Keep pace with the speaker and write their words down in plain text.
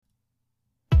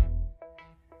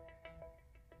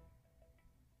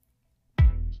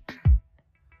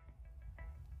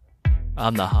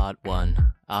I'm the hot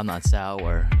one. I'm not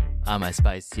sour. I'm as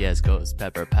spicy as ghost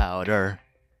pepper powder.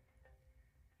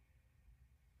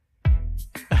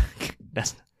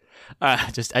 That's I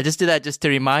just did that just to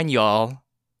remind y'all.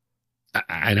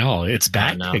 I know it's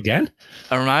back again.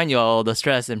 I remind y'all the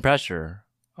stress and pressure.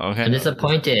 Okay. I'm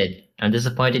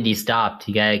disappointed you stopped.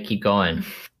 You gotta keep going.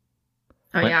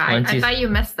 Oh yeah, I thought you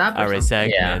messed up. I write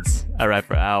segments. Yeah. I write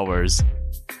for hours.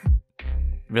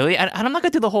 Really? I'm not gonna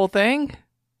do the whole thing.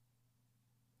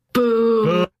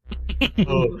 Boo. I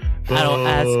don't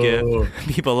ask if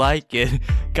people like it.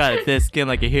 Got a thick skin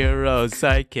like a hero,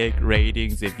 sidekick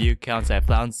ratings. If you count, I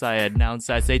flounce, I announce,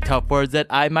 I say tough words that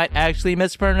I might actually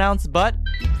mispronounce, but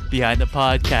behind the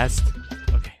podcast.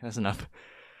 Okay, that's enough.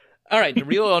 All right, the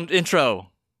real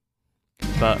intro.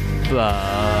 Ba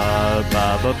ba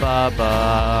ba ba ba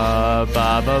ba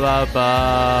ba ba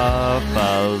ba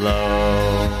ba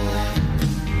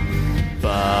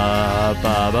Ba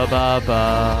ba ba ba ba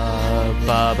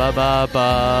ba ba ba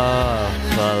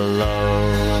buffalo.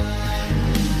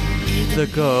 The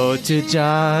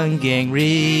Gochujang gang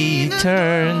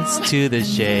returns to the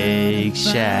Shake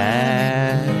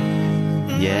Shack.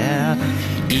 Yeah,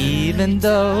 even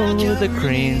though the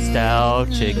Korean style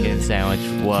chicken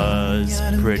sandwich was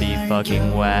pretty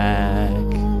fucking whack.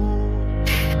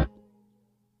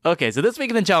 Okay, so this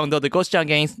week in the Cheongdo, the Gochujang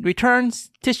gang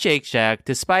returns to Shake Shack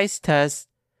to spice test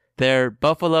their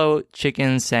buffalo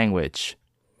chicken sandwich.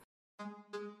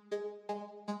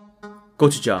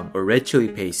 Gochujang, or red chili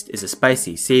paste, is a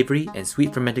spicy, savory, and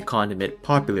sweet fermented condiment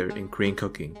popular in Korean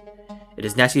cooking. It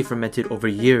is naturally fermented over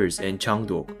years in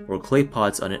cheongdok, or clay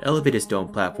pots on an elevated stone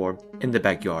platform in the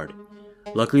backyard.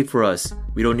 Luckily for us,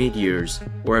 we don't need years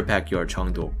or a backyard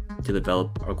cheongdok to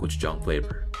develop our gochujang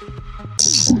flavor.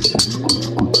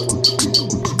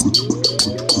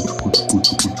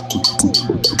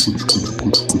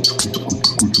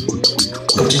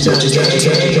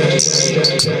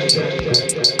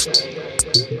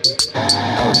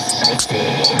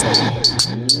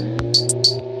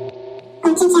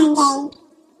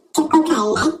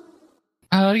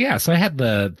 Yeah, so I had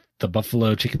the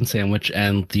buffalo chicken sandwich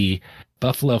and the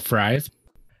buffalo fries.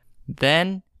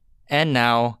 Then and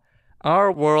now,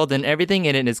 our world and everything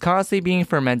in it is constantly being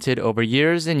fermented over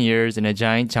years and years in a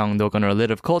giant cheongdok on our lid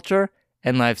of culture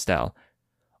and lifestyle.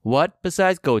 What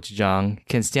besides gochujang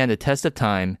can stand the test of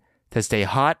time to stay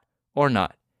hot or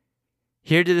not?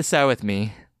 Here to decide with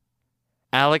me,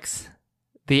 Alex,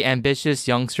 the ambitious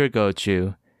youngster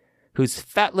Gochu, whose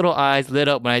fat little eyes lit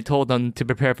up when I told him to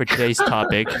prepare for today's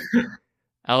topic.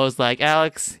 I was like,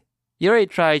 Alex, you already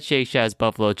tried Shake Shack's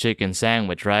buffalo chicken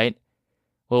sandwich, right?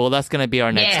 Well, that's going to be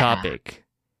our next topic.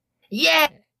 Yeah.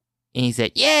 And he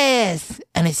said, yes,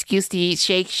 an excuse to eat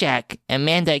Shake Shack.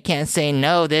 Amanda can't say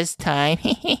no this time.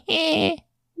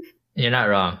 You're not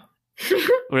wrong.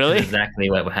 Really? That's exactly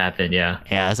what happened, yeah.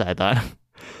 Yeah, that's what I thought.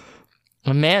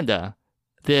 Amanda,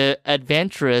 the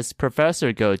adventurous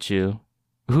Professor Gochu,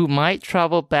 who might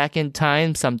travel back in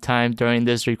time sometime during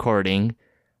this recording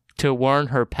to warn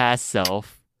her past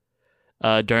self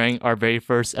during our very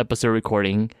first episode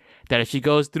recording that if she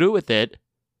goes through with it,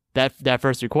 that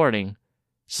first recording,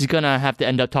 she's gonna have to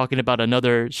end up talking about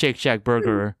another Shake Shack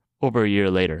burger over a year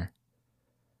later.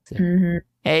 Mm-hmm.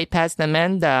 Hey, past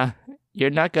Amanda, you're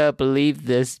not gonna believe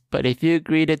this, but if you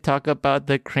agree to talk about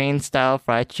the Korean-style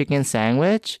fried chicken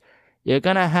sandwich, you're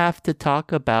gonna have to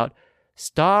talk about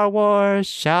Star Wars,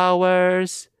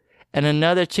 showers, and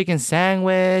another chicken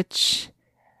sandwich.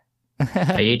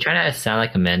 Are you trying to sound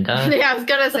like Amanda? Yeah, I was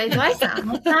gonna say, do I sound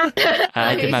like that?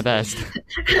 I did my best.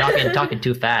 Talking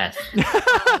too fast.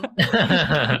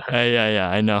 Yeah,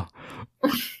 I know.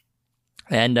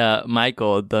 And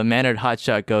Michael, the mannered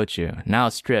hotshot Gochu, now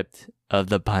stripped of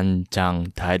the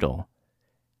Panjang title.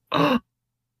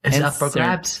 Is up for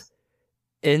grabs?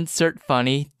 Insert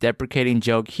funny, deprecating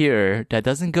joke here that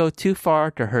doesn't go too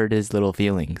far to hurt his little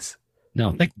feelings.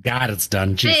 No, thank God it's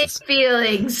done. Jesus. Big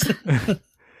feelings.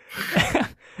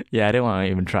 Yeah, I didn't want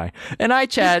to even try. And I,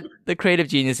 Chad, the creative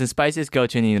genius and spiciest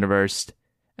Gochu in the universe,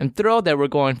 am thrilled that we're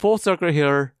going full circle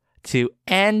here to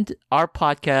end our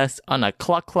podcast on a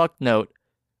cluck note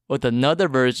with another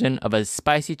version of a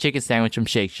spicy chicken sandwich from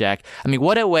Shake Shack. I mean,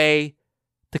 what a way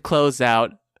to close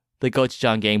out the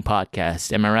Gochujang Gang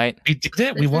podcast. Am I right? We did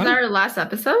it. We won. This is our last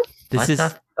episode? This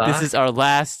is our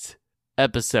last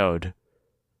episode.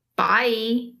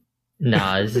 Bye.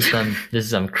 No, this is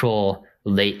some cruel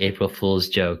late April Fool's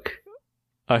joke.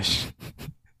 We'll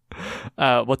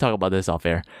talk about this off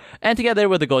air. And together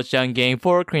with the Gochujang Gang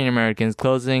for Korean Americans,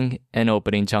 closing and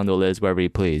opening Cheongdo lids wherever you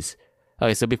please.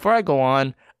 Okay, so before I go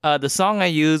on, the song I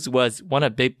used was one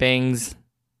of Big Bang's.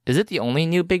 Is it the only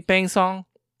new Big Bang song?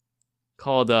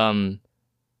 called 봄,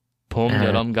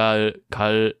 여름,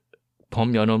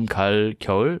 봄, 여름, 가을,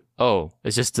 겨울. Oh,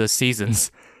 it's just the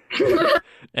seasons.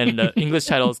 And the English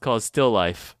title is called Still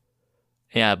Life.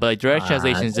 Yeah, but like direct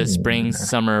translation is just spring,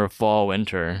 summer, fall,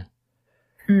 winter.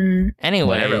 Anyways,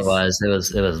 Whatever it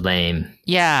was lame.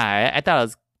 yeah, I thought it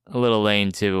was a little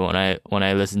lame too when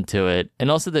I listened to it, and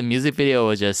also the music video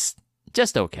was just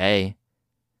okay.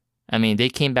 I mean, they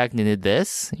came back and did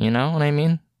this. You know what I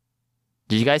mean?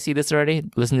 Did you guys see this already?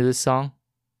 Listen to this song?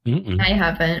 Mm-mm. I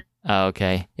haven't. Oh,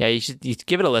 okay. Yeah, you should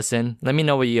give it a listen. Let me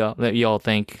know what you all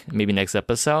think. Maybe next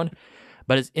episode.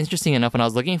 But it's interesting enough when I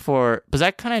was looking for, because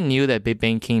I kind of knew that Big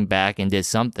Bang came back and did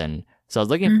something. So I was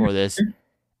looking for this,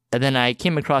 and then I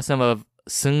came across some of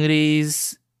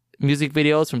Seungri's music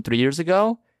videos from 3 years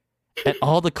ago, and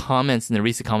all the comments in the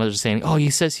recent comments are saying, "Oh, he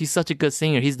says he's such a good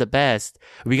singer. He's the best.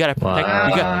 We gotta protect.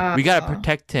 Wow. We gotta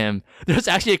protect him." There's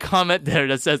actually a comment there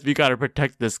that says, "We gotta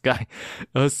protect this guy."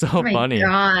 It was so Oh my funny.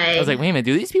 God. I was like, wait a minute,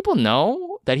 do these people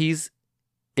know that he's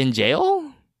in jail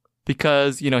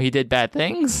because he did bad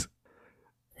things?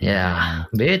 Yeah.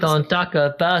 We don't talk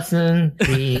about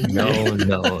Seungri.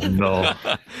 No.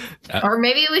 Or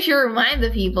maybe we should remind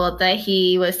the people that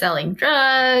he was selling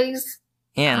drugs.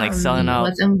 And like selling out.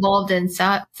 Was involved in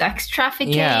sex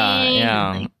trafficking.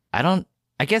 Yeah.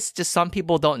 I guess just some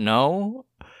people don't know.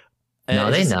 No,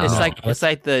 they know. It's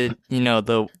like the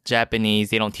the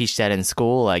Japanese. They don't teach that in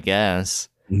school, I guess.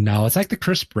 No, it's like the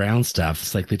Chris Brown stuff.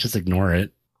 It's like they just ignore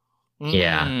it.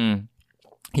 Yeah. Mm.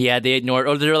 Yeah, they ignore it,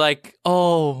 or they're like,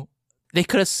 "Oh, he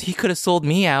could have sold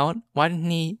me out. Why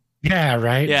didn't he?" Yeah,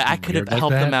 right. Yeah, I could have Weird like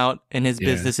helped that. him out in his Yeah.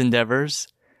 business endeavors.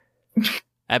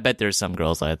 I bet there's some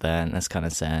girls like that, and that's kind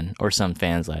of sad, or some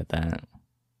fans like that.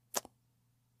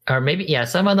 Or maybe, yeah,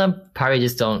 some of them probably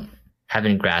just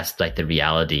haven't grasped like the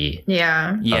reality.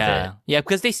 Yeah. Yeah, yeah,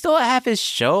 because they still have his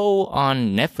show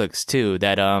on Netflix too.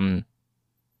 That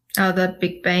Oh, the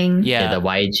Big Bang. yeah, The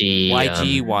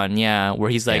YG one, yeah, where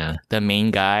he's like yeah. the main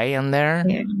guy on there.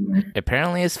 Yeah.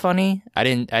 Apparently, it's funny. I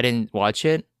didn't watch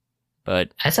it,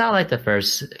 but I saw like the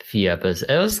first few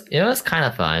episodes. It was kind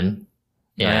of fun.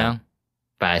 Yeah.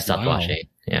 But I stopped Wow. watching.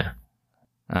 Yeah.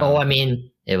 Oh. Oh, I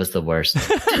mean, it was the worst.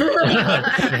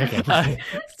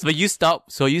 But you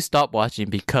stopped watching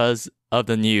because of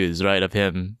the news, right? Of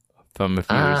him from a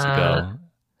few years ago.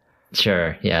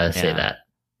 Sure. Yeah, let's say Yeah. that.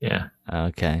 Yeah.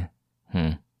 Okay.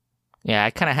 Yeah,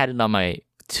 I kind of had it on my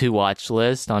to watch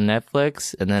list on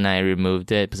Netflix, and then I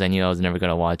removed it because I knew I was never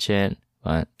gonna watch it.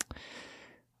 But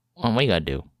what you gotta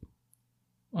do?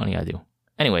 What you gotta do?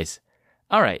 Anyways,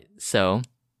 all right. So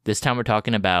this time we're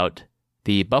talking about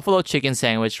the buffalo chicken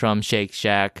sandwich from Shake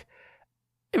Shack.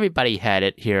 Everybody had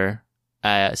it here.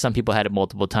 Some people had it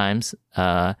multiple times.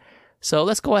 So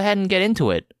let's go ahead and get into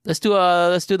it. Let's do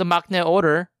the maknae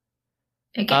order.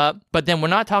 Okay. But then we're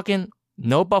not talking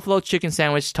no buffalo chicken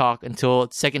sandwich talk until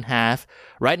second half.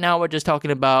 Right now we're just talking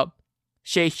about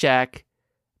Shake Shack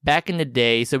back in the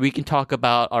day, so we can talk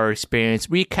about our experience,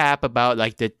 recap about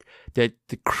like the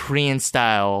Korean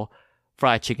style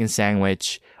fried chicken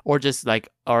sandwich, or just like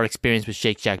our experience with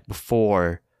Shake Shack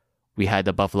before we had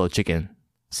the buffalo chicken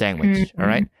sandwich. All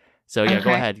right. So yeah,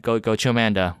 go Okay. ahead, go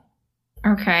Chomanda.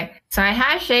 Okay. So I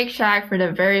had Shake Shack for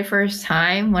the very first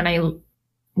time when I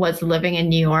was living in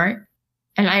New York.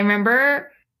 And I remember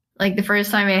like the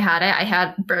first time I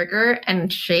had burger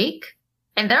and shake,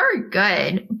 and they were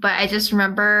good, but I just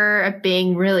remember it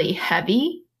being really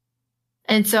heavy.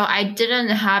 And so I didn't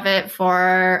have it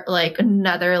for like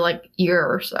another like year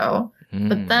or so.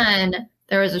 But then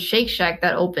there was a Shake Shack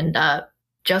that opened up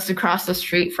just across the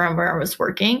street from where I was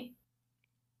working.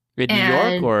 In New York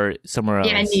and- or somewhere else?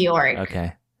 Yeah, in New York.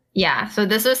 Okay. Yeah, so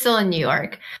this was still in New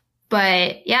York.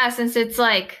 But yeah, since it's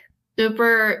like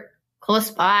super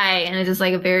close by and it's just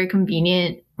like a very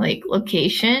convenient like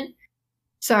location.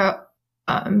 So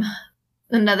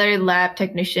another lab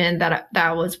technician that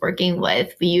I was working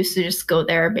with, we used to just go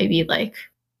there maybe like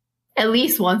at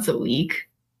least once a week.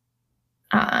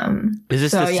 Is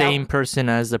this So, the yeah. same person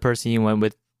as the person you went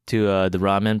with to the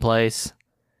ramen place?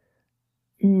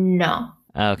 No.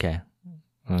 Okay.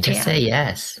 Just Yeah. say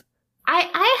yes.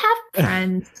 I have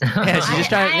friends. Yeah, she's just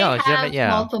trying. No, she's I trying. have Yeah,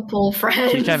 multiple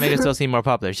friends. she's trying to make herself seem more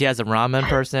popular. She has a ramen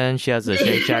person. She has a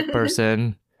Shake Shack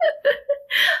person.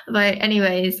 But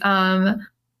anyways,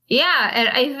 yeah, and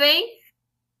I think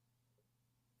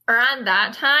around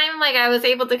that time, like I was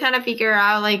able to kind of figure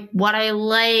out like what I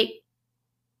like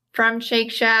from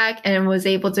Shake Shack and was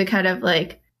able to kind of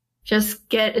like just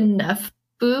get enough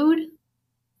food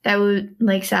that would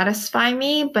like satisfy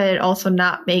me, but also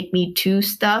not make me too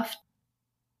stuffed.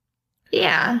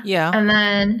 Yeah. Yeah. And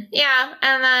then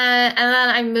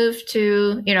I moved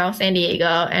to, San Diego,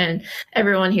 and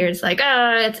everyone here is like,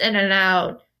 oh, it's In and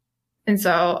Out. And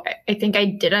so I think I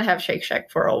didn't have Shake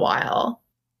Shack for a while.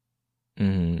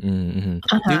 Did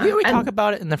Uh-huh. we talk And-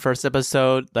 about it in the first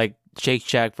episode? Like Shake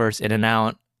Shack versus In and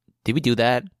Out? Did we do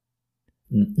that?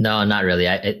 No, not really.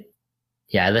 I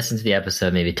listened to the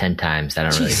episode maybe 10 times. I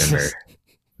don't really Jesus. remember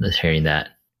just hearing that.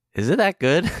 Is it that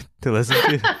good to listen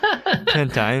to 10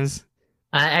 times?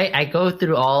 I go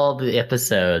through all the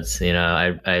episodes.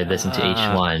 I listen to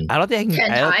each one. I don't think 10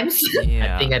 I don't- times.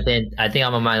 Yeah. I think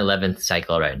I'm on my 11th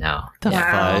cycle right now. the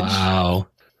Wow. fudge. Wow.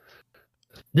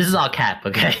 This is all cap,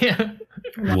 okay?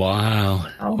 Wow.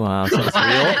 Wow, so it's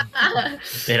real.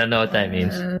 They don't know what that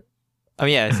means. Oh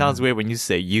yeah, it sounds weird when you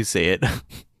say it.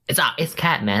 It's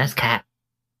cat, man. That's cat.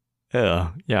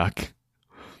 Ugh, yuck.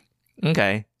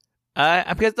 Okay.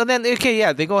 Because then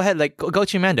then go ahead. Like, go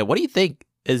to Amanda. What do you think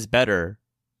is better,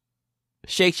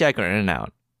 Shake Shack or In and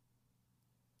Out?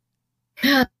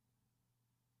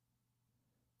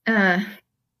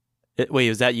 Wait,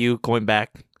 was that you going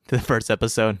back to the first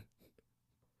episode?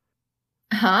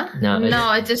 Huh? No,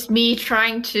 No, it's just me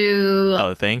trying to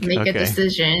Oh, think. make Okay. a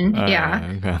decision. Yeah.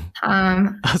 Okay.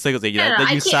 Um. I was like, don't know, then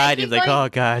I you keep- sighed. I And keep like, going- oh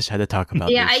gosh, I had to talk about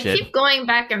Yeah, this I shit. keep going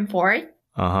back and forth.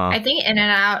 Uh-huh. I think In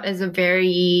and Out is a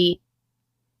very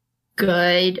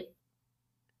good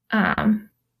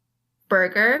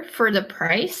burger for the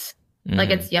price. Like,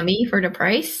 Mhm. it's yummy for the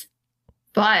price.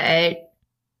 But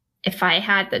if I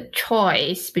had the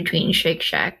choice between Shake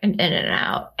Shack and In and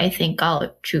Out, I think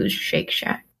I'll choose Shake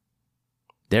Shack.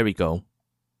 There we go.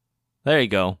 There you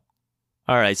go.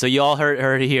 All right, so you all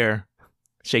heard it here.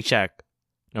 Shake Shack,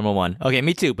 number one. Okay,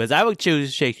 me too, because I would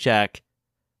choose Shake Shack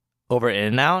over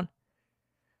In and Out.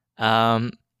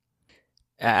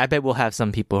 I bet we'll have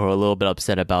some people who are a little bit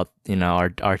upset about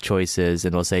our choices,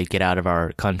 and they'll say get out of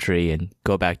our country and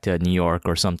go back to New York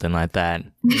or something like that.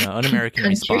 An American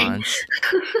Country. response.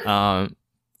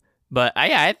 But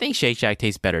I think Shake Shack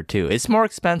tastes better too. It's more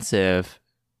expensive,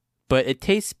 but it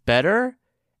tastes better,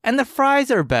 and the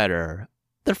fries are better.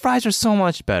 The fries are so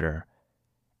much better,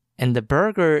 and the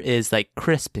burger is like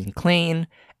crisp and clean.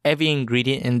 Every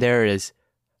ingredient in there is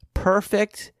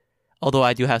perfect. Although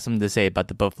I do have something to say about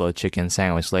the buffalo chicken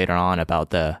sandwich later on about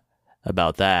that.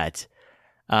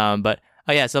 But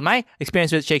oh yeah, so my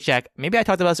experience with Shake Shack, maybe I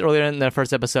talked about this earlier in the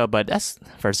first episode, but that's the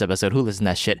first episode. Who listens to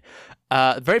that shit?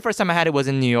 The very first time I had it was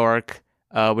in New York.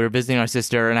 We were visiting our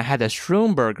sister, and I had the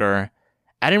shroom burger.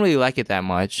 I didn't really like it that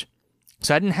much,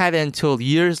 so I didn't have it until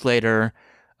years later.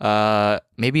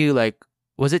 Maybe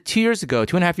was it 2 years ago,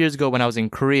 2.5 years ago when I was in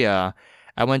Korea?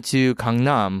 I went to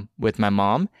Gangnam with my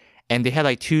mom. And they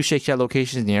had 2 Shake Shack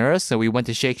locations near us, so we went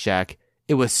to Shake Shack.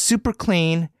 It was super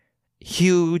clean,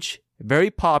 huge,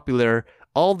 very popular.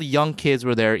 All the young kids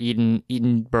were there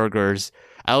eating burgers.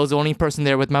 I was the only person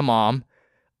there with my mom,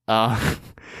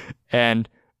 and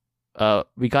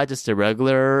we got just a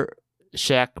regular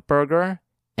Shack burger,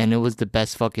 and it was the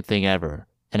best fucking thing ever.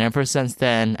 And ever since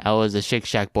then, I was a Shake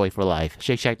Shack boy for life.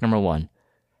 Shake Shack number 1.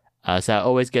 So I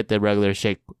always get the regular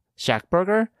Shake Shack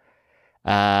burger.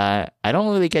 I don't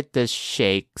really get the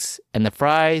shakes and the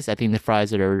fries. I think the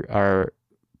fries are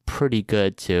pretty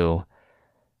good too.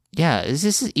 Yeah, it's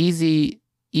just easy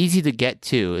to get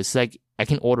to. It's like I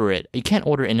can order it. You can't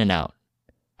order In and Out.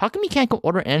 How come you can't go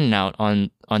order In and Out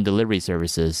on delivery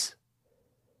services?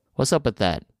 What's up with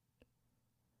that?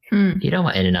 You don't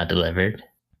want In-N-Out delivered.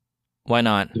 Why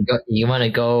not? You want to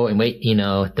go and wait,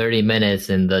 30 minutes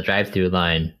in the drive-through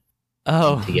line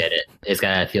Oh, to get it. It's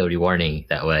gotta feel rewarding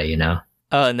that way,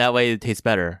 oh, and that way it tastes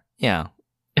better. Yeah.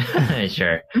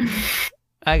 Sure.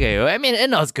 Okay, well, I mean,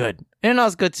 In-N-Out's good.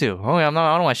 In-N-Out's good too. Oh, I don't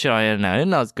want to shit on In-N-Out.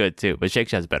 In-N-Out's good too, but Shake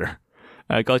Shack's better.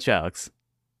 Coach Alex.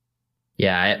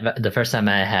 Yeah, the first time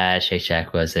I had Shake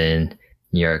Shack was in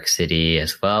New York City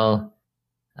as well.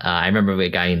 I remember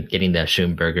getting the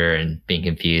shroom burger and being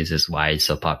confused as why it's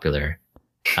so popular.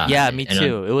 Yeah, me and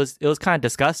too. It was kind of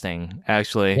disgusting,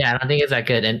 actually. Yeah, I don't think it's that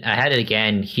good. And I had it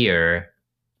again here,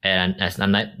 and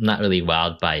I'm not really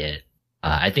wowed by it.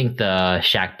 I think the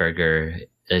Shack burger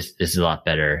is a lot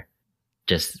better,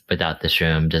 just without the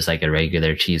shroom, just like a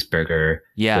regular cheeseburger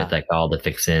Yeah. with all the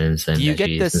fixins and Do you get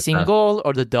veggies the and stuff. single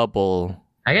or the double?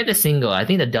 I get the single. I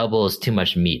think the double is too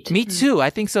much meat. Me too. I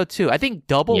think so too. I think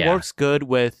double Yeah.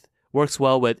 works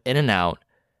well with In-N-Out,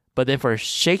 but then for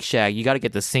Shake Shack, you got to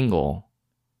get the single.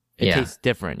 It Yeah. tastes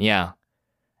different. Yeah.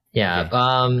 Yeah.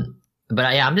 Okay. But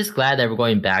I'm just glad that we're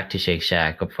going back to Shake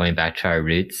Shack, going back to our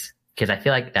roots, because I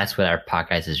feel like that's what our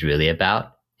podcast is really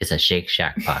about. is a Shake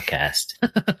Shack podcast.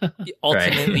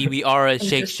 Ultimately, we are a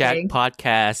Shake Shack Interesting.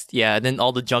 podcast. Yeah, and then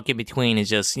all the junk in between is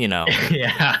just,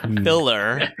 Yeah,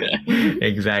 filler.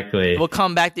 exactly. We'll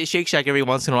come back to Shake Shack every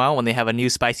once in a while when they have a new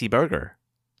spicy burger.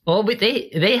 Well, but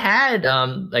they had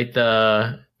like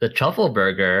the truffle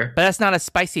burger. But that's not a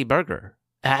spicy burger.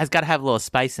 It has got to have a little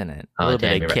spice in it. A Oh, little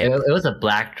damn, bit you're of right. kick. It was a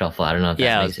black truffle. I don't know if that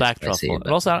Yeah, it makes was black spicy, truffle. but-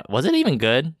 And also, was it even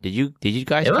good? Did you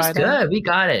guys It try was that? good. We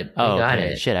got it. We Oh, got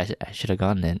okay. it. Shit, I should have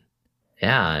gotten it.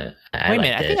 Yeah. I Wait a liked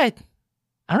minute. I it. think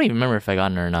I don't even remember if I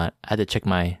got it or not. I had to check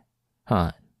my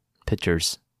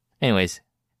pictures. Anyways,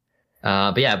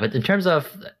 But in terms of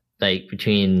like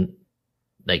between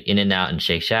like In-N-Out and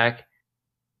Shake Shack,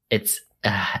 it's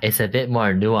a bit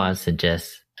more nuanced than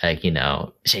just like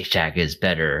Shake Shack is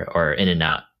better or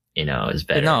In-N-Out is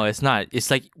better. no, it's not.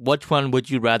 It's like, which one would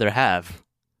you rather have?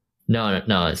 No,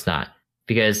 it's not,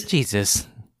 because Jesus.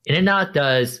 In-N-Out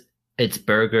does its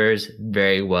burgers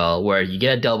very well. Where you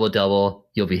get a double,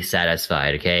 you'll be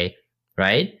satisfied. Okay,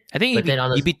 right? I think But then on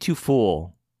the- you'd be too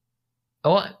full.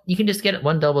 Oh, you can just get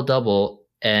one double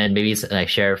and maybe like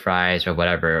share fries or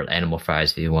whatever, animal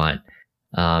fries if you want.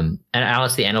 And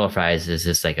honestly, animal fries is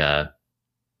just like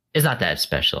it's not that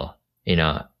special.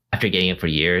 After getting it for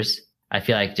years, I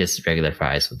feel like just regular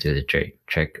fries will do the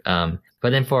trick. But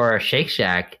then for Shake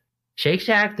Shack,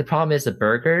 the problem is the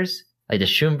burgers, like the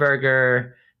Shroom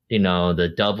Burger,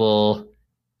 the double,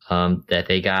 that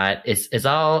they got, it's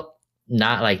all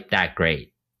not like that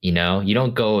great. You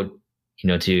don't go,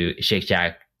 to Shake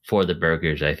Shack for the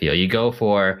burgers. I feel you go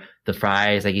for the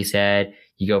fries, like you said,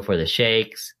 you go for the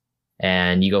shakes,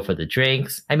 and you go for the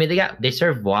drinks. I mean, they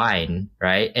serve wine,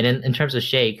 right? And in terms of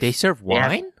shakes, They serve They have-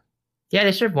 wine? yeah,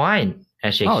 they serve wine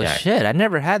at Shake Oh Shack. shit! I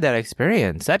never had that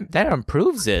experience. That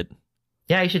improves it.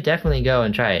 Yeah, you should definitely go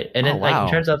and try it. And then, Oh, like wow.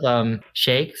 in terms of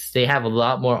shakes, they have a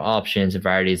lot more options and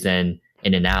varieties than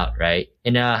In-N-Out, right?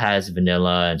 In-N-Out has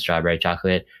vanilla and strawberry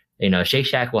chocolate. Shake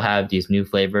Shack will have these new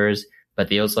flavors, but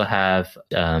they also have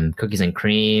cookies and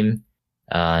cream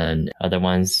and other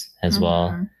ones as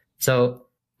well. Mhm. So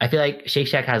I feel like Shake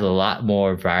Shack has a lot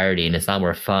more variety and it's a lot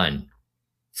more fun.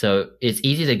 So it's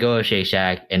easy to go to Shake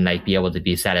Shack and like be able to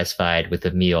be satisfied with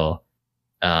the meal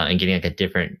and getting like a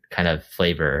different kind of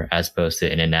flavor as opposed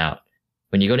to In-N-Out.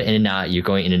 When you go to In-N-Out, you're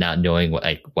going In-N-Out knowing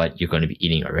what you're going to be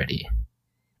eating already.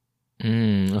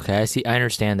 Okay, I see. I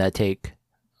understand that take.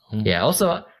 Yeah.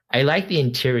 Also, I like the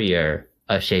interior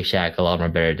of Shake Shack a lot more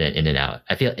better than In-N-Out.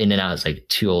 I feel In-N-Out is like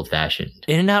too old fashioned.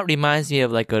 In-N-Out reminds me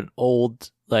of like an old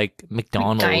like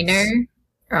McDonald's. Diner.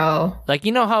 Oh, Like,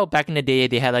 you know how back in the day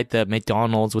they had like the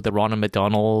McDonald's with the Ronald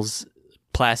McDonald's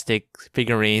plastic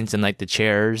figurines and like the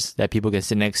chairs that people can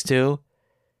sit next to?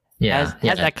 Yeah.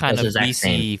 Has that kind that's of the exact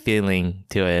same. greasy feeling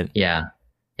to it. Yeah.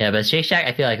 Yeah, but Shake Shack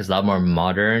I feel like is a lot more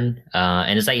modern.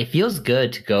 And it's like it feels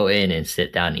good to go in and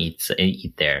sit down and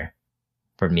eat there.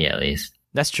 For me at least.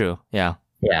 That's true. Yeah.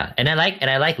 Yeah. And I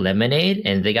like lemonade,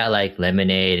 and they got like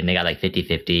lemonade and they got like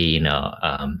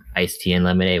 50-50, iced tea and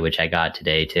lemonade, which I got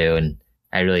today too, and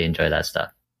I really enjoy that stuff.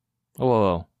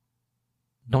 Whoa.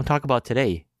 Don't talk about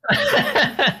today.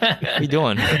 What are you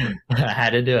doing? I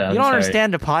had to do it. You don't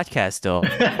understand the podcast still,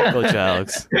 Coach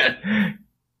Alex.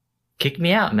 Kick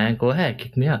me out, man. Go ahead.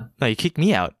 Kick me out. No, you kicked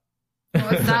me out. well,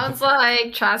 it sounds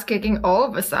like Chad's kicking all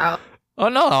of us out. Oh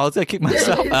no, I was gonna kick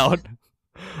myself out.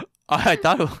 I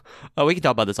thought we can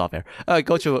talk about this off air.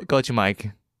 Go to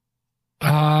Mike.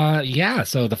 Yeah.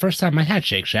 So the first time I had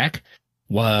Shake Shack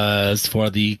was for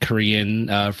the Korean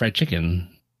fried chicken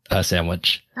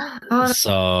sandwich. Oh, that's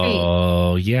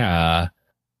So yeah,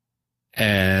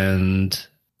 and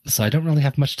so I don't really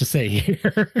have much to say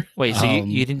here. Wait, so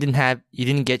you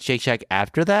didn't get Shake Shack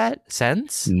after that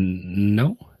since?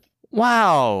 No.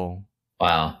 Wow.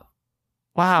 Wow.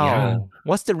 Yeah.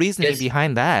 What's the reasoning It's-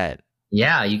 behind that?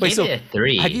 Yeah, you Wait, gave so it a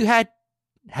 3.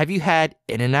 Have you had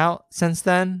In-N-Out since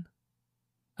then?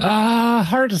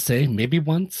 Hard to say. Maybe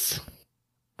once.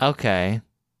 Okay.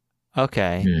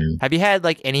 Hmm. Have you had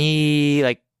like any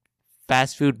like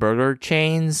fast food burger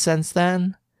chains since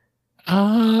then?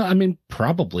 I mean,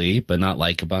 probably, but not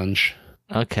like a bunch.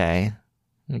 Okay.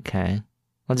 I'm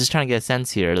just trying to get a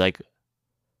sense here. Like,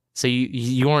 so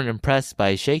you weren't impressed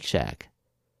by Shake Shack?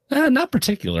 Not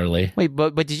particularly. Wait,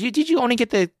 but did you only get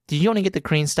the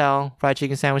Korean style fried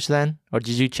chicken sandwich then, or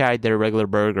did you try their regular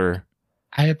burger?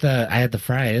 I had the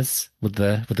fries with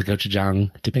the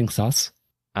gochujang dipping sauce.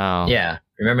 Oh, Yeah.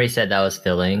 Remember he said that was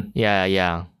filling?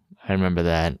 yeah. I remember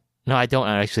that. No, I don't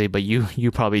actually, but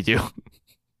you probably do.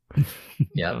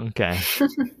 Yep. Okay.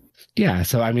 Yeah,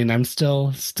 so I mean, I'm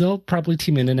still probably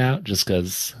team In-N-Out just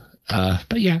because.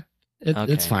 But yeah, It's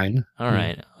Okay. fine. All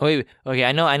right. Wait. Okay.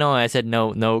 I know. I said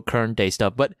no current day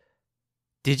stuff, but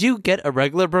did you get a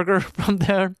regular burger from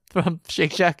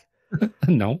Shake Shack?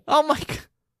 No. Oh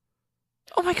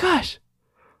my gosh.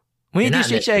 We You're need to not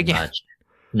Shake Shack missing again. much.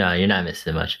 No, you're not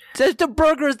missing much. The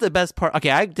burger is the best part.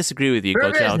 Okay, I disagree with you,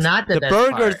 Burger Coach is Alex. not the best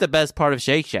burger is part. the best part of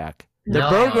Shake Shack. The No.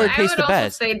 burger I tastes would the also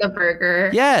best. say the burger.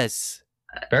 Yes.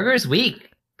 Burger's weak.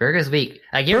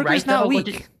 Like you're Burger's right. not though.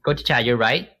 weak. Go to Chad. You're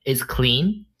right. It's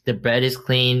clean. The bread is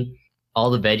clean. All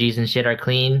the veggies and shit are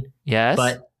clean. Yes.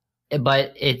 But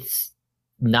it's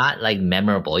not like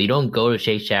memorable. You don't go to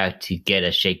Shake Shack to get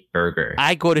a shake burger.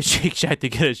 I go to Shake Shack to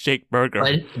get a shake burger.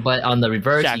 But on the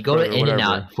reverse, Shack you go to burger, In-N-Out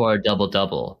whatever. for a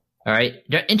double. All right,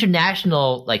 there are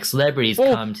international like celebrities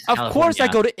Oh, come to of California. course I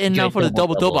go to In-N-Out get for the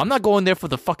double-double. double. I'm not going there for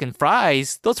the fucking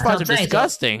fries. Those That's what fries I'm are saying, so-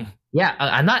 disgusting. Yeah,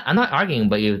 I'm not arguing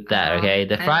about you with that. Okay,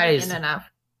 the I like fries. In-N-Out.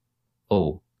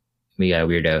 Oh, we got a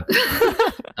weirdo.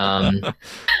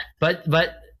 But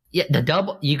yeah, the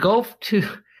double. You go to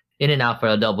In-N-Out for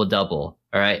a double.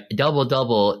 All right,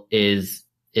 double is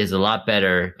a lot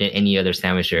better than any other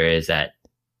sandwich there is at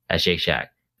Shake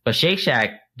Shack. But Shake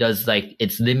Shack does like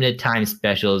its limited time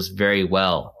specials very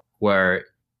well. Where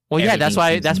Well, yeah, that's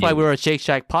everything seems why new. we're a Shake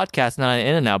Shack podcast, not an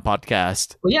In-N-Out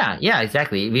podcast. Well, yeah,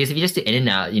 exactly. Because if you just do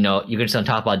In-N-Out, you're just gonna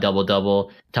talk about double,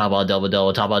 talk about double,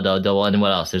 and then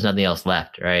what else? There's nothing else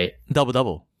left, right?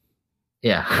 Double.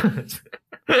 Yeah.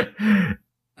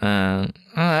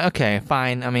 Okay,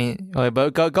 fine. I mean, okay,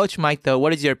 but Coach Mike, though,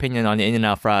 what is your opinion on the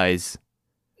In-N-Out fries?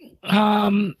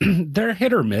 They're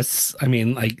hit or miss. I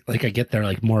mean, like I get they're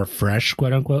like more fresh,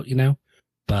 quote unquote,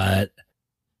 but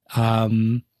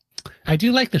I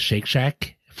do like the Shake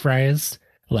Shack fries.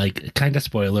 Like kind of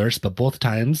spoilers, but both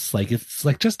times, like it's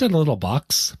like just a little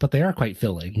box, but they are quite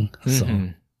filling. So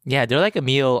Mhm. Yeah, they're like a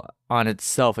meal on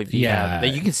itself. If you Yeah, have,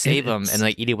 like, you can save them it's- and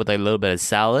like eat it with like a little bit of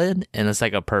salad, and it's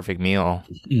like a perfect meal.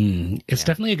 it's Yeah.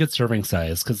 definitely a good serving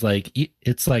size because like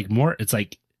it's like more, it's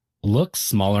like looks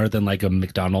smaller than like a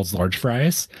McDonald's large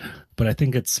fries, but I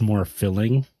think it's more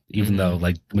filling. Even Mhm. though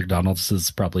like McDonald's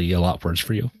is probably a lot worse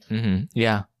for you.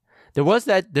 Yeah, there was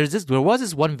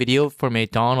this one video for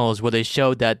McDonald's where they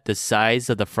showed that the size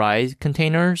of the fries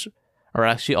containers are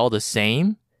actually all the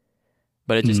same,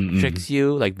 but it just Mm-mm. tricks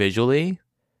you like visually.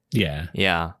 Yeah.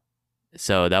 Yeah.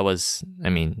 So that was, I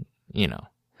mean, yeah.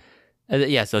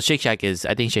 So I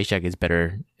think Shake Shack is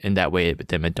better in that way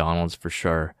than McDonald's for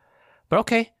sure. But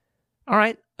okay, all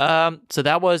right. So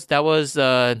that was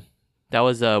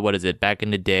what is it? Back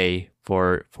in the day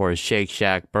for a Shake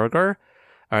Shack burger.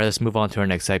 All right, let's move on to our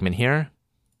next segment here.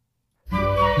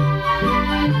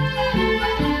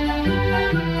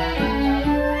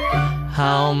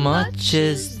 How much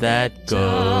is that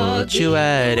gochu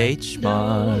at H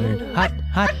Mart? Hot,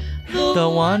 the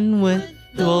one with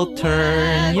will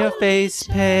turn your face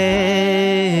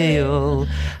pale.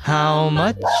 How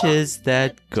much is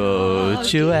that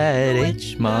gochu at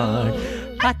H Mart?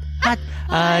 Hot,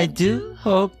 I do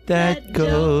hope that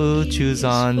gochu's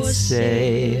on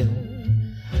sale.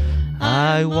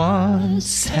 I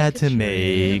once had to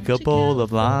make a bowl of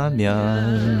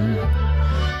ramyun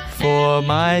for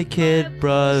my kid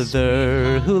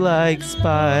brother who likes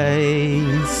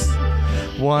spice.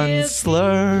 One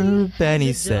slurp and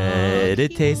he said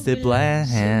it tasted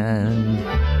bland.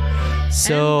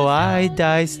 So I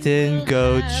diced in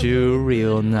gochu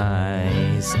real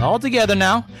nice. All together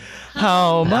now.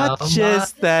 How much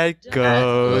is that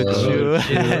gochu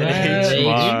at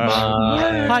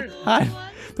H-Mart? Hot.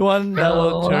 The one that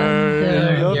will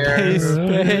turn your face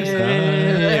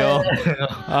pale.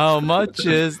 How much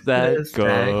is that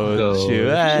gochu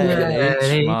at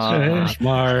H-Mart?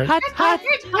 Smart. Hot.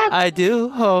 I do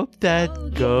hope that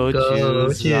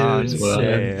gochu's on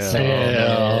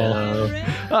sale.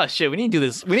 Oh shit, we need to do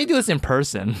this. We need to do this in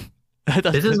person.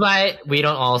 This is why we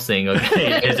don't all sing,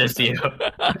 okay? It's just you.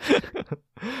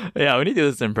 Yeah, we need to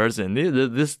do this in person.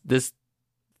 This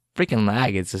freaking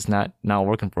lag is just not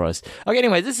working for us. Okay,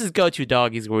 anyway, this is Gochu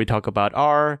Doggies, where we talk about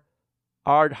how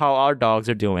our dogs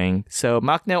are doing. So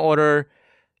Maknae order,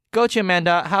 Gochu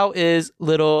Amanda, how is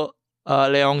little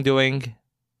Leong doing?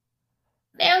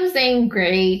 Leong's doing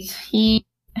great.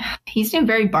 He's been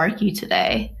very barky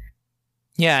today.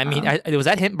 Yeah, I mean, was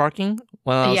that him barking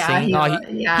while I was singing?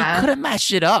 He could have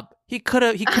matched it up. He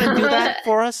couldn't do that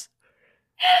for us.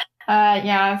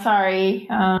 Yeah, I'm sorry.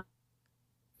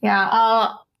 Yeah,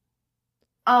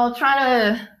 I'll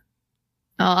try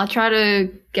to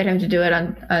get him to do it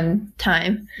on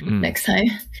time next time.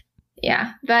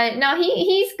 Yeah, but no,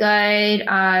 he's good.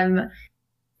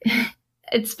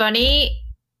 It's funny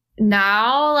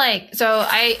now. Like, so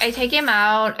I take him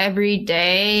out every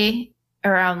day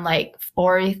around like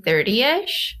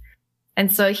 4:30ish.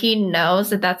 And so he knows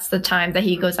that that's the time that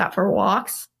he goes out for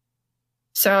walks.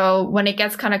 So when it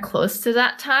gets kind of close to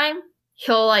that time,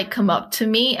 he'll like come up to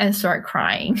me and start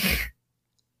crying.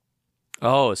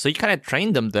 Oh, so you kind of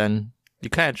trained them then. You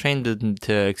kind of trained them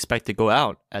to expect to go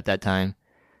out at that time.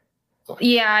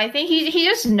 Yeah, I think he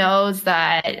just knows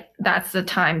that that's the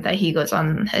time that he goes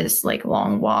on his like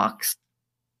long walks.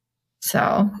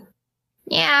 So,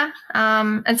 yeah.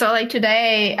 And so like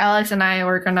today, Alex and I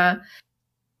were gonna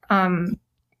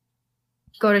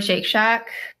go to Shake Shack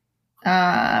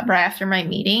right after my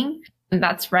meeting. And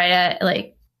that's right at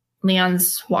like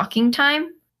Leon's walking time.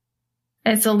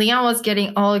 And so Leon was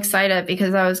getting all excited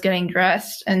because I was getting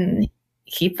dressed and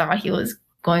he thought he was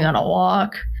going on a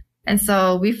walk. And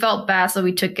so we felt bad, so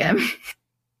we took him.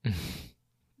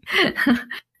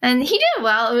 And he did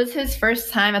well. It was his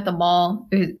first time at the mall,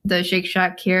 the Shake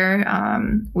Shack here.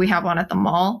 We have one at the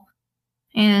mall.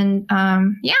 And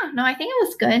yeah, no, I think it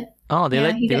was good. Oh, they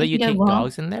let you take well.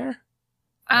 dogs in there?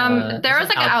 There was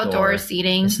like an outdoor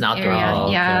seating It's an outdoor. area.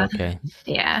 Oh, yeah. Okay.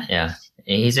 Yeah. Yeah,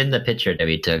 and he's in the picture that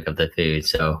we took of the food,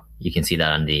 so you can see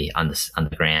that on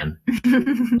the gram.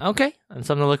 Okay. And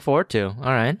something to look forward to.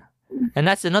 All right. And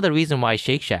that's another reason why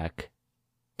Shake Shack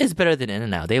is better than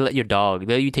In-N-Out. They let you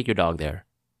take your dog there.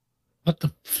 What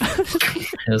the?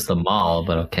 It was the mall,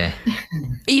 but okay.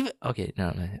 Okay,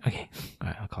 no, okay. All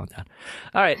right, I'll calm down.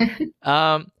 All right.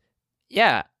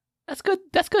 Yeah, that's good.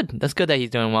 That's good. That's good that he's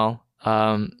doing well.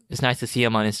 It's nice to see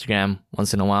him on Instagram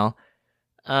once in a while.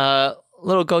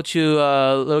 Little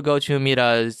Gochu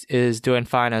Mira is doing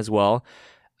fine as well.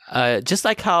 Just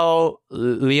like how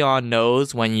Leon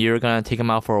knows when you're gonna take him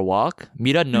out for a walk,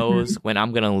 Mira knows when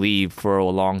I'm gonna leave for a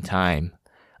long time.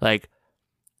 Like,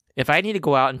 if I need to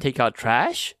go out and take out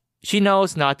trash, she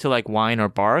knows not to like whine or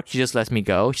bark. She just lets me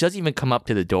go. She doesn't even come up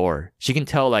to the door. She can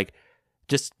tell like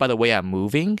just by the way I'm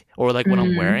moving or like what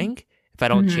I'm wearing if I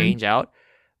don't change out.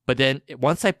 But then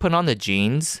once I put on the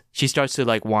jeans, she starts to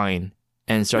like whine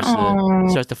and starts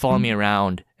to follow me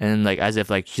around and like as if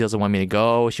like she doesn't want me to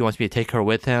go. She wants me to take her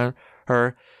with her.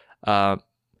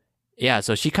 Yeah,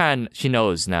 so she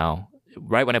knows now.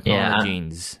 Right when I put on the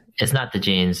jeans. It's not the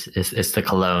jeans. It's the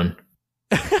cologne.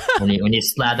 when you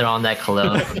slather on that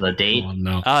cologne for the date, Oh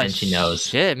no! and she knows.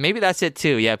 Shit, maybe that's it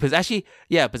too. Yeah, because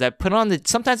I put on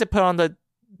sometimes I put on the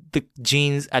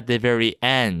jeans at the very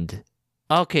end.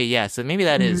 Okay, yeah, so maybe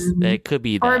that could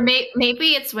be that. Or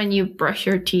maybe it's when you brush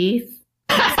your teeth.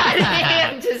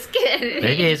 I'm just kidding.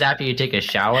 Maybe it's after you take a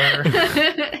shower.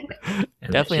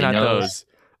 Definitely not those.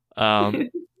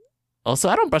 Also,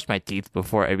 I don't brush my teeth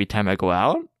before every time I go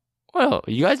out. Well,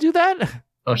 you guys do that?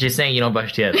 Oh, she's saying you don't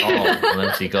brush teeth at all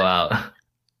unless you go out.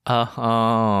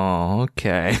 Oh,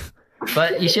 okay.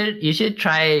 But you should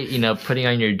try, putting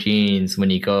on your jeans when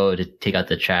you go to take out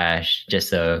the trash, just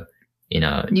so, You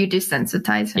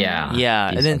desensitize her. Yeah. Yeah,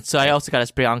 and then so I also gotta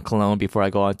spray on cologne before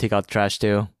I go and take out the trash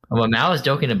too. Well, Mal was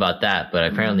joking about that, but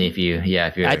apparently if you're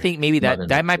I think maybe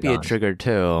that might be a trigger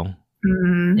too.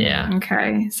 Yeah.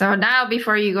 Okay. So now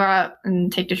before you go out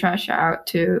and take the trash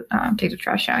out, you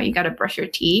got to brush your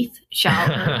teeth,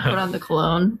 shower, put on the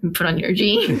cologne, and put on your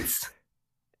jeans.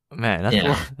 Man,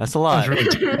 that's a lot.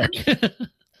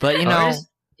 But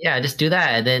just do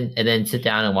that and then sit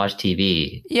down and watch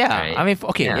TV. Yeah, right? I mean,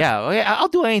 okay, I'll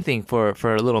do anything for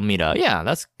a little Mira. Yeah,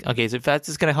 that's okay. So if that's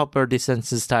just gonna help her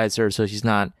desensitize her, so she's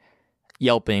not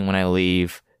yelping when I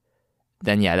leave,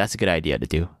 then yeah, that's a good idea to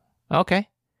do. Okay,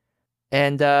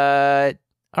 and all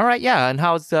right, yeah. And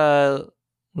how's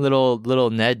little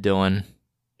Ned doing?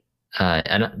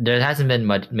 And there hasn't been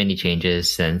many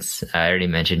changes since I already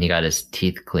mentioned he got his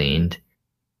teeth cleaned.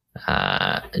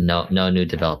 No new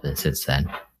development since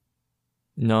then.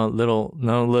 No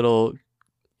little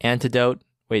antidote.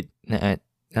 Wait, not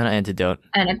antidote.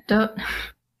 Anecdote.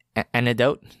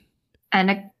 Anecdote.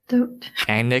 Anecdote.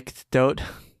 Anecdote.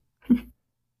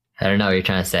 I don't know what you're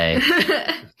trying to say.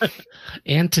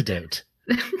 Antidote.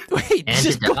 Wait,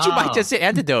 don't you might just say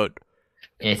antidote?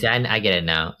 Yes, I get it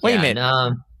now. Wait a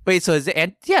minute. Wait, so is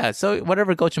it? Yeah, so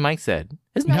whatever Gochu Mike said.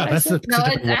 Isn't that No, what I that's said? a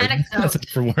different word. That's a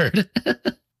different word.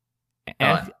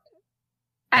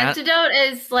 Antidote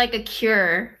is like a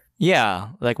cure. Yeah,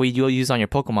 like what you'll use on your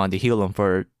Pokemon to heal them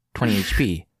for 20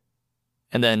 HP.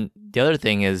 And then the other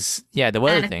thing is, the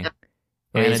other thing.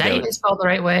 Wait, is that even spelled the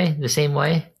right way? The same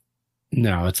way?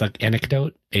 No, it's like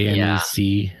anecdote.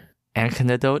 ANEC.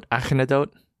 Anecdote.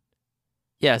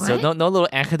 Yeah, so What? no little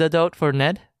anecdote for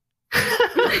Ned.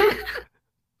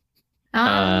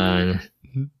 No,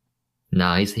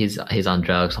 he's on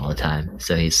drugs all the time,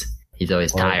 so he's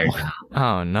always tired now.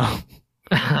 Oh no.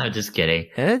 I'm just kidding.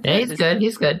 Eh, Yeah, he's good.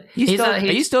 He's good. Are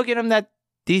you still getting him that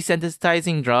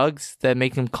desensitizing drugs that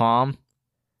make him calm?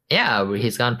 Yeah,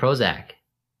 he's gone Prozac.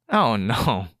 Oh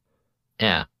no,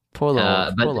 Yeah. poor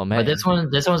little man. But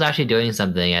this one's actually doing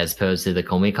something as opposed to the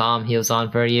Comicom he was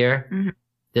on for a year. Mhm.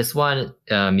 This one,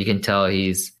 you can tell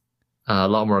he's a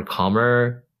lot more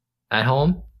calmer at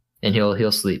home, and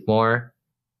he'll sleep more.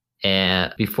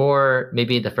 And before,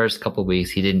 maybe the first couple of weeks,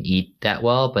 he didn't eat that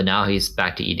well, but now he's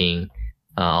back to eating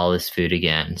all his food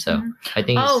again. So I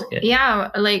think. Oh, it's good. yeah.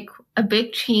 Like a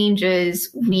big change is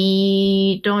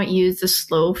we don't use the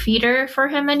slow feeder for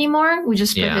him anymore. We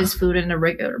just put Yeah. his food in a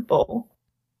regular bowl.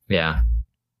 Yeah.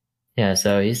 Yeah.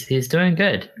 So he's doing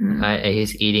good. Mm.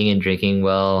 He's eating and drinking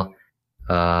well.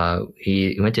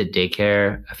 He went to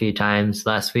daycare a few times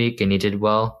last week, and he did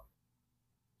well.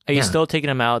 Are you yeah. still taking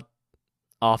him out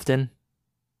often?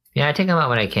 Yeah, I take him out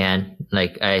when I can.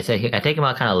 Like I said, I take him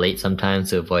out kind of late sometimes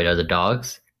to avoid other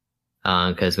dogs.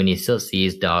 Because when he still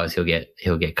sees dogs, he'll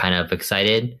get kind of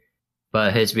excited,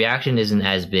 but his reaction isn't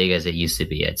as big as it used to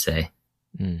be. I'd say.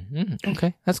 Mm-hmm.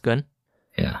 Okay, that's good.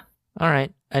 Yeah. All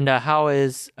right. And how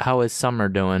is Summer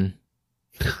doing?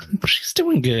 She's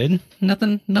doing good.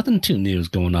 Nothing too new is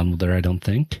going on with her, I don't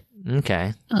think.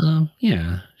 Okay.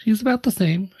 Yeah, she's about the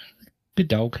same. Good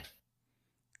dog.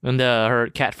 And her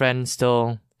cat friend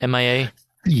still MIA?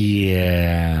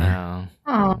 Yeah.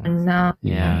 Oh, Oh, no.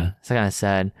 yeah. It's kind of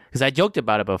sad because I joked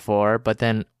about it before, but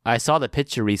then I saw the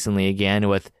picture recently again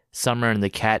with Summer and the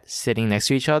cat sitting next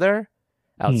to each other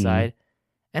outside.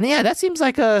 And yeah, that seems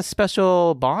like a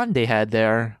special bond they had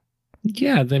there.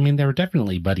 Yeah, I mean, they were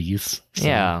definitely buddies. so-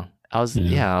 Yeah. I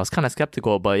was kind of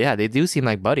skeptical, but yeah, they do seem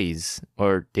like buddies,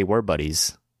 or they were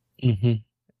buddies. Mhm.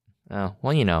 Oh,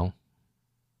 well, you know,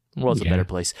 the world's a Yeah. better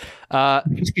place.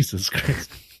 Jesus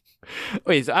Christ.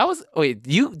 Did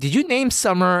you name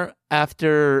Summer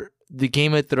after the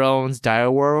Game of Thrones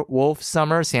direwolf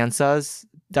Summer, Sansa's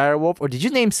direwolf, or did you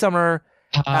name Summer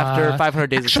after 500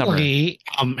 Days of Summer?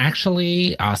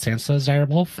 Actually, Sansa's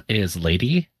direwolf is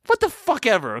Lady. What the fuck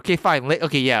ever? Okay, fine.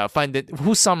 Okay, yeah, fine.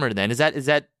 Who's Summer then? Is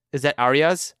that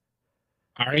Arya's?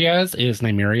 Arya's is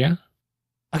Nymeria.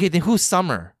 Okay, then who's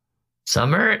Summer?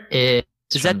 Summer is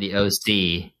Is from that- the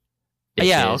OC.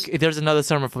 Yeah, bitches. okay, there's another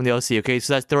Summer from the OC. Okay,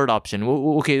 so that's third option.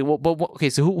 Okay, okay.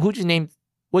 So who'd you name?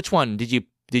 Which one did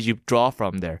you draw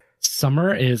from there?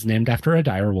 Summer is named after a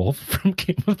direwolf from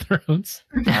Game of Thrones.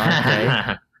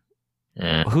 Okay.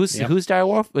 Yeah. Who's Yep.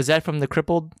 direwolf? Was that from the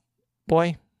crippled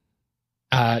boy?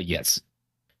 Yes.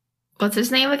 What's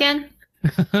his name again?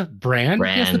 Bran. He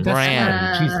has the best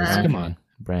Bran. story. Jesus, come on.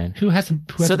 Bran. Who has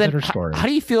So a then, better story? how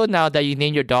do you feel now that you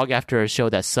named your dog after a show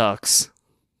that sucks?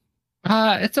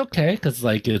 It's okay because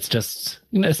like it's just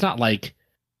it's not like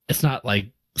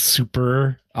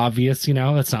super obvious.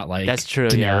 It's not like That's true.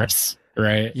 Daenerys,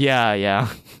 right? Yeah.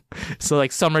 So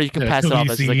like Summer, you can pass it off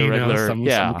as like a regular. some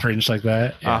cringe like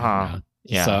that. Uh-huh.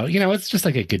 Yeah. So it's just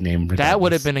like a good name. That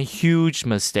would have regardless. been a huge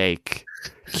mistake.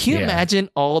 Can you Yeah. imagine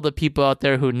all the people out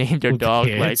there who named their With dog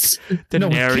kids. like No,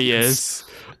 with Daenerys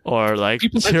or like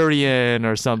People- Tyrion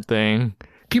or something?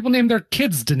 People name their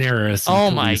kids Daenerys. and Oh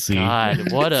my Khaleesi.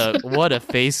 god, what a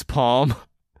face palm.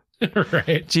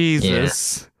 Right?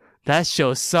 Jesus. That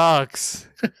show sucks.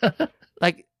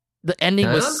 Like the ending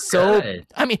No, it was so good.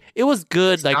 I mean, it was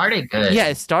good. Like Started good. yeah,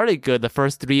 it started good the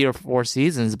first 3 or 4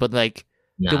 seasons, but like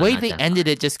No, the way not they that ended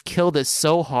it just killed it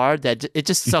so hard that it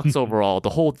just sucks overall. The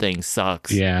whole thing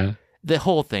sucks. Yeah. The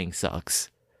whole thing sucks.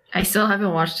 I still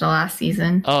haven't watched the last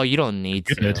season. Oh, you don't need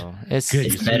to. Good. It's Good.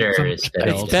 It's it's better. Some- It's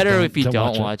better. else. better if you Don't don't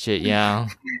watch watch it. Yeah.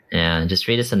 Yeah, just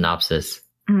read a synopsis.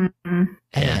 Mm-mm.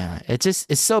 Yeah. It's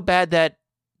so bad that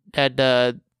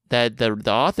the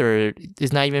author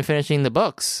is not even finishing the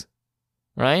books.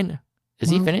 Right? Is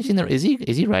he Well- finishing is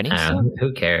he writing stuff?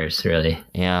 Who cares, really?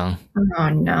 Yeah. Oh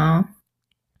no.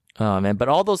 Oh man, but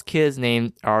all those kids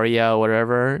named Arya or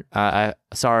whatever,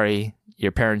 sorry,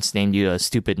 your parents named you a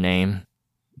stupid name.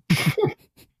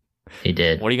 He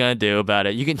did. What are you gonna do about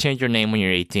it? You can change your name when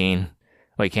you're 18.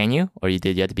 Wait, can you? Or you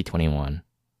have to be 21.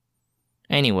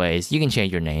 Anyways, you can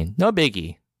change your name. No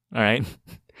biggie. All right.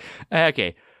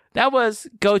 Okay. That was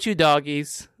Go To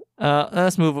Doggies.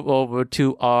 Let's move over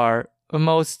to our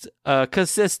most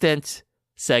consistent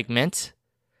segment,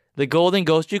 the Golden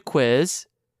Ghost Quiz.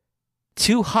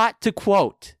 Too hot to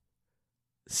quote.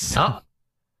 Oh.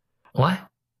 What?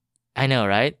 I know,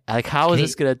 right? Like, how is Can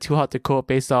this gonna too hot to quote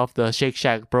based off the Shake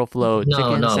Shack Buffalo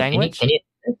chicken sandwich?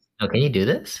 Can you do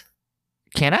this?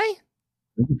 Can I?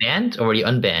 Were you banned or were you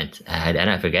unbanned?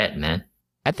 I forget, man.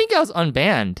 I think I was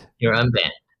unbanned. You're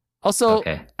unbanned. Also,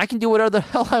 Okay. I can do whatever the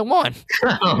hell I want.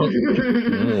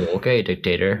 Ooh, okay,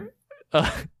 dictator.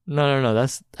 No.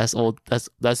 That's old.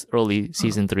 That's early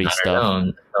season 3 stuff.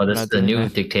 No, this is Not the the- new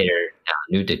dictator.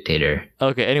 Yeah, new dictator.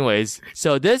 Okay. Anyways,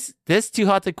 so this too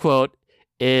hot to quote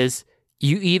is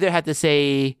you either have to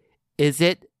say is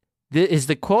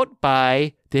the quote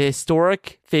by the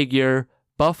historic figure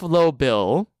Buffalo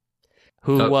Bill,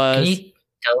 who was Can you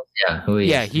tell us, who he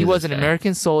is? yeah, he Who's was this an guy?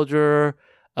 American soldier,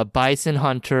 a bison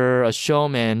hunter, a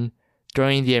showman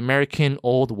during the American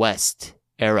Old West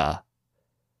era.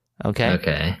 Okay?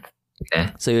 Okay.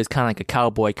 So he was kind of like a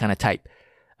cowboy kind of type.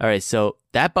 All right, so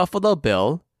that Buffalo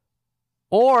Bill,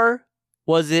 or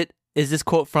is this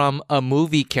quote from a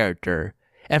movie character?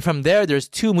 And from there's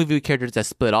 2 movie characters that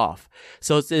split off.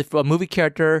 So it's if a movie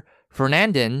character,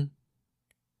 Fernandin,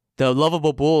 the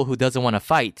lovable bull who doesn't want to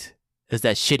fight, is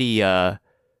that shitty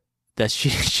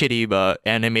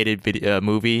animated video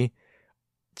movie.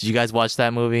 Did you guys watch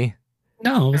that movie?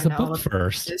 No, it was I a know. book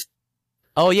first.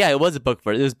 Oh yeah, it was a book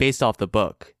first. It was based off the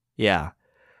book. Yeah.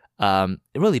 A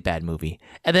really bad movie.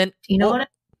 And then Do you know what?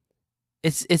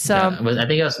 it's I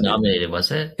think it was nominated,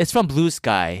 was it? it's from Blue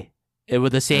Sky. It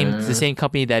was the same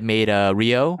company that made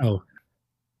Rio. Oh,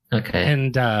 Okay.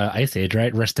 and Ice Age,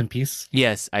 right? Rest in peace.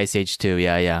 Yes, Ice Age 2.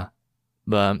 Yeah.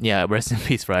 Yeah, rest in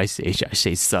peace for Ice Age. Ice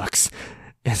Age sucks.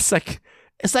 It's like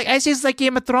Ice Age is like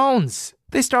Game of Thrones.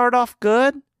 They started off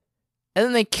good, and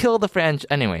then they kill the franchise.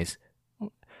 Anyways,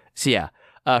 so yeah,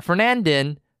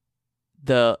 Fernandin,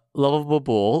 the lovable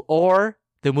bull, or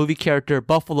the movie character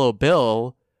Buffalo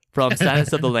Bill from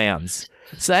Silence of the Lambs.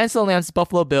 Silence of the Lambs,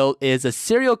 Buffalo Bill is a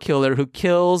serial killer who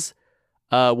kills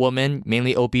women,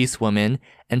 mainly obese women,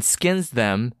 and skins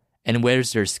them and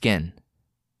wears their skin.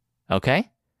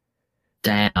 Okay?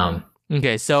 Damn.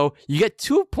 Okay, so you get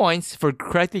 2 points for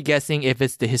correctly guessing if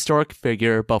it's the historic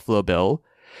figure Buffalo Bill,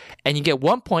 and you get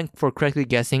 1 point for correctly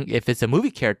guessing if it's a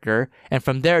movie character, and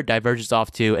from there diverges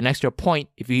off to an extra point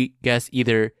if you guess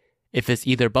if it's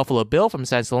either Buffalo Bill from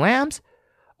Silence of the Lambs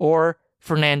or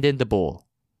Fernandin the Bull.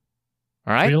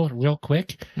 All right? Real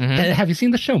quick. Mhm. Have you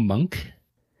seen the show Monk?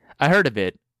 I heard of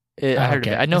it. I heard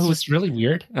of it. I know It's who's. just really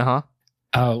weird. Uh-huh.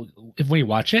 If we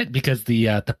watch it, because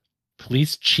the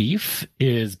police chief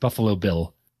is Buffalo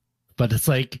Bill, but it's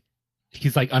like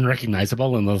he's like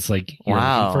unrecognizable, and it's like you're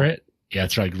Wow. looking for it. Yeah,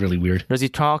 it's like really weird. Does he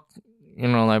talk,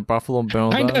 like Buffalo Bill?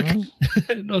 does?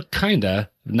 No, kinda,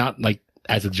 not like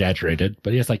as exaggerated,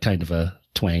 but he has like kind of a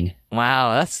twang.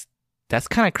 Wow, that's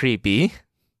kind of creepy.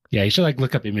 Yeah, you should like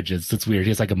look up images. It's weird. He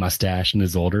has like a mustache and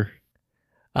is older.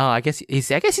 Oh, I guess he's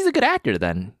a good actor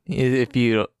then. If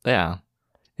you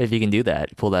can do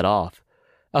that, pull that off.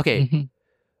 Okay, Mhm.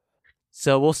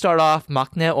 so we'll start off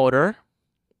maknae order.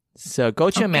 So go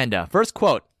to Amanda. First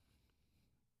quote.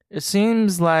 It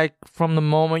seems like from the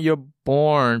moment you're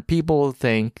born, people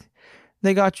think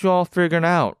they got you all figured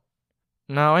out.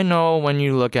 Now I know when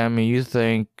you look at me, you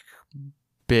think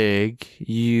big,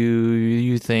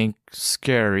 you think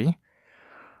scary,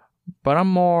 but I'm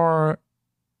more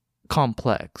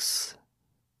complex.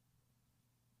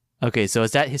 Okay, so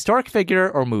is that historic figure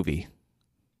or movie?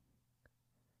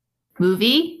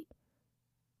 Movie?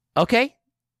 Okay,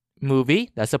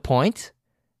 movie. That's a point.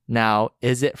 Now,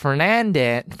 is it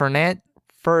Ferdinand?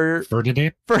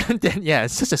 Ferdinand? Yeah,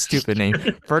 it's such a stupid name.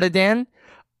 Ferdinand,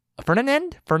 I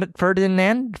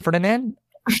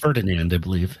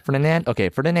believe. Ferdinand. Okay,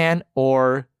 Ferdinand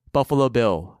or Buffalo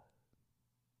Bill.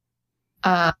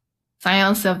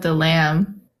 Silence of the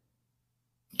Lamb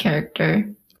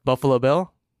character. Buffalo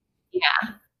Bill. Yeah.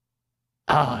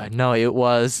 Ah, no, it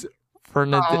was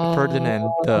Ferdinand,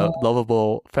 the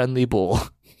lovable, friendly bull.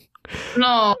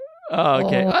 No. Oh,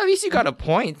 okay. Oh. Well, at least you got a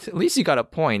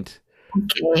point.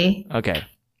 Okay. Okay.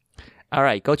 All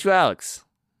right, go to Alex.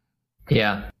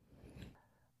 Yeah.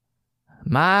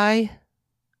 My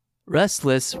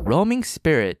restless, roaming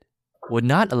spirit would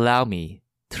not allow me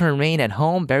to remain at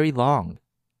home very long.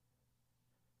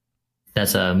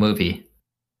 That's a movie.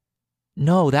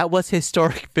 No, that was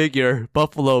historic figure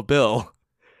Buffalo Bill.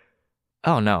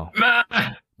 Oh no.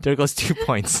 There goes 2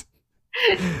 points.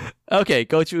 Okay,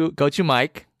 go to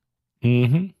Mike.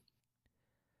 Mm-hmm.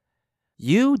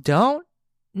 You don't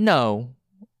know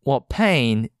what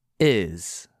pain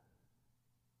is.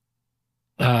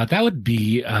 That would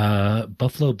be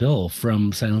Buffalo Bill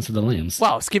from Silence of the Lambs.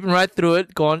 Wow, skipping right through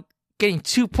it, getting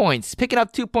 2 points, picking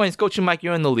up 2 points. Go to Mike,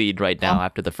 you're in the lead right now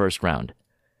after the first round.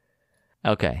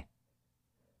 Okay.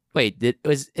 Wait,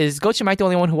 is Gochi Mike the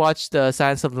only one who watched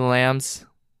Silence of the Lambs?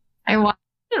 I watched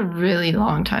it a really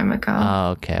long time ago.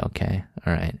 Oh, okay.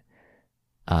 All right.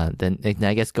 Then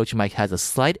I guess Gochi Mike has a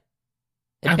slight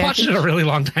I watched it a really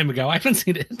long time ago. I haven't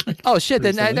seen it. Oh shit!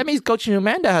 Then recently. that means Coach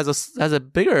Amanda has a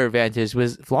bigger advantage.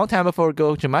 Was a long time before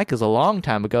Coach Mike is a long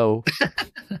time ago.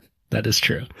 That is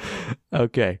true.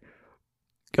 Okay,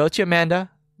 Coach Amanda.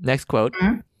 Next quote.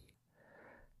 Mhm.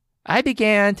 I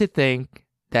began to think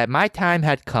that my time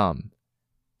had come,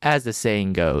 as the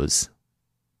saying goes.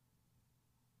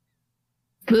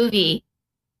 Movie.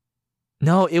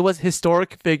 No, it was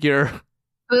historic figure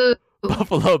Boo.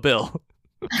 Buffalo Bill.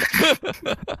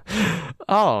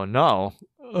 Oh no.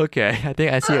 Okay, I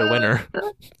think I see a winner.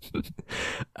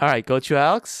 All right, go to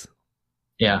Alex.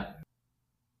 Yeah.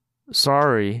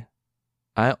 Sorry,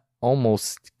 I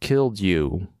almost killed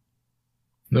you.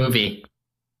 Movie.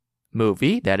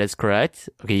 Movie, that is correct.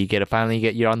 Okay,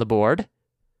 you're on the board.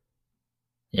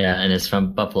 Yeah, and it's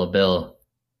from Buffalo Bill.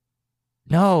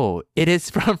 No, it is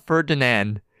from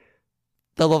Ferdinand,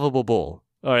 the lovable bull.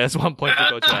 All right, that's 1 point for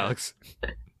Coach Alex.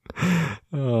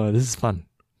 Oh, this is fun.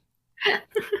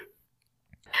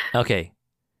 Okay,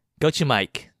 Coach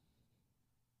Mike.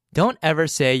 Don't ever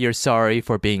say you're sorry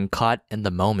for being caught in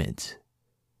the moment,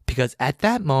 because at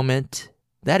that moment,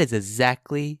 that is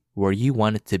exactly where you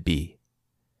want it to be.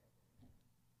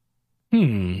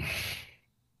 I'm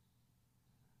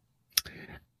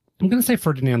gonna say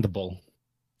Ferdinand the Bull.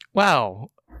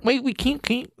 Wow. Wait, we can't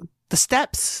the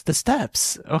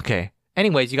steps. Okay.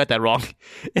 Anyways, you got that wrong.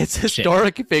 It's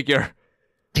historic figure.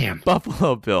 Damn.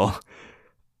 Buffalo Bill.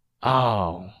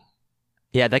 Oh.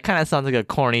 Yeah, that kind of sounds like a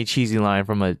corny, cheesy line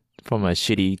from a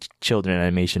shitty children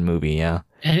animation movie, yeah.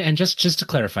 And just to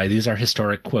clarify, these are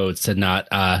historic quotes and not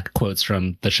quotes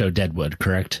from the show Deadwood,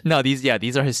 correct? No, these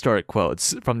are historic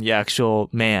quotes from the actual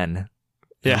man.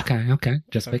 Yeah. Okay.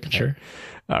 Just making sure.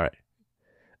 All right.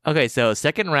 Okay, so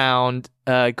second round,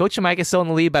 Coach Mike is still in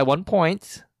the lead by 1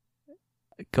 point.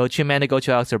 Coach Amanda, Coach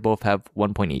Alex are both have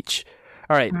 1 point each.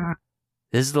 All right.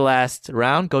 This is the last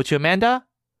round. Coach Amanda.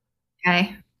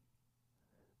 Okay.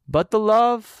 But the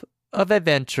love of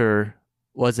adventure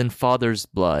was in father's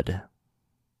blood.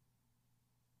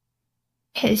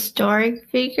 Historic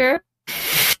figure.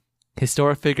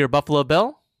 Historic figure Buffalo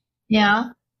Bill. Yeah.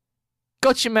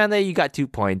 Coach Amanda, you got 2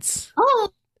 points.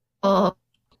 Oh. All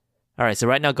right, so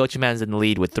right now Coach Amanda's in the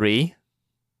lead with 3.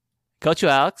 Coach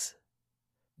Alex,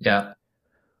 Yeah.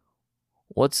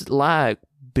 what's it like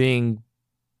being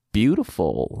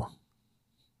beautiful?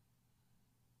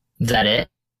 Is that it?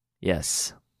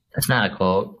 Yes. That's not a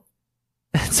quote.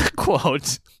 It's a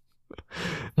quote.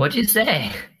 What'd you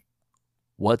say?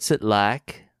 What's it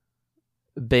like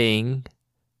being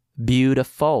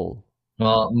beautiful?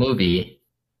 Well, movie.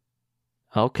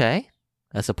 Okay,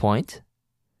 that's a point.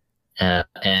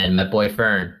 And my boy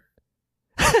Fern.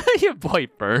 Your boy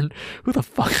Fern? Who the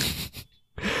fuck?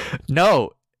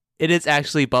 No, it is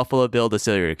actually Buffalo Bill the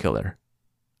serial killer.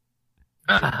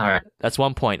 All right. That's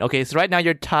 1 point. Okay, so right now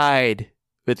you're tied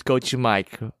with Coach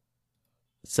Mike.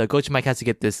 So Coach Mike has to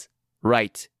get this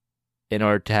right in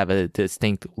order to have a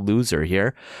distinct loser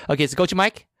here. Okay, so Coach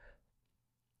Mike,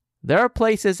 there are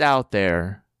places out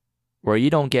there where you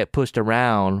don't get pushed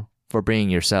around for being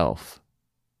yourself.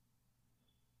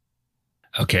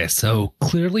 Okay, so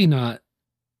clearly not.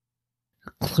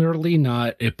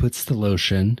 It puts the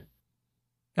lotion.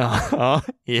 Yeah.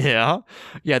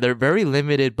 Yeah, they're very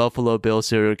limited Buffalo Bill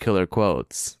serial killer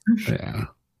quotes. Yeah.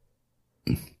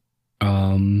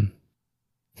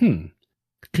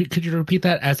 Could you repeat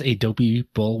that as a dopey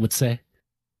bull would say?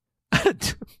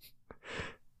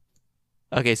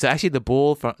 Okay, so actually the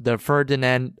bull from the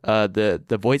Ferdinand,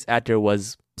 the voice actor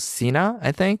was Cena,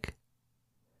 I think.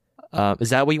 Is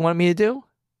that what you want me to do?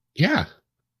 Yeah.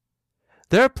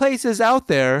 There are places out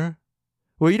there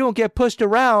where you don't get pushed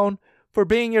around for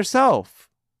being yourself.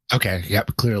 Okay.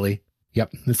 Yep. Clearly.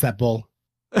 Yep. It's that bull.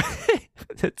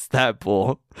 It's that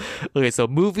bull. Okay, so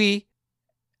movie,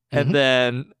 and Mhm.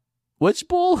 then which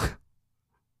bull?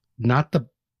 Not the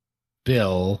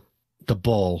bill. The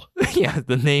bull. Yeah,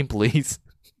 the name, please.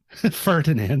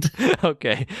 Ferdinand.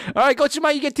 Okay. All right, Coach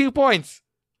Mike, you get 2 points.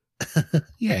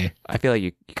 Yay. I feel like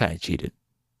you kind of cheated.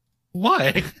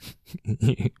 Why?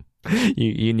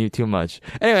 you knew too much.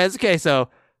 Anyways, okay, so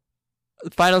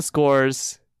final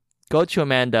scores. Coach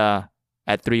Amanda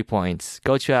at 3 points.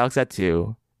 Coach Alex at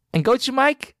 2. And Coach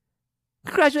Mike,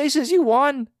 congratulations, you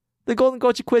won the Golden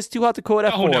Coach Quiz 2 Hot to Quote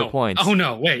at 4 points. Oh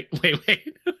no. Wait.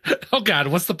 Oh God,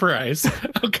 what's the prize?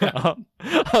 Oh God.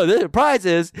 The prize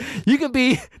is you can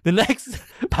be the next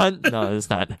No, it's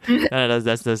not. No,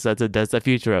 that's a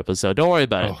future episode. Don't worry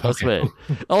about it. I'll Okay. split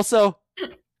it. Also,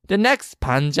 the next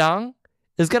panjang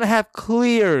is gonna have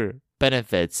clear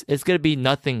benefits. It's gonna be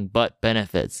nothing but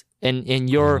benefits in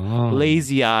your Oh.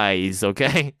 lazy eyes.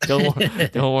 Okay, don't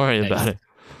worry about it.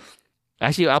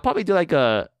 Actually, I'll probably do like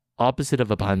a opposite of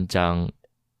a 반장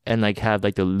and like have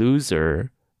like the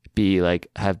loser be like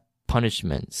have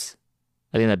punishments.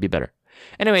 I think that'd be better.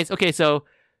 Anyways, okay, so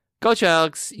Coach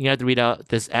Alex, you have to read out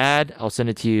this ad. I'll send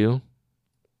it to you.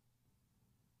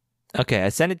 Okay, I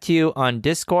sent it to you on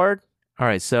Discord. All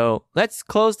right, so let's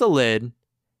close the lid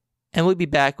and we'll be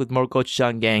back with more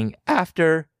Gochujang Gang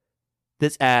after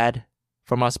this ad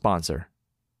from our sponsor.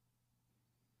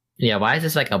 Yeah, why is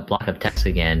this like a block of text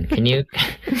again? Can you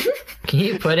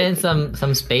put in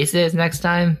some spaces next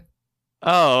time?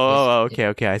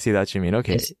 Okay. I see what you mean.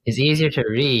 Okay. It's easier to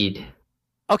read.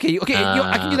 Okay.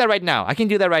 I can do that right now.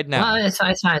 Well, it's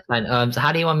fine. So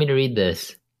how do you want me to read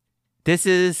this? This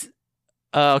is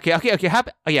okay. You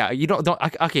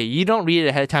don't read it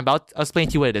ahead of time, but I'll explain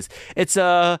to you what it is. It's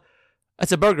a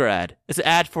burger ad. It's an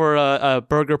ad for a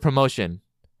burger promotion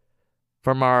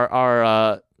from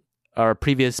our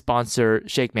previous sponsor,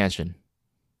 Shake Mansion.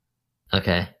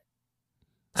 Okay.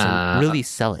 So really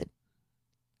sell it.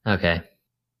 Okay.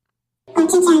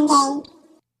 Gochujang Gang.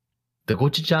 The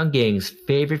Gochujang Gang's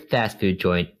favorite fast food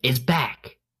joint is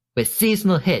back with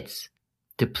seasonal hits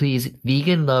to please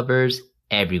vegan lovers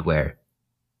everywhere.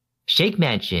 Shake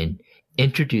Mansion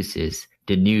introduces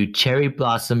the new Cherry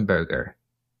Blossom Burger.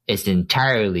 It's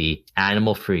entirely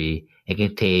animal-free and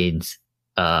contains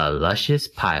a luscious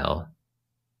pile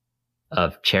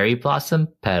of cherry blossom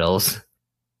petals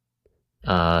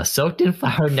soaked in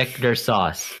flower nectar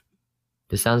sauce.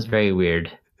 This sounds very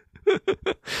weird.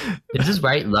 Is this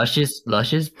right? Luscious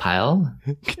pile?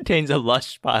 Contains a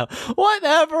lush pile.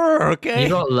 Whatever, okay?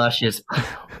 You wrote luscious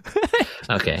pile.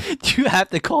 Okay. Do you have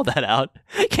to call that out?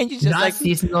 Can't you just Not like...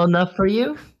 seasonal enough for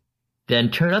you?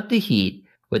 Then turn up the heat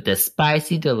with the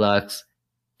spicy deluxe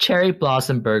cherry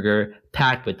blossom burger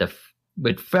packed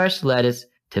with fresh lettuce,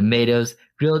 tomatoes,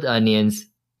 grilled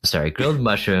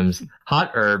mushrooms,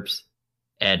 hot herbs,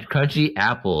 and crunchy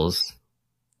apples.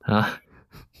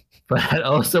 For that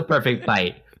also perfect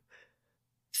bite.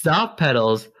 Soft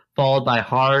petals followed by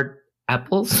hard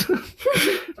apples.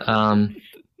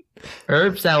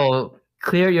 Herbs that will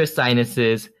clear your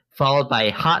sinuses, followed by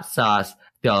hot sauce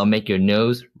that will make your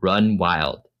nose run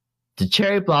wild. The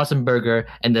Cherry Blossom Burger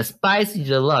and the Spicy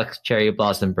Deluxe Cherry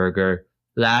Blossom Burger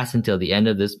last until the end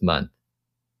of this month.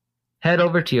 Head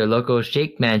over to your local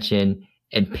Shake Mansion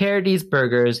and pair these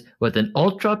burgers with an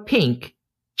ultra pink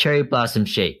Cherry Blossom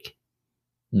Shake.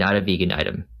 Not a vegan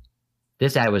item.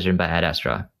 This ad was written by Ad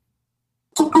Astra.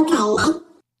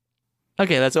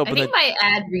 Okay, let's open I think my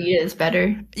ad read is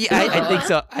better. Yeah, I think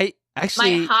so. I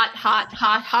actually... My hot.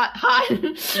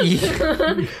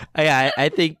 Yeah, I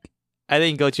think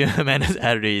Gochu Amanda's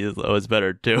ad read was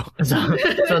better too.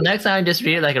 So next time, just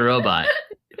read it like a robot.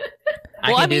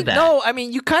 I can do that. No, I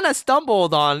mean, you kind of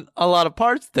stumbled on a lot of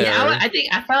parts there. Yeah, I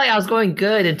felt like I was going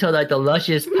good until like the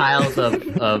luscious piles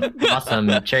of awesome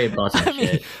cherry blossom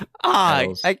shit.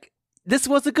 This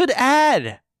was a good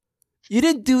ad. You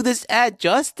didn't do this ad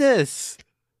justice.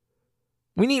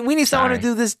 We need someone to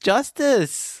do this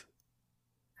justice.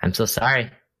 I'm so sorry.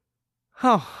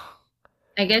 Oh.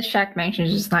 I guess Shaq Mansion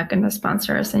is just not going to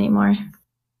sponsor us anymore.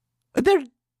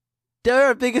 They're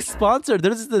our biggest sponsor.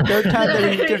 This is the third time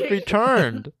that we just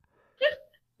returned.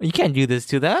 You can't do this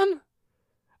to them.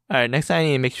 All right, next time I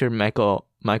need to make sure Michael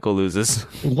loses.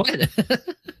 What?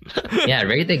 Yeah,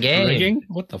 rate the game. Rigging?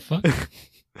 What the fuck?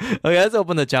 Okay, let's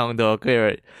open the Changdo. Okay,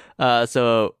 right.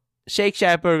 So Shake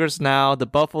Shack burgers now. The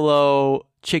buffalo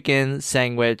chicken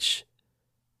sandwich.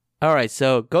 All right,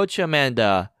 so Gochu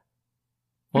Amanda,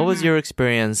 what was your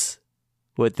experience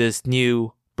with this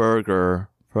new burger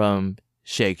from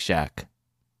Shake Shack?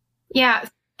 Yeah,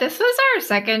 this was our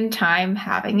second time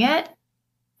having it.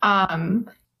 And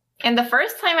the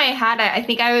first time I had it, I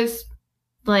think I was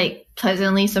like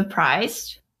pleasantly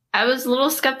surprised. I was a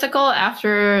little skeptical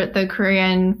after the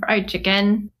Korean fried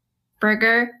chicken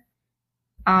burger.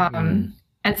 And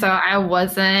so I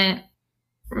wasn't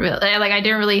really like, I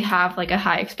didn't really have like a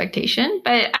high expectation,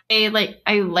 but I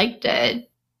liked it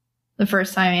the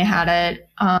first time I had it.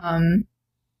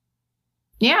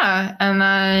 Yeah. And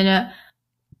then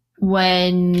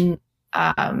when,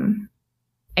 I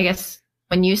guess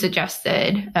when you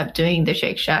suggested of doing the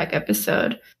Shake Shack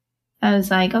episode, I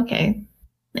was like, okay,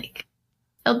 like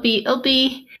it'll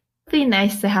be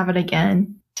nice to have it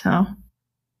again. So,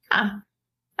 I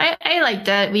liked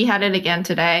it. We had it again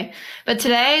today, but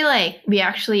today, like, we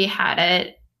actually had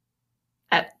it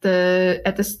at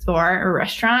the store or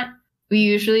restaurant. We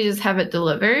usually just have it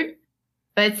delivered,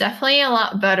 but it's definitely a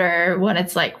lot better when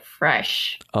it's like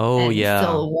fresh. Oh, and yeah.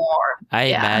 still warm. I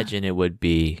imagine it would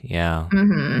be. Yeah.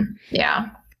 Mm-hmm. Yeah.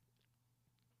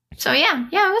 So yeah,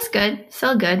 it was good.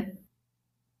 Still good.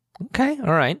 Okay,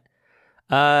 all right.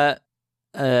 I'll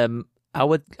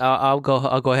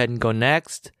go ahead and go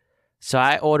next. So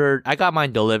I got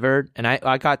mine delivered, and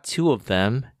I got 2 of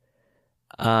them,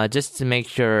 just to make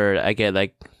sure I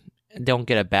don't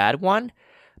get a bad one.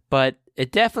 But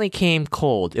it definitely came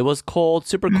cold. It was cold,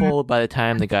 super cold by the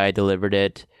time the guy delivered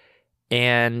it.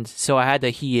 And so I had to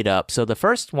heat it up. So the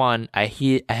first one, I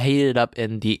heated it up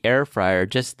in the air fryer,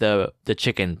 just the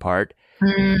chicken part.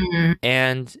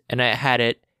 And I had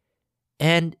it,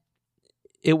 and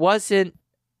it wasn't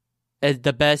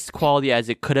the best quality as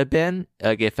it could have been,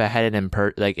 like if I had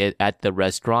it at the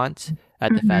restaurant,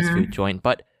 at the fast food joint.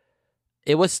 But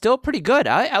it was still pretty good.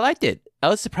 I liked it. It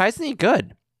was surprisingly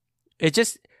good.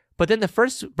 But then the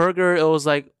first burger, it was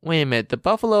like, wait a minute, the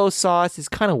buffalo sauce is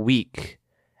kind of weak.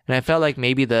 And I felt like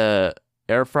maybe the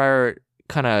air fryer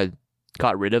kind of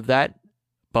got rid of that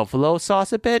buffalo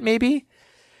sauce a bit, maybe.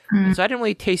 So I didn't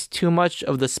really taste too much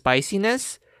of the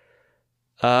spiciness.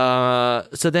 So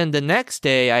then the next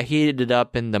day, I heated it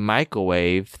up in the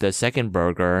microwave, the second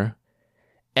burger.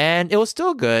 And it was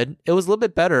still good. It was a little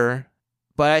bit better.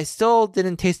 But I still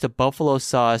didn't taste the buffalo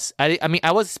sauce. I mean,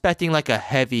 I was expecting like a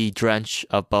heavy drench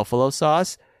of buffalo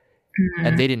sauce.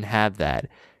 And they didn't have that.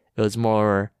 It was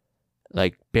more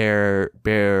like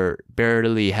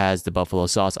barely has the buffalo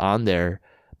sauce on there.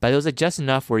 But it was like just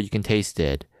enough where you can taste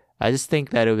it. I just think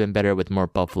that it would have been better with more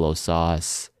buffalo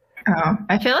sauce. Oh,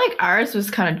 I feel like ours was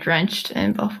kind of drenched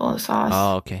in buffalo sauce.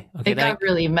 Oh, okay. It got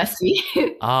really messy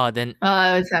then while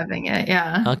I was having it,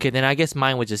 yeah. Okay, then I guess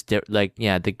mine was just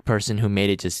the person who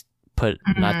made it just put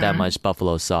not that much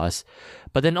buffalo sauce.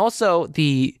 But then also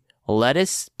the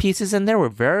lettuce pieces in there were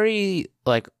very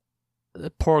like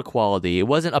poor quality. It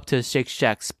wasn't up to Shake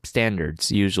Shack's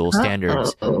usual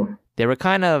standards. They were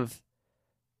kind of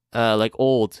like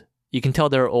old. You can tell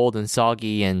they're old and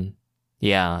soggy, and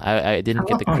yeah, I didn't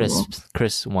get the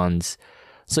crisp ones.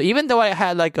 So even though I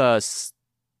had like a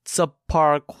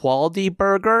subpar quality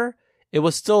burger, it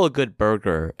was still a good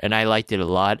burger, and I liked it a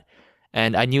lot.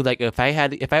 And I knew like if I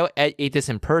ate this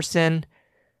in person,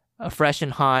 fresh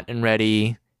and hot and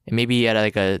ready, and maybe at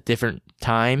like a different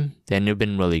time, then it'd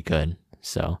been really good.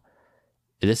 So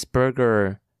this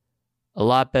burger, a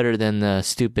lot better than the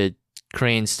stupid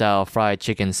Korean style fried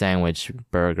chicken sandwich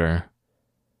burger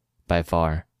by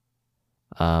far.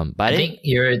 But I think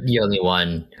you're the only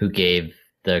one who gave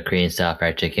the Korean style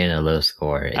fried chicken a low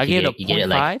score. I gave it a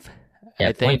 0.5.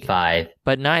 Yeah, 0.5.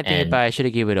 But now I think I should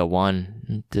have gave it a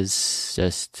 1. This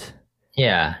just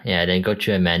yeah. Then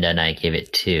Gochu Amanda and I gave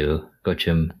it 2.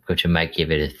 Gochu Mike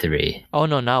gave it a 3. Oh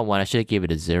no, not 1. I should have gave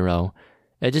it a 0.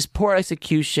 Just poor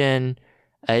execution.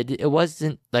 It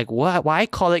wasn't like why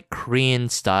call it Korean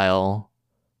style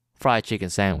fried chicken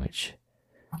sandwich?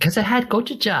 Because it had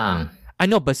gochujang. I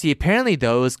know, but see, apparently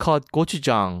though it's called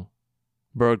gochujang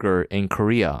burger in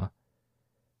Korea.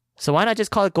 So why not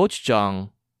just call it gochujang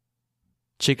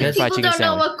fried chicken People don't know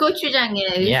sandwich? what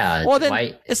gochujang is. Yeah. Well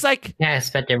then it's like I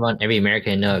expect every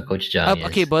American to know what gochujang is.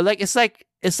 okay, but like it's like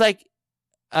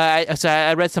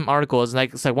I read some articles and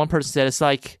like it's like one person said it's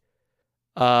like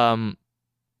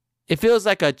it feels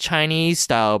like a Chinese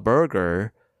style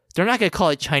burger. They're not gonna call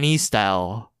it Chinese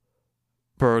style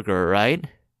burger, right?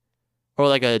 Or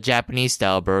like a Japanese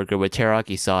style burger with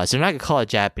teriyaki sauce. They're not gonna call it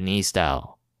Japanese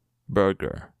style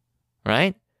burger,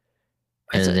 right?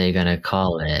 What are they gonna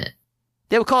call it?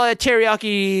 They would call it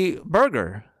teriyaki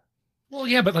burger. Well,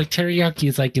 yeah, but like teriyaki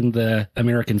is like in the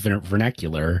American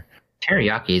vernacular.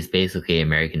 Teriyaki is basically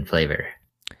American flavor.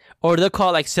 Or they'll call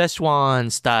it like Szechuan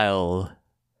style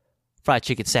fried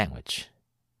chicken sandwich.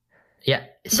 Yeah,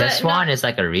 Szechuan is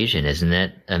like a region, isn't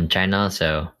it? China,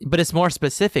 so. But it's more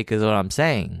specific, is what I'm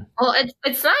saying. Well,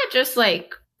 it's not just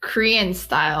like Korean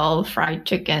style fried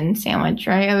chicken sandwich,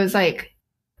 right? It was like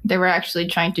they were actually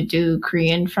trying to do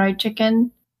Korean fried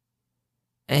chicken.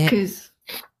 Because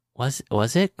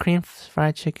was it Korean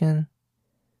fried chicken?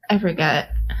 I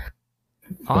forget.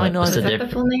 All I know is that the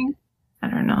full name? I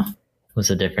don't know. What's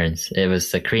the difference? It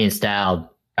was the Korean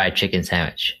style fried chicken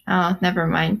sandwich. Oh, never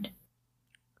mind.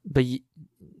 But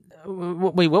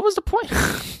wait, what was the point?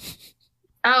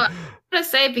 I'm gonna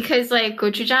say because like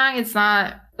gochujang, it's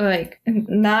not like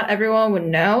not everyone would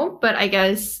know, but I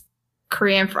guess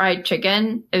Korean fried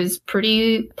chicken is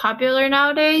pretty popular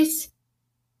nowadays.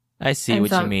 I see what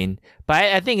you mean, but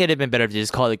I think it'd have been better if they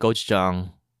just called it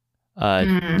gochujang,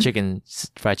 fried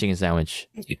chicken sandwich.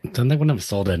 Then they wouldn't have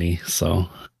sold any. So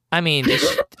I mean,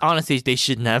 honestly, they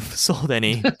shouldn't have sold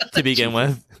any to begin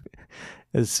with.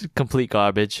 It's complete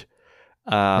garbage.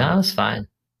 No, it's fine.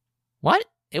 What?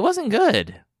 It wasn't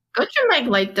good. Gochu Mike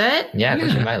liked it. Yeah,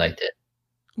 Gochu Mike liked it.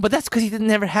 But that's because he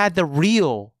never had the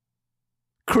real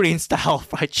Korean style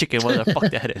fried chicken, whatever the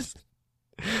fuck that is.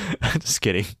 Just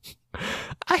kidding.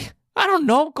 I don't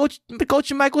know. Coach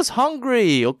Mike was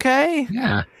hungry. Okay.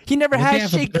 Yeah. He never Well, they had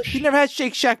have a Shake. better- He never had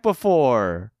Shake Shack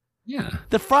before. Yeah.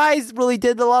 The fries really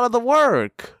did a lot of the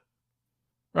work,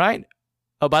 right?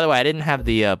 Oh, by the way, I didn't have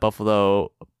the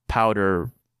buffalo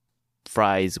powder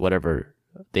fries, whatever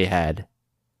they had.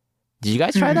 Did you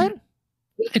guys try that?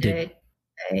 I did.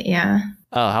 Yeah.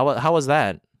 Oh, how was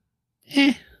that?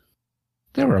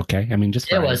 They were okay. I mean, just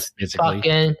It fries, was basically.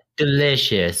 fucking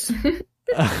delicious.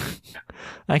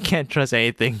 I can't trust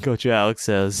anything Coach Alex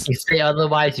says. You say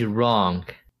otherwise, you're wrong.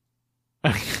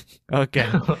 Okay.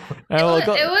 It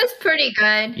was pretty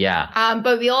good. Yeah,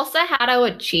 But we also had it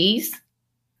with cheese.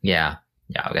 yeah,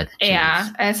 yeah. We got the cheese. Yeah.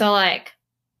 And so like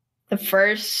the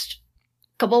first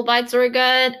couple bites were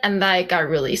good and then it got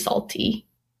really salty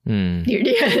Hmm. near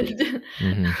the end.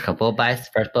 Mhm. Couple of bites.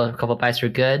 First couple of bites were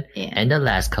good, Yeah. and the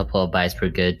last couple of bites were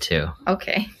good too.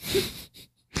 Okay.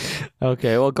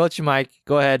 Okay, well, Coach Mike,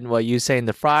 go ahead. What you saying?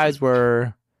 The fries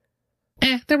were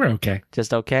They were okay.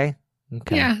 just okay.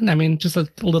 Okay. Yeah, I mean, just a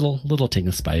little ting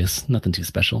of spice. Nothing too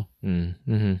special.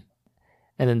 Mm-hmm.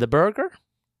 And then the burger?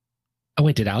 Oh,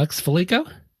 wait, did Alex fully go?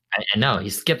 I know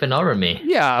he's skipping over me.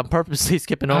 Yeah, I'm purposely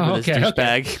skipping over Oh, this okay,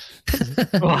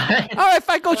 douchebag. What? All right,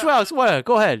 fine, Coach Alex. What?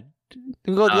 Go ahead.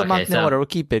 Go to the Okay, mock so- order. We'll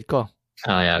keep it. Go.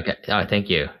 Oh yeah. Okay. Oh, thank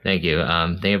you. Thank you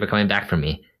for coming back for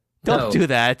me. Don't So- do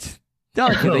that.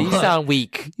 Don't do that. You What? sound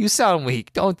weak. You sound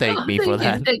weak. Don't thank me for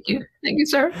that. Thank you,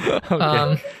 sir.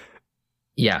 Okay.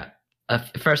 Yeah.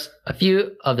 First, a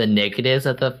few of the negatives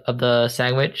of the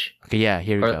sandwich Okay, yeah,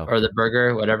 here we go. or the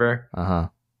burger, whatever. Uh-huh.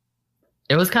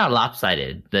 It was kind of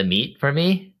lopsided, the meat for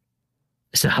me.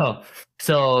 So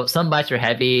some bites were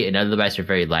heavy and other bites were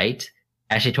very light.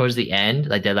 Actually, towards the end,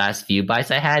 like the last few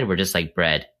bites I had were just like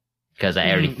bread because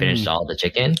I already finished all the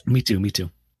chicken. Me too.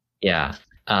 Yeah.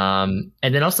 And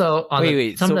then also on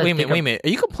Wait. So wait a minute. Are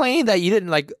you complaining that you didn't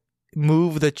like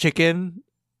move the chicken?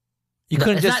 You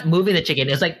couldn't it's just. not moving the chicken.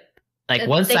 It's like The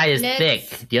one side is thickness.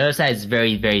 thick, the other side is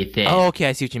very, very thin. Oh, okay.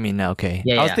 I see what you mean now. Okay.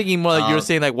 Yeah, I was yeah. thinking more like you were Um,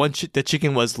 saying like the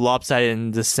chicken was lopsided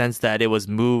in the sense that it was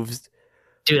moved.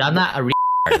 Dude, I'm not a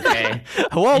okay?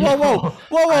 Whoa!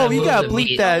 I You moved gotta the bleep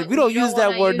meat. that. We don't You use that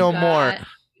wanna word use no that. more.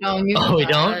 No, you Oh, we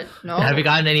that. don't? No. Have you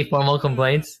gotten any formal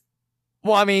complaints?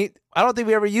 Well, I mean, I don't think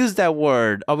we ever used that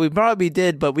word. We probably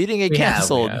did, but we didn't get We have,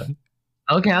 canceled.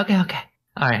 Okay.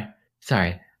 All right.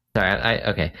 Sorry.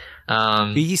 Okay.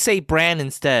 You say brand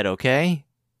instead, okay?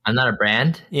 I'm not a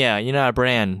brand. Yeah, you're not a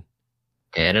brand.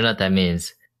 Okay, I don't know what that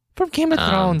means. From Game of Um,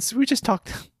 Thrones. We just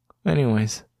talked.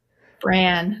 Anyways.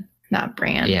 Brand, not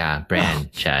brand. Yeah,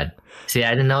 brand, Chad. See,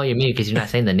 I didn't know what you mean because you're not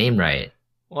saying the name right.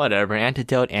 Whatever.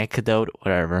 Antidote,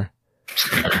 whatever.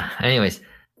 Anyways,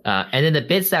 and then the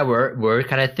bits that were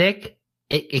kind of thick,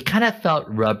 it kind of felt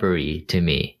rubbery to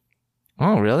me.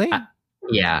 Oh, really?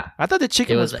 Yeah. I thought the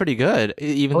chicken it was was- pretty good,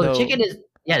 even Well, though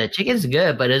the chicken's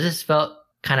good, but it just felt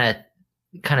kind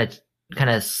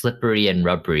of slippery and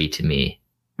rubbery to me.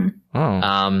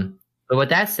 Oh. But with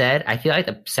that said, I feel like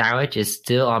the sandwich is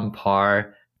still on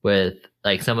par with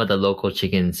like some of the local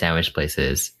chicken sandwich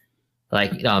places.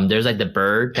 Like, there's like the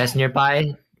Bird that's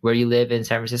nearby where you live in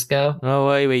San Francisco. Oh,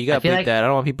 wait, you gotta feel bleep like- that. I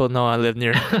don't want people to know I live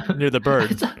near the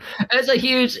bird. It's a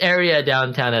huge area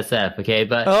downtown SF. Okay,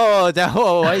 but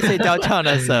Why you say downtown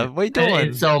SF? What are you in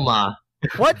doing? Soma.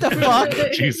 What the fuck?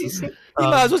 Jesus. You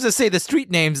might as well just say the street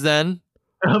names then.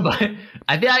 But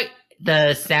I feel like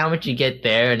the sandwich you get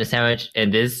there and the sandwich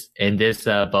in this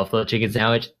buffalo chicken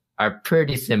sandwich are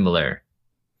pretty similar.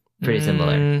 Pretty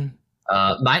similar. Mm,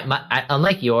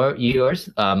 Unlike yours,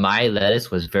 my lettuce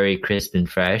was very crisp and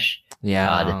fresh.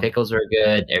 yeah. The pickles were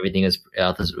good. Everything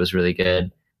else was really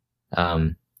good.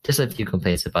 Just a few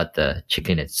complaints about the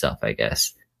chicken itself, I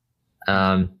guess.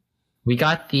 We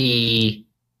got the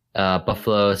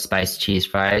buffalo spice cheese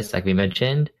fries, like we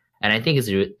mentioned, and I think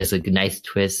it's a nice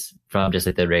twist from just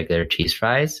like the regular cheese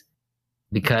fries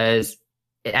because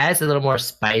it adds a little more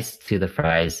spice to the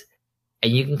fries,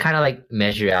 and you can kind of like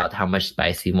measure out how much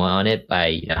spice you want on it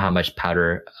by how much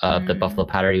powder of the buffalo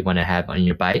powder you want to have on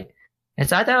your bite. And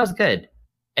so I thought it was good.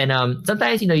 And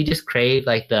sometimes you just crave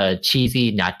like the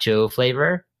cheesy nacho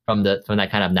flavor from that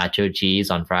kind of nacho cheese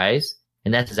on fries,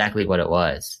 and that's exactly what it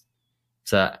was.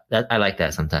 So I like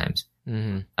that sometimes.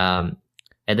 mhm. And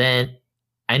then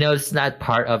I know it's not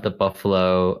part of the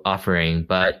buffalo offering,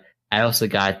 but I also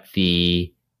got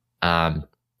the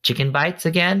chicken bites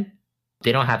again.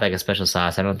 They don't have like a special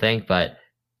sauce, I don't think, but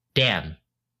damn,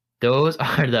 those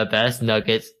are the best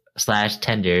nuggets /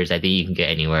 tenders I think you can get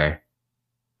anywhere.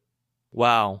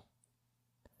 Wow.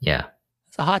 Yeah.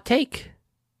 It's a hot take.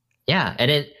 Yeah.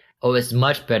 And then oh, it's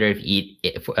much better if you eat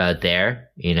it, there,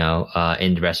 in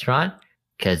the restaurant,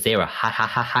 because they were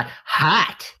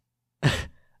hot.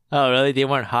 Oh, really? They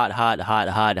weren't hot.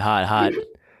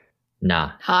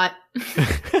 Nah. Hot.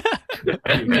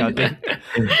 Counting.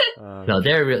 No,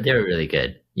 they were really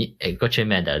good. Go to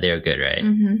Amanda. They were good, right?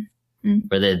 Mm-hmm.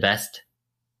 Were they the best?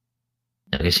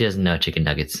 Okay, she doesn't know chicken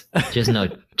nuggets. She doesn't know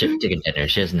chicken dinner.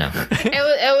 She doesn't know.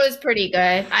 It was pretty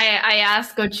good. I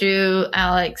asked Gochu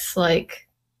Alex like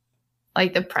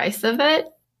the price of it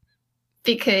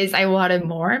because I wanted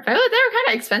more, but they were kind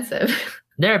of expensive.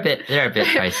 They're a bit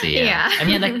pricey. Yeah. Yeah. I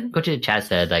mean, like Go to Chad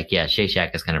said, like, yeah, Shake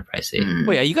Shack is kind of pricey. Mm.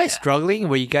 Wait, are you guys struggling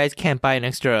where you guys can't buy an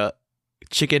extra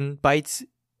chicken bites?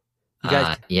 You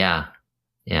guys, Yeah.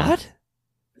 what?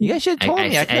 You guys should have told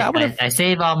me. I would have. I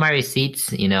save all my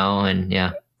receipts, and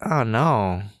yeah. Oh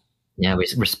no. Yeah,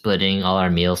 we're splitting all our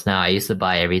meals now. I used to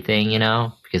buy everything,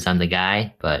 because I'm the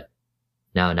guy, but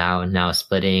now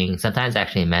splitting. Sometimes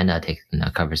actually Amanda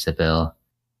covers the bill.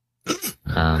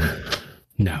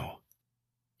 No.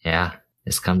 Yeah,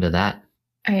 it's come to that.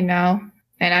 I know,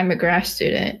 and I'm a grad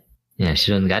student. Yeah,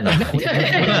 she doesn't got no.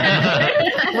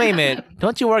 Wait a minute.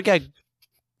 Don't you work at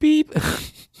Beep?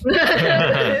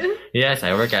 Yes,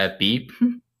 I work at Beep.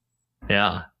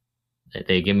 Yeah,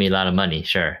 they give me a lot of money,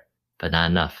 sure, but not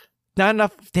enough. Not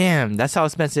enough. Damn, that's how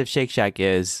expensive Shake Shack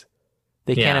is.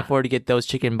 They can't Yeah. afford to get those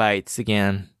chicken bites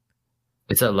again.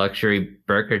 It's a luxury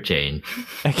burger chain.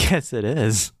 I guess it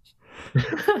is.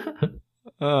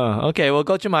 Oh, okay. Well,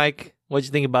 go to Mike. What'd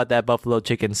you think about that buffalo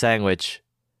chicken sandwich?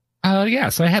 Yeah,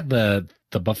 so I had the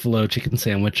buffalo chicken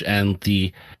sandwich and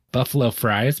the buffalo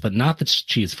fries, but not the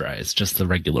cheese fries, just the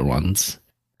regular ones.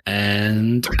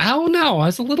 And I don't know, I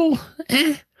was a little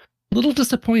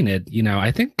disappointed.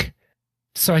 I think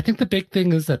the big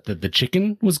thing is that the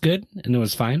chicken was good and it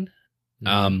was fine.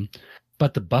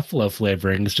 But the buffalo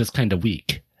flavoring is just kind of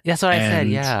weak. That's what I said.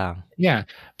 And- Yeah. Yeah,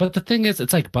 but the thing is,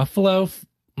 it's like buffalo,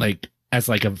 like as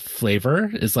like a flavor,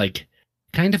 is like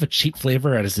kind of a cheap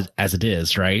flavor as it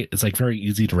is, right? It's like very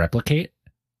easy to replicate.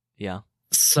 Yeah.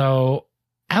 So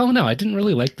I don't know. I didn't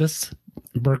really like this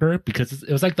burger because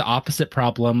it was like the opposite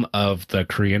problem of the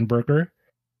Korean burger,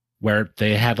 where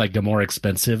they had like a more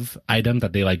expensive item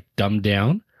that they like dumbed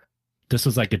down. This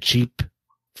was like a cheap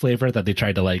flavor that they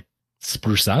tried to like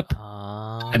spruce up,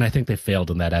 and I think they failed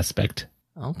in that aspect.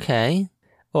 Okay.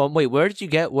 Well, wait. Where'd you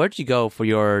go for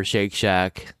your Shake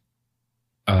Shack?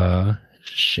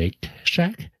 Shake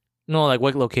Shack? No, like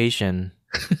what location?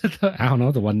 I don't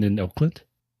know, the one in Oakland.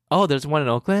 Oh, there's one in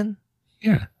Oakland.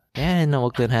 Yeah. Yeah, I didn't know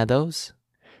Oakland had those.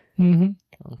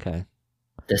 Mm-hmm. Okay.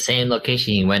 The same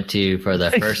location you went to for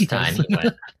the first time you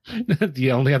went.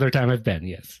 The only other time I've been,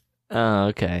 yes. Oh,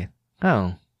 okay.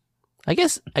 Oh, I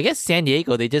guess San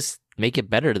Diego, they just make it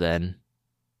better then.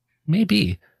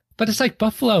 Maybe. But it's like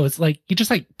buffalo. It's like you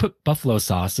just like put buffalo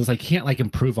sauce. It's like you can't like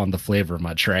improve on the flavor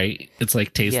much, right? It's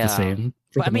like tastes Yeah. the same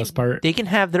for But, the most part. They can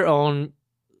have their own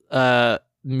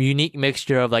unique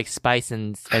mixture of like spice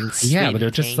and sweet. Yeah, but it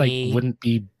and just tangy. like wouldn't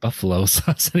be buffalo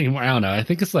sauce anymore. I don't know. I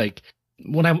think it's like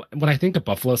when I think of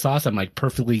buffalo sauce, I'm like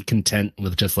perfectly content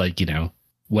with just like,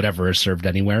 whatever is served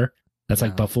anywhere. That's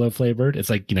like Yeah. buffalo flavored.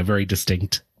 It's like, very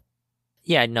distinct.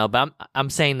 Yeah, no, but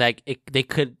I'm saying like they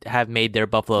could have made their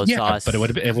buffalo sauce. but it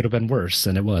would have been worse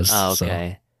than it was. Oh, so.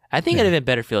 okay. I think yeah. it'd have been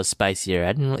better if it was spicier.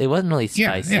 It wasn't really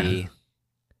Yeah, spicy.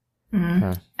 yeah.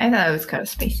 Huh. I thought it was kind of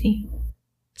spicy.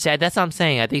 See, that's what I'm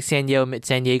saying. I think San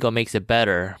Diego makes it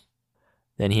better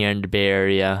than here in the Bay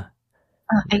Area.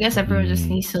 I guess everyone just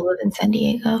needs to live in San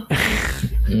Diego.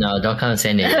 No, don't come to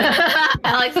San Diego.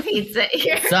 Alex hates it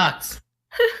here. It sucks.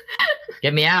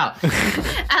 Get me out.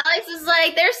 Alex is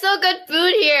like, there's so good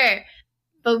food here,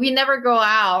 but we never go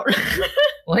out.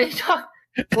 What are you talking?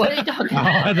 What are you talking Oh,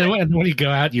 about? and then when you go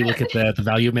out, you look at the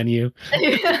value menu.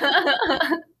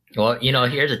 Well,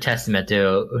 here's a testament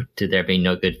to there being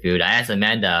no good food. I asked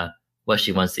Amanda what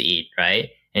she wants to eat, right?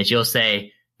 And she'll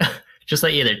say, just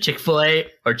like either Chick-fil-A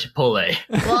or Chipotle.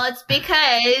 Well, it's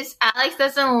because Alex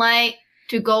doesn't like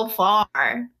to go far.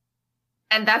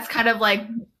 And that's kind of like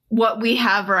what we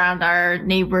have around our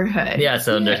neighborhood. Yeah,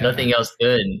 so there's Yeah. nothing else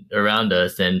good around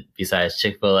us than besides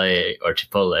Chick-fil-A or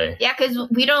Chipotle. Yeah, because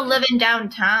we don't live in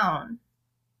downtown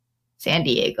San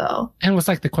Diego. And was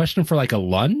like the question for like a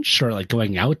lunch or like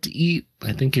going out to eat.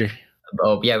 I think you're.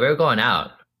 Oh, yeah, we were going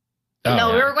out. Oh, no,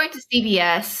 yeah. we were going to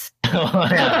CVS.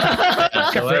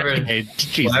 Yeah. So whatever, Hey,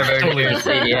 geez, whatever totally we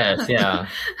say, yes, yeah.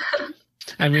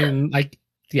 I mean, like,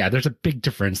 yeah, there's a big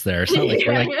difference there. It's not like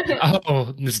you're like,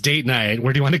 oh, this date night,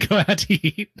 where do you want to go out to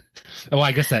eat? Oh,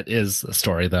 I guess that is a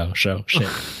story, though. Shit.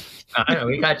 I don't know,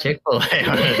 we got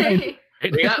Chick-fil-A.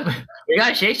 we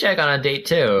got Shake Shack on a date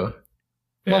too.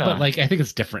 Well, but like I think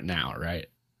it's different now, right?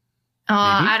 Maybe?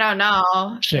 I don't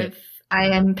know Shit. if I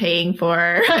am paying for.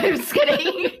 I'm just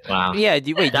kidding. Wow. Yeah, do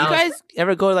you That was- guys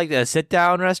ever go to like a sit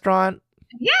down restaurant?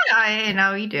 Yeah, I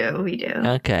know we do. We do.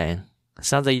 Okay.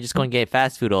 Sounds like you're just going to get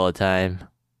fast food all the time.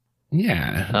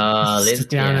 Yeah. Sit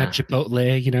down at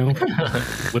Chipotle, you know,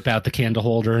 whip out the candle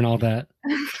holder and all that.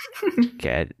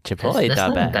 Okay, Chipotle, That's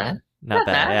not bad. bad. Not Not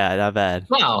bad. bad. Yeah, not bad.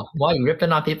 Wow. Why you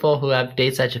ripping on people who have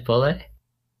dates at Chipotle?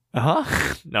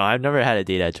 Uh-huh. No, I've never had a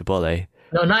date at Chipotle.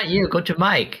 No, not you. Go to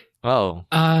Mike. Oh.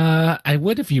 I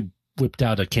would if you whipped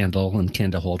out a candle and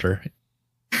candle holder.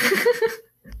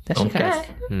 That's Okay.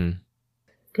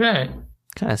 Good.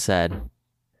 kind of sad.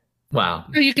 Wow.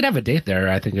 No, you could have a date there.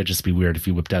 I think it'd just be weird if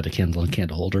you whipped out a candle and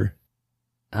candle holder.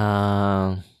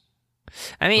 I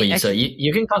mean, Wait, so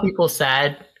you can call people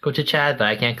sad, go to Chad, but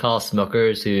I can't call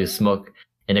smokers who smoke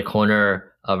in a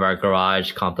corner of our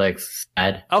garage complex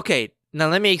sad. okay, now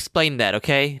let me explain that,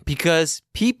 okay? Because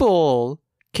people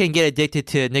can get addicted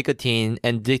to nicotine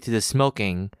and addicted to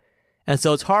smoking, and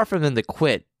so it's hard for them to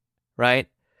quit, right?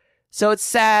 So it's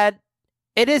sad.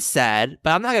 It is sad,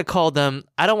 but I'm not gonna call them.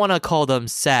 I don't want to call them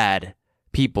sad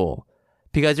people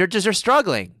because they're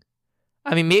struggling.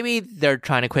 I mean, maybe they're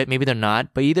trying to quit, maybe they're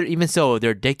not, but even so,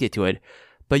 they're addicted to it.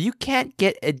 But you can't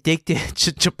get addicted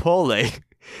to Chipotle,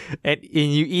 and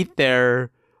you eat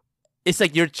there. It's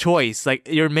like your choice. Like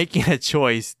you're making a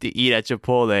choice to eat at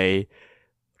Chipotle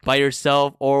by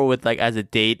yourself or with like as a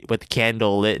date with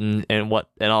candle lit and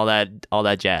all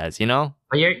that jazz. You know?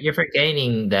 But you're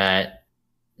forgetting that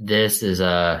this is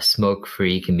a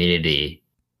smoke-free community,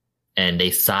 and they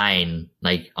sign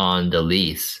like on the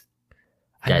lease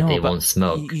that they won't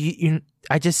smoke.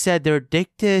 I just said they're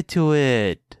addicted to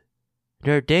it.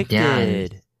 They're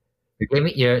addicted.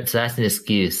 So that's an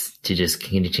excuse to just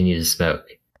continue to smoke.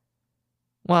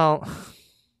 Well,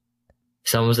 If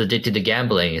someone's addicted to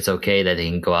gambling, it's okay that they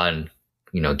can go out and,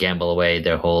 gamble away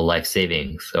their whole life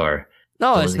savings. Or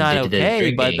no, it's someone's not addicted to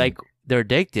okay. But drinking. like they're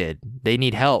addicted. They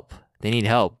need help.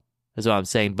 That's what I'm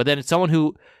saying. But then someone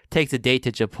who takes a date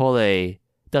to Chipotle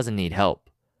doesn't need help.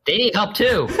 they need help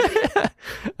too.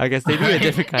 I guess they need a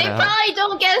different kind They of help. probably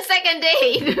don't get a second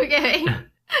date. Okay,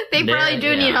 they probably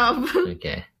do need help.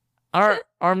 Okay.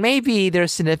 Or maybe their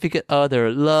significant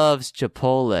other loves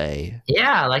Chipotle.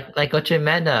 Yeah, like Coach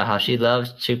Amanda, how she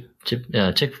loves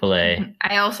Chick-fil-A.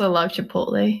 I also love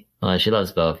Chipotle. Well, she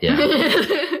loves both. Yeah.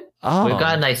 Oh,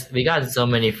 We got so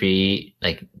many free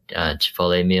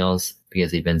Chipotle meals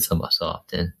because we've been so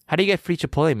often. how do you get free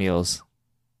Chipotle meals?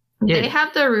 They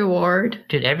have the reward.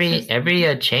 Dude,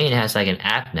 every chain has like an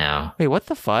app now. Wait, what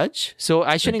the fudge? So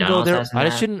I shouldn't McDonald's go there. has an I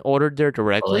app. shouldn't order there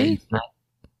directly.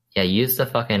 Yeah, use the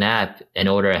fucking app and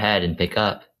order ahead and pick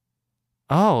up.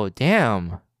 Oh,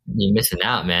 damn. You're missing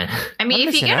out, man. I mean, I'm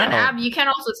if you missing get an out. app, you can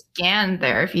also scan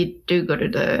there if you do go to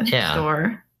the Yeah.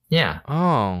 store. Yeah.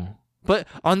 Oh. But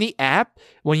on the app,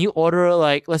 when you order,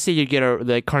 like, let's say you get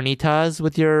the carnitas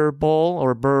with your bowl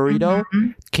or burrito,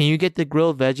 Mhm. can you get the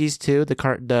grilled veggies too? The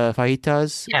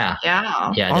fajitas? Yeah.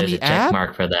 Yeah. Yeah, On there's the a check app?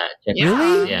 mark for that.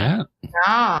 Really? Yeah.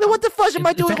 Yeah. Then what the fudge am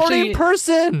I It's doing ordering in actually-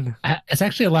 person? It's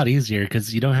actually a lot easier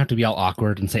because you don't have to be all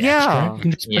awkward and say Yeah. extra. You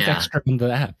can just put Yeah. extra in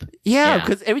the app. Yeah, Yeah.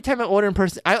 because every time I order in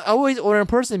person, I always order in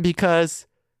person because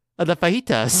of the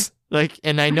fajitas. Like,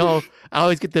 and I know I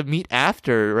always get the meat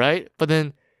after, right? But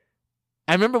then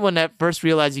I remember when I first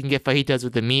realized you can get fajitas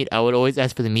with the meat, I would always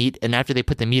ask for the meat, and after they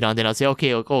put the meat on, then I'll say,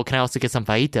 okay, can I also get some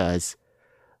fajitas?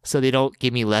 So they don't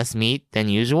give me less meat than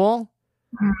usual.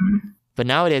 Mhm. But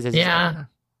nowadays, I just Yeah.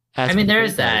 ask I mean, for the there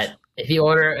is fajitas. that. If you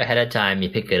order ahead of time, you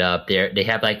pick it up. They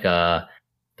have like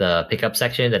the pickup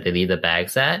section that they leave the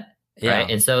bags at, Yeah. right?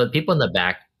 And so the people in the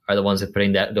back are the ones who are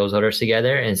putting those orders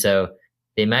together, and so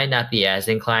they might not be as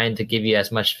inclined to give you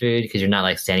as much food because you're not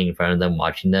like standing in front of them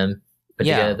watching them put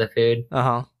Yeah. together the food.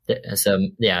 Uh-huh. So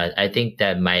yeah, I think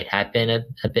that might happen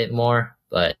a bit more,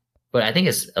 but I think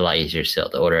it's a lot easier still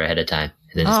to order ahead of time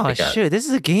and then just Oh, pick up. shoot. This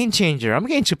is a game changer. I'm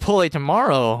getting Chipotle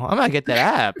tomorrow. I'm going to get that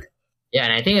app. Yeah,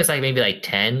 and I think it's like maybe like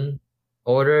 10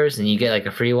 orders and you get like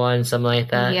a free one, something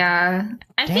like that. Yeah.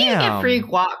 I think you Damn. get free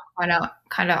guac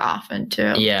kind of often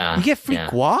too. Yeah. You get free yeah.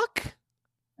 guac?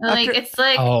 Like After- it's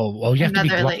like Oh, you have to be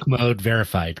Another, guac like- mode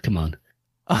verified. Come on.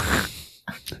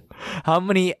 How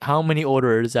many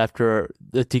orders after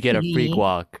to get a free Three.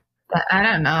 guac? I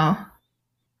don't know.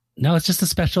 No, it's just a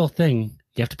special thing.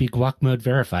 You have to be guac mode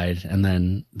verified, and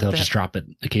then they'll The- just drop it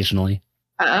occasionally.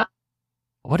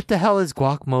 What the hell is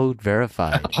guac mode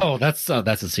verified? Oh, that's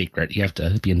a secret. You have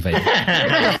to be invited.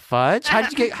 What the fudge?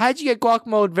 How'd you get guac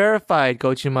mode verified,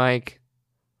 Gochu Mike?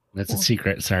 That's a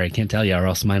secret. Sorry, I can't tell you, or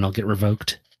else mine will get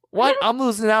revoked. What? I'm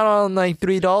losing out on like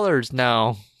 $3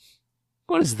 now.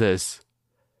 What is this?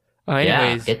 Yeah,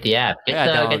 Anyways, get the app. Get Yeah,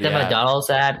 the download the app. McDonald's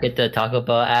app. Get the Taco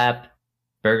Bell app.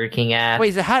 Burger King app. wait,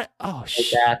 is it how? Oh,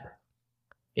 This app.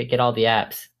 Get all the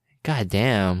apps. god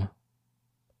damn.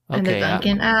 And the Okay,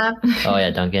 Dunkin' app. Oh yeah,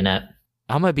 Dunkin' app.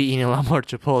 I'm gonna be eating a lot more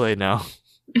Chipotle now.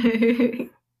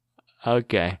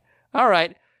 Okay. All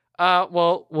right.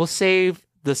 Well, we'll save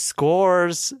the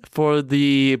scores for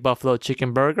the buffalo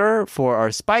chicken burger for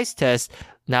our spice test.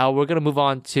 Now we're gonna move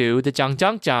on to the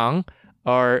jang,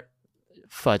 or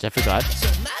fudge. I forgot.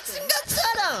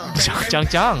 Jang.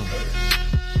 Jang.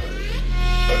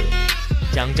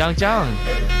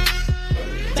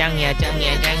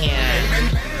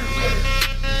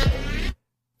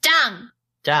 Dang.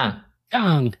 Jang.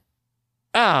 Young.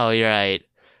 Oh, you're right.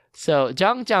 So,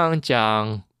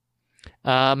 jang.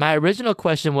 My original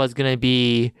question was going to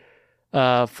be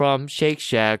from Shake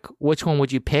Shack, which one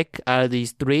would you pick out of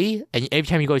these three? And every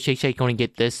time you go to Shake Shack, you only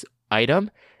get this item.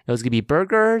 It was going to be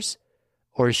burgers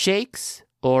or shakes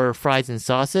or fries and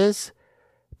sauces.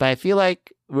 But I feel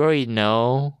like we already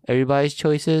know everybody's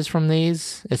choices from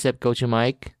these, except Gochu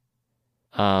Mike.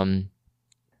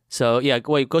 So, yeah,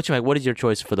 wait, Gochu Mike, what is your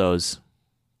choice for those?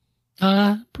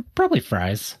 Probably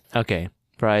fries. Okay,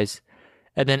 fries.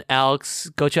 And then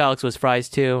Gochu Alex was fries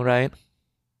too, right?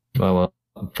 Well,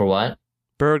 for what?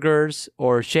 Burgers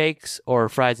or shakes or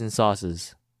fries and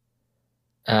sauces.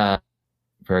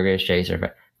 Burger, shakes,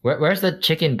 or where's the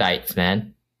chicken bites,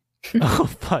 man? Oh,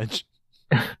 fudge.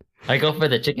 I go for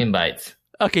the chicken bites.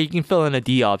 Okay, you can fill in a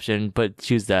D option, but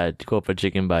choose that. Go for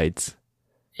chicken bites.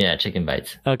 Yeah, chicken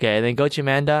bites. Okay, and then Gochu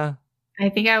Amanda. I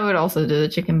think I would also do the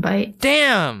chicken bite.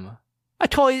 Damn! I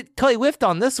totally whiffed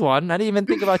on this one. I didn't even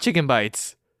think about chicken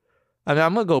bites. I mean,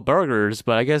 I'm gonna go burgers,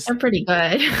 but I guess They're pretty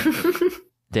good.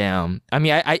 damn. I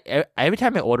mean, I every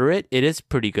time I order it, it is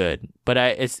pretty good, but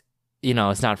it's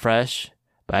it's not fresh.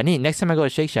 But I need next time I go to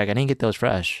Shake Shack, I need to get those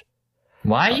fresh.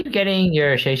 Why are you getting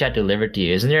your Shake Shack delivered to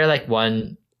you? Isn't there like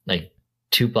one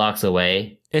 2 blocks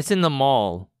away, It's in the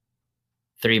mall.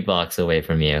 3 blocks away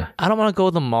from you? I don't want to go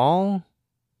to the mall.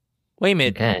 Wait a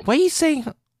minute. Okay. Why are you saying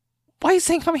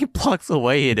how many blocks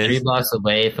away it 3 is? blocks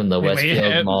away from the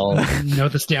Westfield Mall.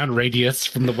 Note this down radius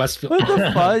from the Westfield. What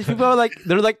the fudge? People are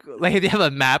they're like they have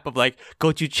a map of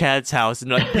go to Chad's house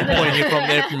and pinpointing it from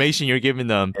the information you're giving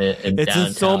them. It's in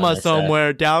downtown, Soma I said.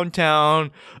 somewhere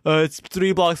downtown. It's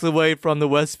 3 blocks away from the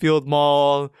Westfield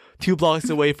Mall. 2 blocks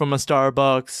away from a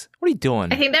Starbucks. What are you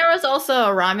doing? I think there was also a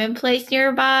ramen place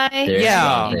nearby. There's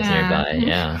Yeah. one place nearby.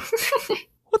 Yeah,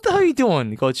 What the hell are you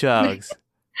doing, Coach Alex?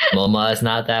 MoMA is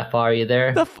not that far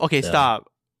either. Okay, So- stop.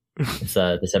 It's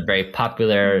a very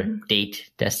popular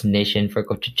date destination for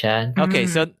Gochu Chad. Okay,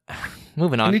 so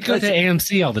moving on. And you go to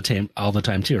AMC all the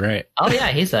time too, right? Oh yeah,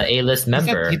 he's a A-list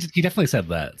member. He definitely said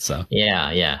that. So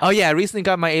Yeah. Oh yeah, I recently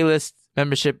got my A-list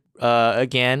membership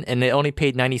again, and they only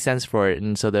paid 90 cents for it.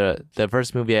 And so the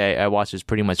first movie I watched was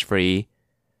pretty much free.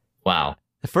 Wow.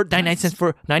 The first 90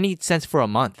 cents for a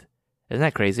month. Isn't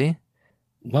that crazy?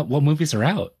 what movies are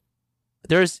out?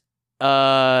 There's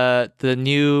the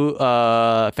new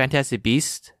Fantastic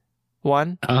Beast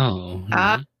one, Oh,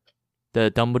 Ah.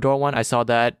 the Dumbledore one. I saw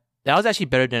that. That was actually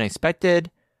better than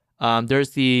expected.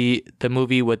 There's the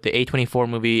movie with the A24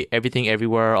 movie, Everything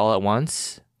Everywhere All at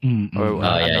Once. Or,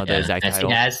 I don't know the exact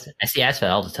title. I see ads for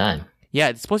that all the time. Yeah,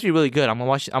 it's supposed to be really good. I'm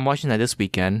watching that this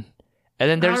weekend. And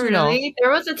then there's Oh, really?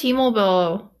 There was a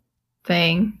T-Mobile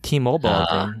thing. T-Mobile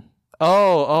thing.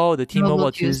 Oh, the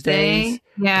T-Mobile Tuesdays.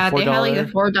 Yeah, they had like a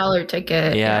 $4. $4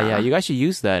 ticket. Yeah. You guys should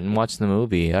use that and watch the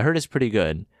movie. I heard it's pretty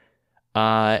good.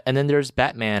 And then there's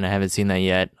Batman. I haven't seen that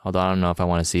yet, although I don't know if I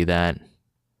want to see that.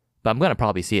 But I'm gonna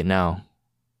probably see it now.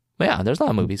 But yeah, there's a lot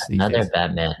of movies these Another days.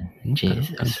 Batman.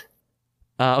 Jesus.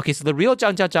 Okay, so the real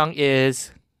Jang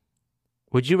is: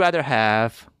 would you rather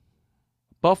have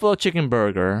buffalo chicken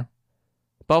burger,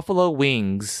 buffalo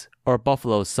wings, or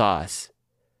buffalo sauce?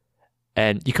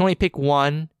 And you can only pick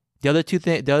one. The other two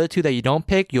that you don't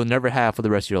pick, you'll never have for the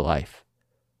rest of your life.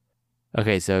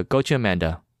 Okay, so go to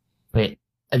Amanda. Wait,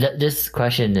 this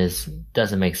question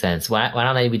doesn't make sense. Why don't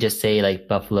I maybe just say like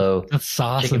buffalo? the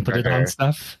sauce Chicken and put it burger. on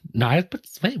stuff. No,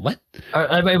 wait, what? Or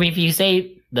I mean, if you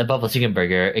say the buffalo chicken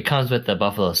burger, it comes with the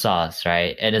buffalo sauce,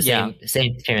 right? And the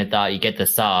same train of thought, you get the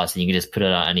sauce and you can just put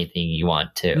it on anything you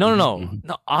want to. No.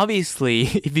 Obviously,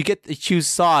 if you get to choose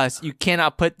sauce, you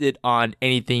cannot put it on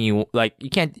anything you like. You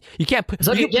can't put.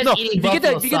 So you, you're just eating if you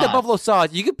buffalo get the sauce. buffalo sauce,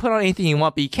 you can put on anything you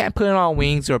want, but you can't put it on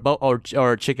wings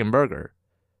or chicken burger.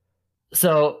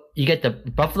 So you get the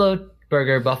buffalo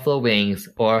burger, buffalo wings,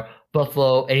 or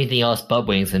buffalo anything else but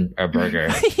wings and or burger.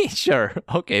 Sure.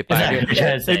 Okay, Is that fine. what you're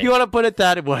trying to say? If you want to put it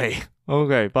that way,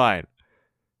 okay, fine.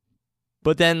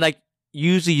 But then, like,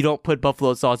 usually you don't put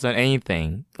buffalo sauce on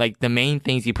anything. Like the main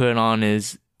things you put it on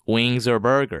is wings or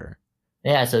burger.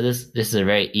 Yeah, so this is a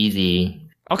very easy.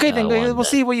 Okay, then one we'll that-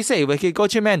 see what you say. Okay, go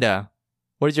to Amanda.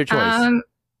 What is your choice?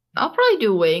 I'll probably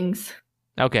do wings.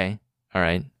 Okay, all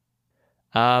right.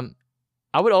 I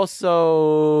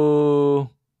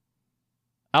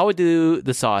would do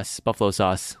the sauce, buffalo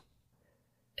sauce.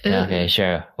 Yeah, okay,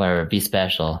 sure, whatever. Be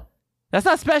special. That's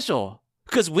not special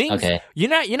because wings. Okay. You're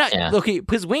not. Yeah. Okay,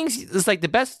 because wings is like the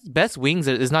best wings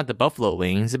is not the buffalo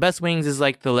wings. The best wings is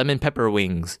like the lemon pepper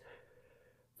wings.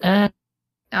 Uh,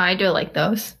 I do like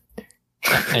those.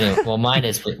 anyway, well, mine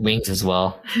is wings as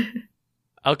well.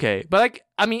 Okay, but like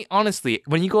I mean, honestly,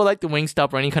 when you go like the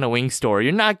Wingstop or any kind of wing store,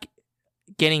 you're not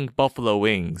getting buffalo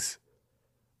wings,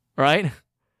 right?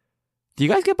 Do you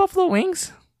guys get buffalo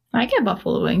wings? I get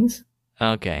buffalo wings.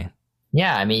 Okay.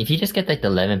 Yeah, I mean, if you just get like the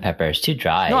lemon pepper, it's too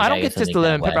dry. No, You I gotta don't get just something the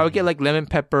lemon that pepper. I way. would get like lemon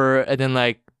pepper and then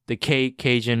like the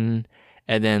Cajun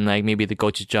and then like maybe the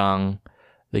gochujang,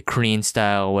 the Korean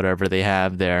style, whatever they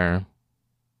have there.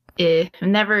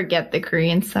 Never get the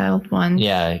Korean style one.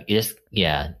 Yeah,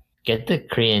 get the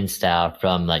Korean style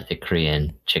from like the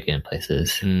Korean chicken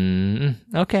places.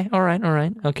 Okay, all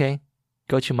right. Okay.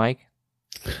 Gochu Mike.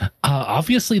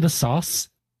 Obviously the sauce.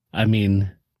 I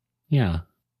mean, yeah,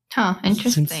 Huh,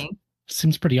 interesting.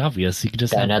 seems pretty obvious. You could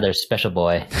just Got have, another special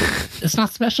boy. it's not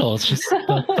special. It's just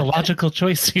the logical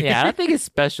choice here. Yeah, I don't think it's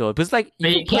special. But it's like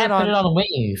But you can't put it on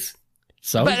wings.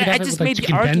 So But you could I have it just with, like, made the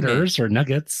chicken argument. tenders or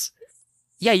nuggets.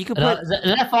 Yeah, you could Does put.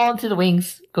 that fall into the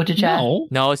wings? Go to chat. No.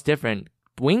 No, it's different.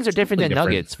 Wings are different than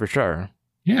Completely different. nuggets for sure.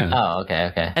 Yeah. Oh,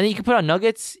 okay. And then you can put on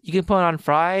nuggets. You can put on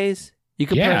fries. You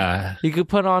could Yeah. you could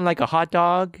put on like a hot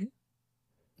dog.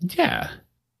 Yeah.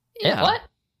 Yeah. What?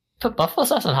 Put buffalo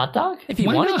sauce on hot dog? If you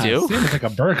Why wanted not? to. Same as like a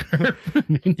burger. I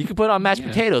mean, You could put on mashed Yeah.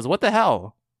 potatoes. What the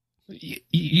hell?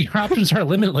 your options are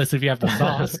limitless if you have the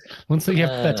sauce. Once you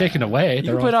have that taken away, You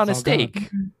can put on a steak.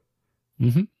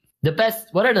 Mm-hmm.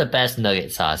 What are the best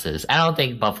nugget sauces? I don't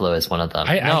think buffalo is one of them.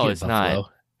 No, get it's not. buffalo.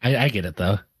 I get it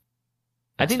though.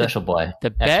 I think special boy. the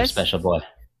Extra best special boy.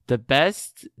 the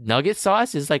best nugget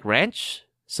sauce is like ranch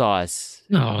sauce.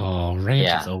 No, ranch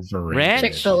Yeah. is overrated. Ranch?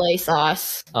 Chick-fil-A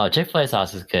sauce. Oh, Chick-fil-A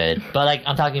sauce is good. But like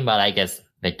I'm talking about I guess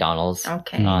McDonald's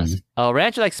Okay. sauce. Oh,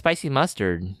 ranch like spicy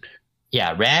mustard.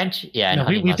 Yeah, ranch. Yeah, No, and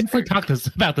we honey definitely mustard.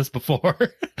 talked about this before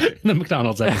in the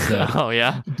McDonald's episode. Oh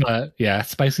yeah. But yeah,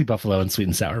 spicy buffalo and sweet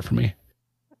and sour for me.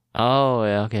 Oh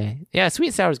yeah. Okay. Yeah, sweet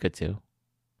and sour is good too.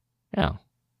 Yeah.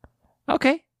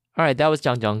 Okay. All right. That was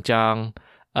Zhang.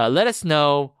 Let us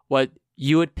know what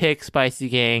you would pick, Spicy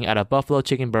Gang, out of buffalo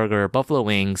chicken burger, buffalo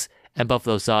wings, and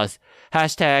buffalo sauce.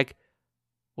 Hashtag.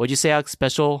 What'd you say, Alex?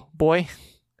 Special boy.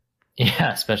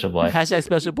 Yeah, special boy. Hashtag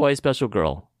special boy, special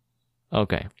girl.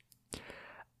 Okay.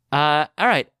 All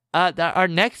right. Our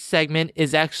next segment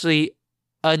is actually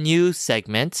a new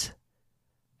segment.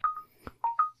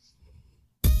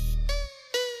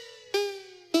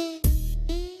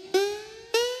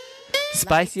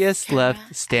 Spiciest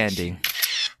left standing.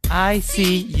 I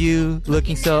see you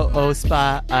looking so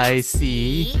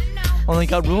spicy. Only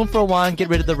got room for one, get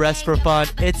rid of the rest for fun.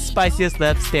 It's spiciest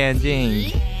left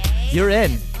standing. You're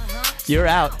in. You're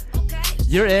out.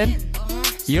 You're in.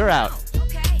 You're out.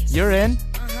 You're in.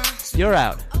 You're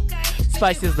out.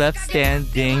 Spiciest left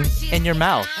standing in your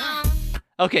mouth.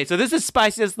 Okay, so this is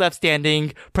spiciest left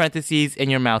standing, parentheses, in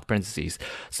your mouth, parentheses.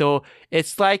 So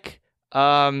it's like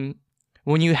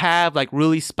when you have like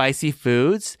really spicy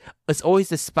foods, it's always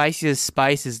the spiciest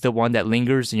spice is the one that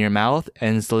lingers in your mouth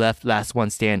and it's the last one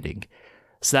standing.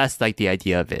 So that's like the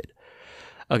idea of it.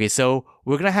 Okay, so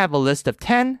we're going to have a list of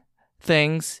 10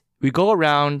 things. We go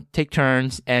around, take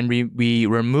turns, and we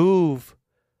remove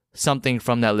something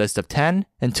from that list of 10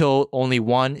 until only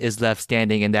one is left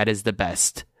standing, and that is the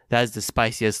best. That is the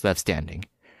spiciest left standing.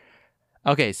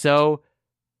 Okay, so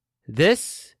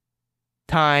this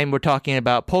time we're talking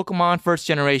about Pokemon first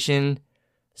generation,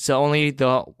 so only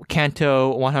the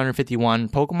Kanto 151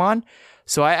 Pokemon.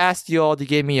 So I asked you all to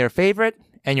give me your favorite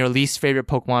and your least favorite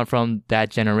Pokemon from that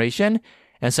generation,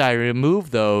 and so I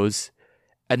removed those,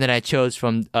 and then I chose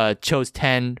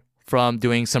 10 from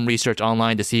doing some research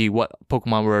online to see what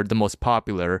Pokemon were the most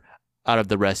popular out of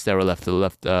the rest that were left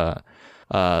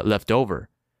over.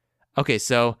 Okay,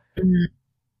 so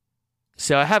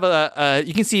I have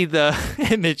you can see the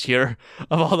image here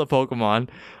of all the Pokemon.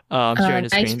 I'm sharing the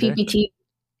Nice screen there. PPT.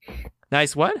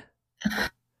 Nice what?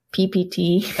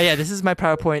 PPT. Oh, yeah, this is my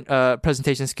PowerPoint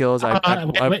presentation skills.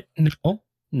 Wait,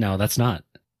 no, that's not.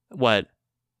 What?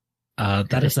 That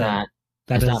It's is not.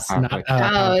 that it's is not not. PowerPoint.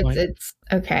 PowerPoint. It's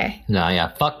okay. No, yeah.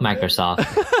 Fuck Microsoft.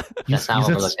 Use That's not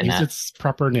what we're looking use at. its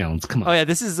proper nouns. Come on. Oh yeah,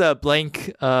 this is a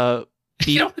blank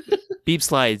Beep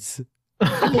slides. You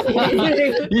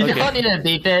Okay. don't need to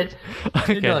beep it.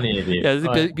 You don't need to beep Yeah, it.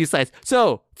 this is besides.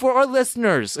 So for our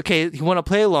listeners, okay, you want to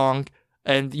play along,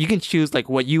 and you can choose like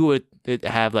what you would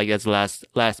have like as last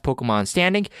Pokemon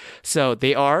standing. So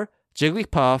they are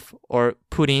Jigglypuff or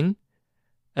Pudding,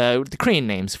 the Korean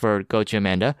names for Gochu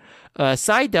Amanda,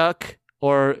 Psyduck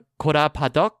or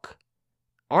Korapadok,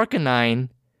 Arcanine,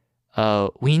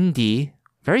 Windy,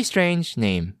 very strange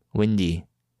name, Windy,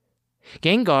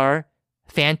 Gengar,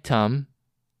 Phantom,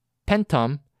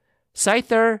 Pentom,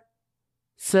 Scyther,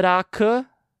 Siraku.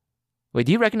 Wait,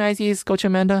 do you recognize these, Coach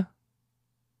Amanda?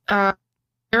 I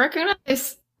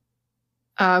recognize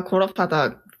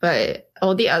Koropadak, but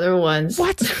all the other ones.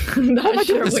 What? I'm not What am I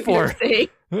doing sure this what for? you're saying.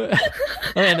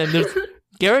 And then there's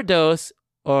Gyarados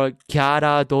or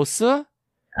Gyarados,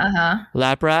 Uh-huh.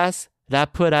 Lapras,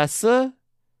 Lapras,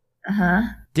 Uh-huh.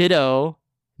 Ditto,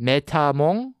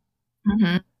 Metamon,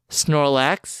 Mm-hmm.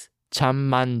 Snorlax,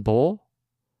 Chammanbo.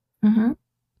 Mm-hmm.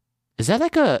 Is that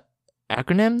like a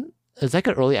acronym? Is like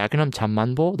an early acronym,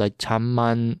 Chammanbo? Like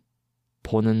Chamman보는,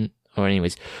 or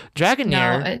anyways.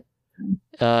 Dragonair,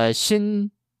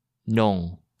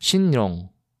 Shinrong.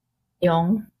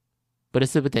 Yong. But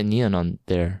it's with the neon on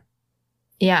there.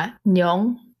 Yeah,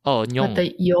 Nyong. Oh, With Nyong.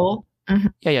 the yo.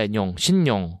 Yeah, Nyong.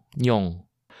 Shinrong. Nyong.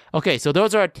 Okay, so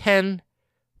those are 10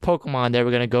 Pokemon that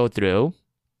we're going to go through.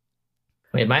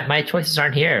 Wait, my choices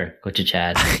aren't here, Coach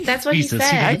Chad. That's what Jesus, he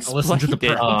said. you listen to the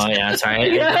explained it. prompt. Oh, yeah,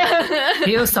 sorry.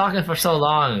 He was talking for so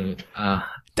long. I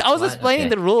was What? explaining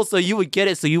Okay. the rules so you would get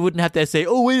it, so you wouldn't have to say,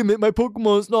 "Oh, wait a minute, my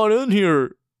Pokemon's not in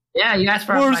here. Yeah, you asked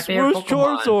for my Where's favorite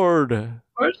Pokemon. Charizard?"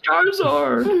 Where's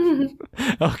Charizard?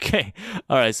 Okay,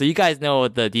 all right. So you guys know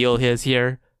what the deal is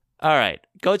here. All right,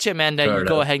 Coach Amanda, Fair you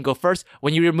go enough. ahead and go first.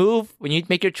 When you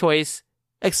make your choice,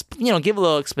 give a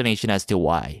little explanation as to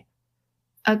why.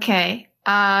 Okay.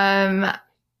 I'll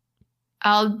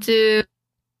do.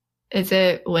 Is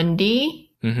it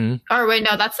Wendy? Mm-hmm. Or wait,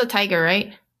 no, that's the tiger,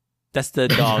 right? That's the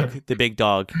dog, the big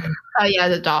dog, Oh yeah,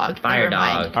 the dog. Fire Never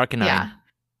mind. dog. Arcanine. Yeah.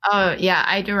 Oh yeah,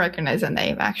 I do recognize the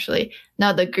name actually.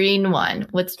 No, the green one.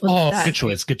 What's Oh, that? good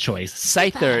choice. Good choice.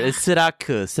 Scyther is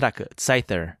Siraku.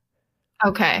 Scyther.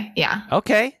 Okay, yeah.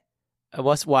 Okay.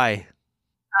 What's why?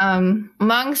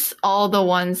 Amongst all the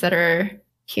ones that are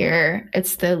here,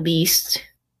 it's the least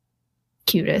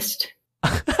cutest.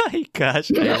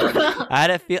 Gosh, I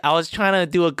had a feel. I was trying to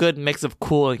do a good mix of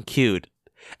cool and cute,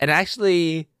 and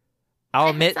actually, I'll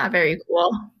admit, It's not very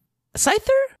cool.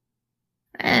 Scyther,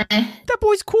 Eh. that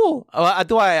boy's cool. Oh,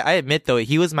 I admit though,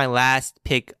 he was my last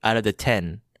pick out of the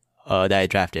 10 that I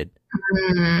drafted.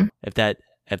 Mm. If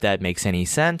that makes any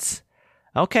sense.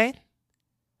 Okay.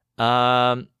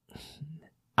 I'm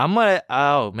gonna.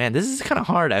 Oh man, this is kind of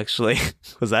hard actually,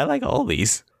 because I like all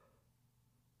these.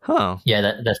 Huh. Yeah,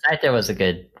 the Scyther was a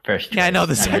good first choice. Yeah, I know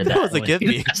the I remember Scyther that was a one. give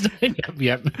me.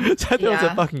 Yep. Scyther was a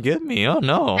Yeah. fucking give me. Oh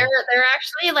no. There are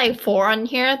actually like 4 on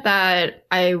here that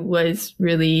I was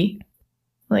really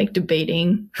like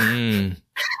debating. Mm.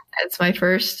 It's my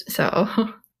first, so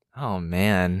Oh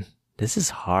man, this is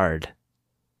hard.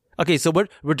 Okay, so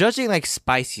we're judging like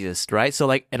spiciest, right? So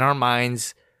like in our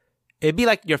minds, it'd be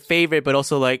like your favorite, but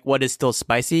also like what is still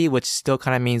spicy, which still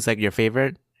kind of means like your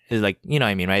favorite is like, you know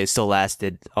what I mean, right? It still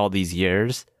lasted all these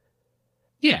years.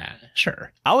 Yeah,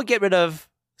 sure. I would get rid of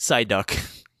Psyduck.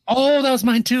 Oh, that was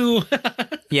mine too.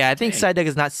 Yeah, I think Dang. Psyduck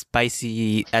is not as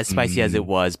spicy as it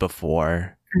was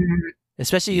before.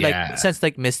 Especially Yeah. like since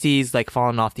like Misty's like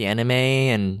fallen off the anime.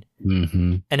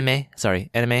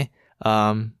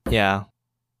 Yeah.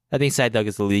 I think Psyduck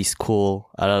is the least cool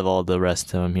out of all the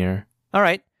rest of them here. All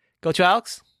right, go to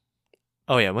Alex.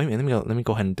 Oh yeah, wait a minute. Let me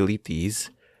go ahead and delete these.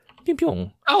 Pew,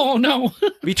 pew. Oh no.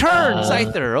 Return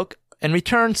Scyther, okay, and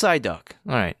return Psyduck.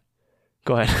 All right,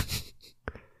 go ahead.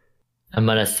 I'm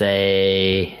gonna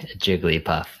say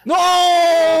Jigglypuff. No!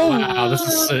 Wow, this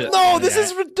is No, this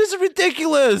is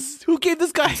ridiculous. Who gave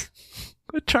this guy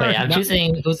a turn? Wait, I'm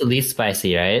choosing who's the least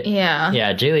spicy, right? yeah.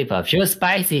 Yeah, Jigglypuff. She was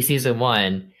spicy season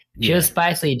 1. She Yeah. was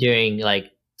spicy during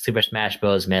like Super Smash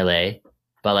Bros. Melee,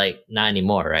 but like not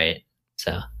anymore, right?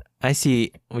 So I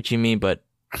see what you mean, but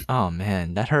oh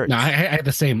man, that hurts. No, I had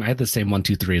the same. I had the same 1,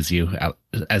 2, 3 as you.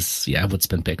 As what's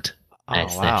been picked. Oh,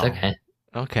 nice, wow. nice. Okay.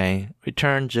 Okay,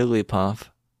 return Jigglypuff.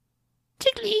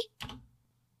 Jiggly.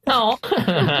 No.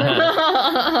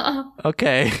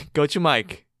 Okay, go to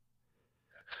Mike.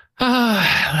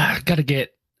 Gotta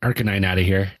get Arcanine out of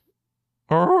here.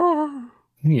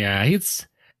 Yeah,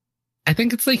 I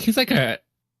think it's like he's like a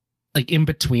in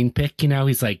between pick. You know,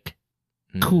 he's like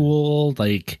cool,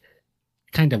 like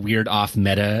kind of weird off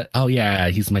meta. Oh yeah,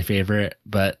 he's my favorite,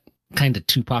 but kind of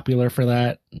too popular for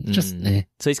that. Just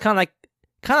So he's kind of like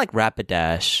Kind of like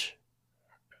Rapidash.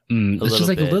 It's just little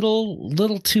like bit. a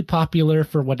little too popular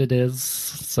for what it is.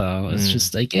 So it's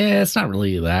just like, yeah, it's not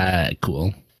really that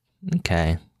cool.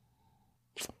 Okay.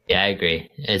 Yeah, I agree.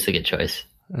 It's a good choice.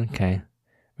 Okay.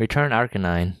 Return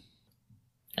Arcanine.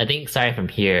 I think starting from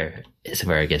here is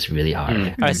where it gets really hard.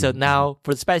 All right, so now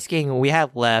for the Spice King, we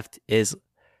have left is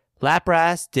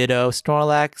Lapras, Ditto,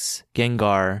 Snorlax,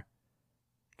 Gengar,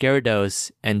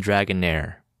 Gyarados, and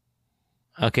Dragonair.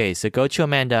 Okay, so go to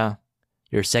Amanda,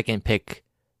 your second pick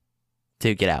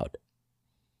to get out.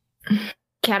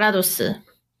 Gyarados.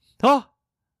 Oh!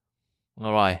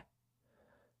 All right.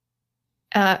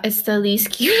 It's the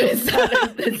least cutest out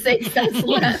of the 6 that's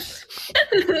left.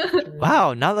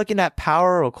 Wow, not looking at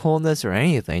power or coolness or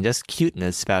anything, just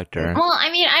cuteness factor. Well, I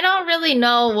mean, I don't really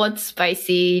know what's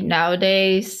spicy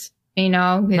nowadays, you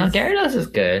know? No, 'cause- Gyarados is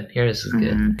good. Gyarados is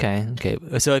good. Mhm.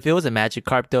 Okay. So if it was a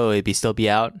Magikarp though, it'd still be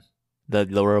out? The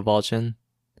lower Evolution?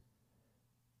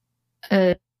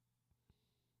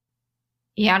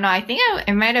 Yeah, no, I think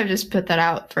I might have just put that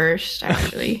out first,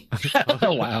 actually.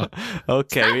 Oh, wow.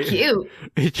 Okay. Not cute.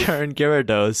 Return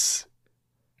Gyarados.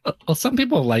 Well, some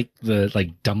people like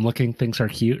the dumb looking things are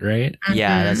cute, right?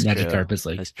 Yeah, Mhm. that's true. Magikarp is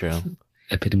like That's true.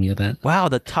 epitome of that. Wow,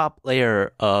 the top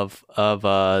layer of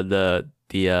the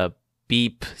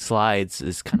beep slides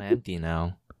is kind of empty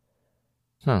now.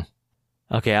 Huh.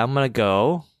 Okay, I'm gonna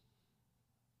go.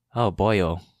 Oh boy,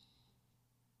 oh.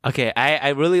 Okay, I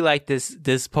really like this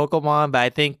Pokemon, but I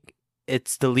think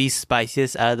it's the least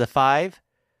spiciest out of the 5.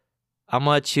 I'm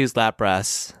gonna choose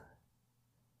Lapras.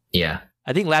 Yeah.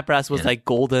 I think Lapras was Yeah. like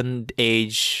Golden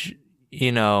Age,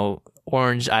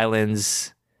 Orange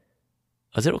Islands.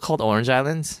 Was it called Orange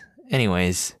Islands?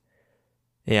 Anyways,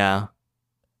 yeah.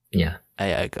 Yeah.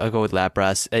 I'll go with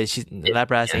Lapras.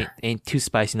 Lapras ain't too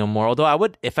spicy no more. Although I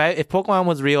would, if Pokemon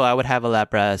was real, I would have a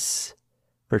Lapras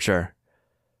for sure.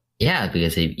 Yeah,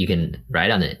 because you can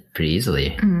ride on it pretty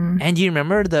easily. Mm. And do you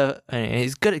remember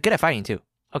he's good at fighting too.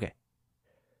 Okay,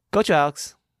 go to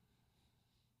Alex.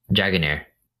 Dragonair.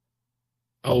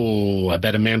 Oh, I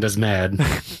bet Amanda's mad.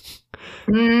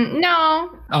 No.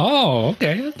 Oh,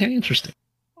 okay, interesting.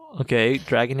 Okay,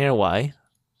 Dragonair. Why?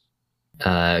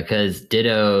 Because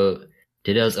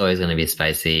Ditto's always going to be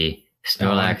spicy. Oh,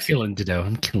 I'm Snorlax. killing Ditto.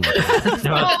 I'm killing Ditto.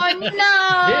 Oh,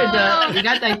 no. Dude, we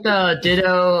got like the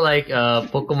Ditto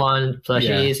Pokemon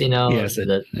plushies, Yes,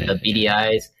 the beady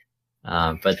eyes.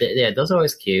 But those are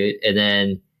always cute. And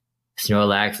then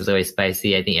Snorlax is always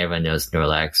spicy. I think everyone knows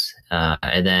Snorlax.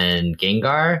 And then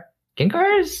Gengar.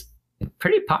 Gengar is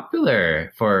pretty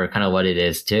popular for kind of what it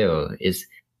is too.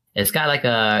 It's got like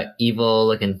a evil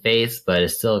looking face, but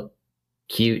it's still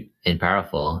cute and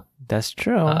powerful. That's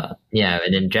true. Yeah,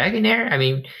 and then Dragonair. I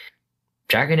mean,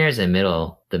 Dragonair is the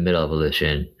middle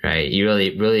evolution, right? You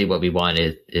really what we want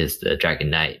is the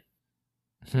Dragonite.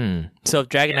 So if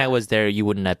Dragonite was there, you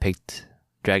wouldn't have picked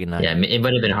Dragonite. Yeah, it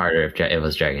would have been harder if it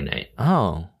was Dragonite.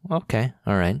 Oh, okay.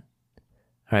 All right.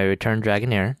 Return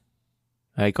Dragonair.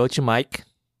 All right, go to Mike.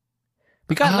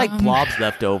 We got like blobs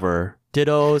left over.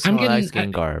 Ditto, Snorlax,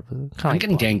 Gengar. I'm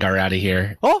getting Gengar out of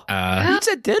here. Oh, you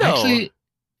said Ditto. Actually,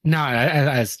 no,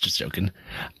 I was just joking.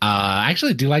 I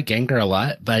actually do like Gengar a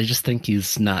lot, but I just think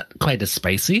he's not quite as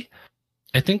spicy.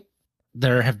 I think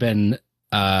there have been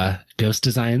ghost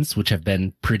designs which have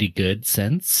been pretty good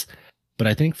since, but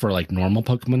I think for like normal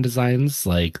Pokemon designs,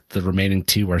 like the remaining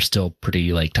 2 are still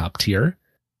pretty like top tier.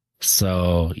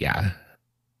 So yeah,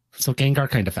 so Gengar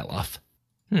kind of fell off.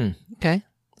 Okay,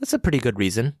 that's a pretty good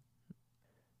reason.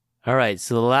 All right,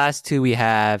 so the last 2 we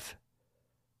have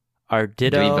are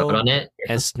Ditto Do we vote on it?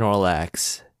 and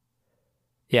Snorlax.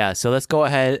 Yeah, so let's go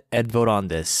ahead and vote on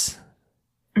this.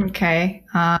 Okay.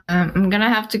 I'm gonna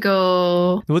have to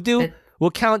go.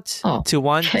 We'll count Oh, to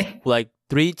 1, okay. like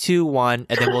 3, 2, 1,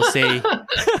 and then we'll say.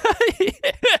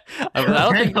 I don't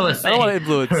want to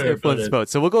influence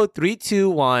votes. So we'll go 3, 2,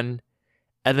 1,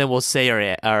 and then we'll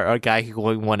say our guy who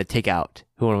we want to take out,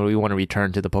 who we want to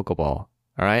return to the Pokeball. All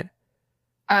right.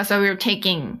 So we're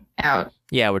taking out.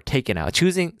 Yeah, we're taking out.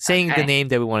 Saying the Okay. name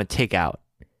that we want to take out.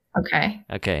 Okay.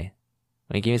 Okay.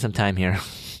 Wait, give me some time here.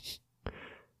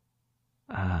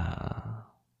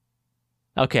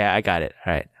 Okay, I got it.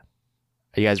 All right.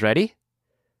 Are you guys ready?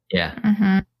 Yeah.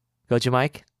 Mm-hmm. Go to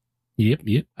Mike. Yep.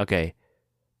 Okay.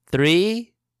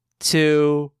 3,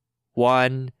 2,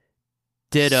 1.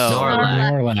 Ditto.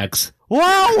 Snorlax. Snorlax.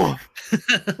 Wow!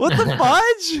 What the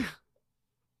fudge?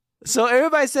 So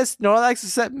everybody says Snorlax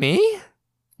except me?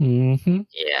 Mm-hmm.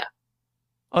 Yeah.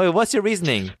 Oh, what's your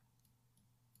reasoning?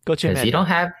 Go to Because Amanda. you don't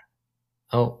have.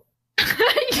 Oh.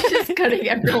 You're just cutting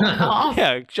everyone off.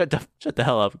 Yeah, shut the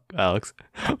hell up, Alex.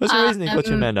 What's your reasoning? Go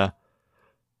to Amanda.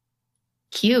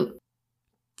 cute.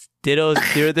 Ditto's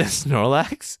cuter than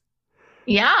Snorlax?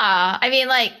 Yeah. I mean,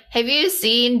 like, have you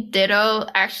seen Ditto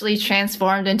actually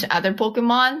transformed into other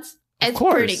Pokemons? It's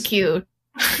course. pretty cute.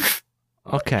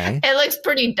 Okay. It looks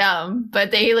pretty dumb,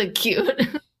 but they look cute.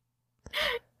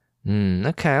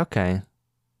 Okay.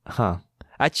 Huh.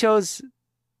 I chose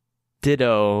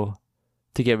Ditto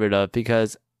to get rid of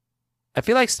because I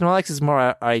feel like Snorlax is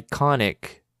more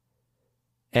iconic.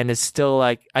 And it's still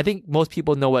like, I think most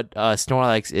people know what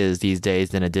Snorlax is these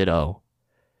days than a Ditto.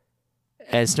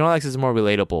 And Snorlax is more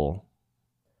relatable.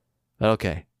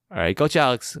 Okay. All right. Coach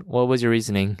Alex, what was your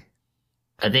reasoning?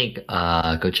 I think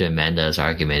Coach Amanda's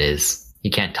argument is you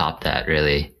can't top that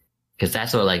really, because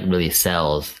that's what like really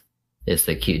sells is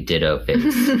the cute Ditto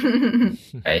face,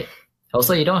 right?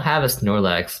 Also, you don't have a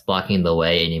Snorlax blocking the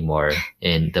way anymore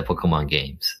in the Pokemon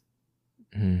games,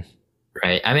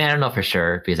 right? I mean, I don't know for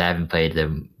sure because I haven't played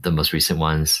the most recent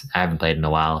ones. I haven't played in a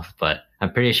while, but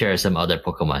I'm pretty sure there's some other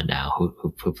Pokemon now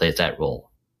who plays that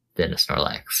role than a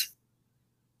Snorlax.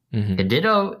 And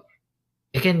Ditto,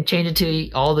 it can change it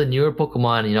to all the newer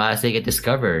Pokemon, you know, as they get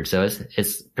discovered. So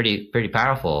it's pretty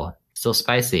powerful. Still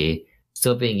spicy.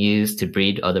 Still being used to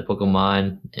breed other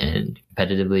Pokemon and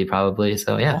competitively probably.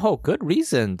 So yeah. Oh, good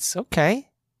reasons. Okay.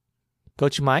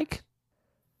 Coach Mike?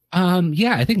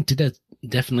 Yeah, I think Ditto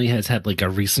definitely has had like a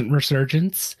recent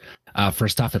resurgence.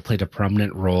 First off, it played a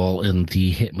prominent role in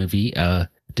the hit movie,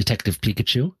 Detective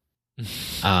Pikachu.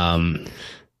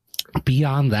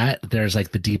 Beyond that, there's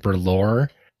like the deeper lore,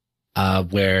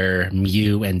 where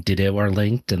Mew and Ditto are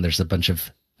linked, and there's a bunch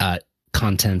of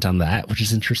content on that, which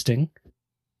is interesting.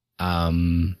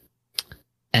 And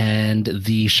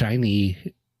the shiny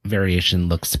variation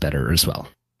looks better as well.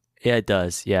 Yeah, it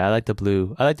does. Yeah, I like the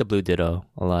blue. I like the blue Ditto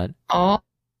a lot. Oh,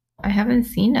 I haven't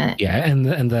seen it. Yeah, and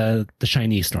the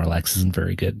shiny Snorlax isn't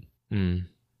very good.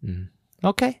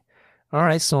 Okay. All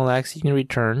right, Snorlax, you can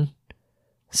return.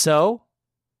 So,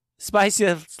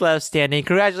 spiciest left standing.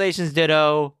 Congratulations,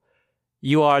 Ditto.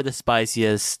 You are the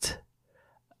spiciest.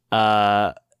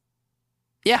 Yeah,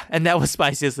 and that was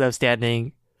spiciest left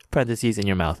standing. Parentheses in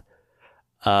your mouth.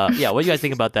 Yeah, what do you guys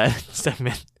think about that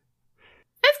segment?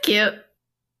 It's cute.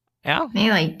 Yeah? I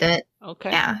liked it.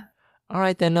 Okay. Yeah. All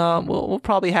right, then we'll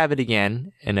probably have it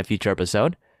again in a future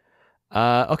episode.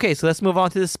 Okay, so let's move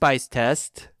on to the spice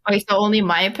test. Wait, so only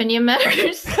my opinion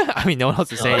matters? I mean, no one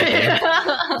else is saying anything.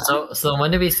 So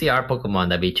when do we see our Pokemon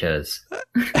that we chose?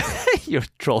 You're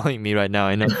trolling me right now,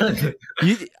 I know. I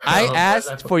Where's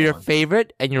asked our for your Pokemon?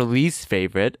 favorite and your least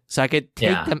favorite so I could take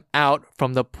Yeah. them out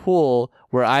from the pool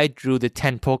where I drew the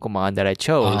 10 Pokemon that I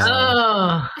chose.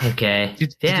 Oh, okay.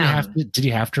 Did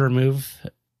you have to remove?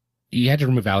 You had to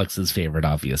remove Alex's favorite,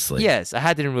 obviously. Yes, I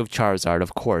had to remove Charizard,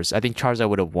 of course. I think Charizard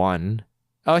would have won.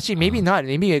 Oh, actually, maybe not.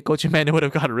 Maybe Coach Amanda would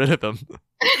have gotten rid of him.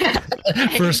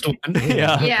 First one.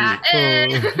 Yeah.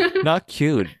 Yeah. Not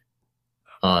cute.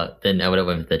 Then I would have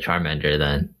went with the Charmander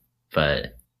then.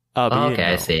 But But you okay, didn't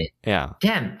I know. see. Yeah.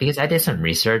 Damn, because I did some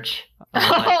research on my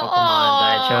Pokemon that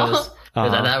I chose. Because I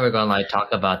Uh-huh. thought we were going to like talk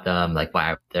about them, like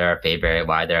why they're our favorite,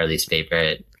 why they're our least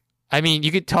favorite. I mean,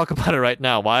 you could talk about it right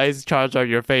now. Why is Charizard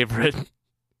your favorite?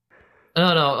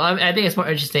 No. I think it's more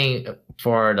interesting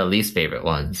for the least favorite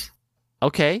ones.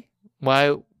 Okay.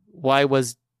 Why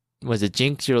was it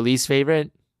Jinx your least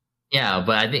favorite? Yeah,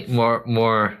 but I think more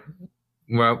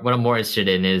what I'm more interested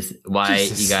in is why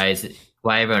Jesus.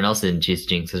 why everyone else didn't choose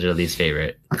Jinx as their least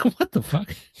favorite. What the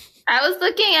fuck? I was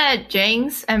looking at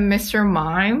Jinx and Mr.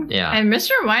 Mime. Yeah. And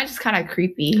Mr. Mime's just kind of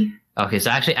creepy. Okay,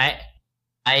 so actually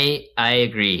I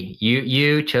agree.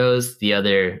 You chose the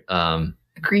other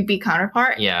Creepy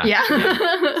counterpart? Yeah. Yeah.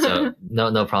 so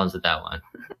no problems with that one.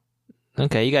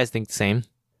 Okay, you guys think the same.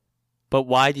 But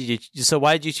why did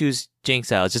you choose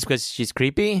Jinx out? Just because she's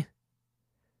creepy?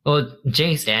 Well,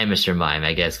 Jinx and Mr. Mime,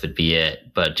 I guess, would be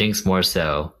it. But Jinx more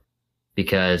so.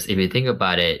 Because if you think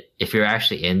about it, if you're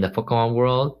actually in the Pokemon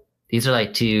world, these are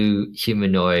like two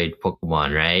humanoid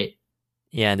Pokemon, right?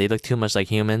 Yeah, they look too much like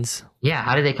humans. Yeah,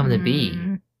 how did they come to be?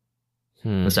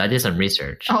 Mm. So I did some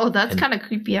research. Oh, that's And kind of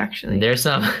creepy, actually. There's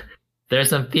some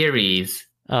theories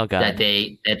Oh god. that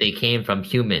they came from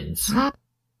humans.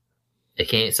 It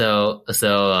came so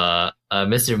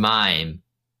Mr. Mime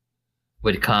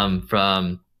would come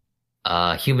from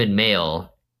human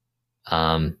male.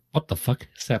 What the fuck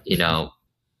is that? You know,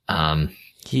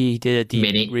 He did a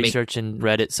deep Make- research in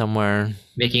Reddit somewhere.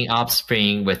 making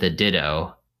offspring with a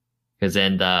Ditto, because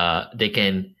then they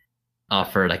can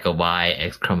offer like a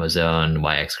YX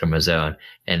chromosome,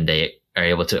 and they are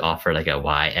able to offer like a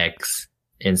YX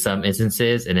in some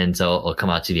instances, and then so it'll come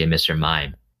out to be a Mr.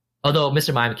 Mime. Although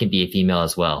Mr. Mime can be a female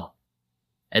as well.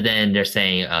 And then they're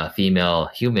saying a female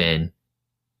human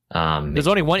There's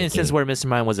only one instance where Mr.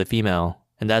 Mime was a female,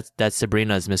 and that's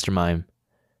Sabrina's Mr. Mime.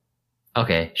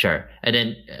 Okay, sure. And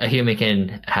then a human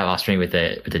can have offspring with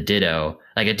a ditto.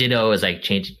 Like a ditto is like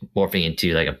morphing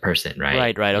into like a person,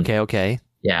 right? Right. Okay.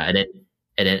 Yeah, and then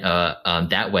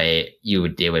that way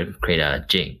they would create a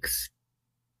jinx.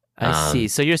 I see.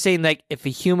 So you're saying like if a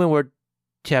human were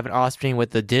to have an offspring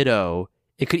with a ditto,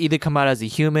 it could either come out as a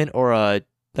human or a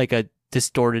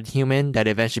distorted human that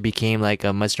eventually became like a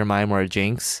Mr. Mime or a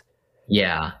jinx.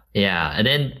 Yeah. And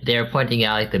then they're pointing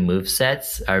out like the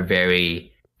movesets are very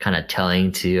kind of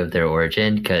telling too of their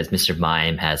origin, because Mr.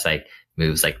 Mime has like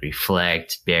moves like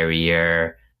reflect,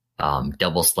 barrier,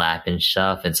 double slap and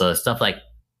stuff, and so stuff like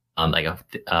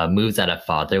moves that a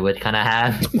father would kind of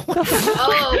have.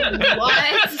 Oh,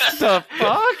 what the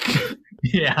fuck?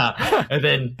 Yeah, and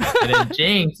then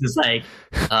Jinx is like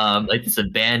this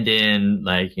abandoned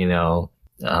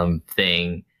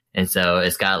thing, and so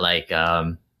it's got like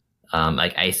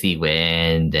icy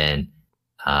wind and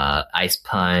ice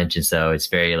punch, and so it's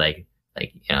very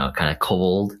kind of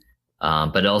cold,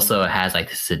 but it also has like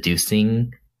the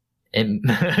seducing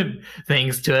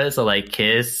things to it, so like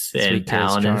kiss and Sweet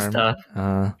pound kiss, and charm. stuff.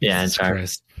 Yeah, and charm.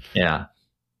 Yeah,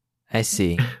 I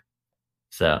see.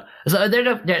 So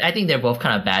I think they're both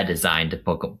kind of bad designed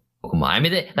Pokemon. I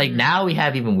mean, now we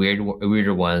have even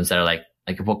weirder ones that are like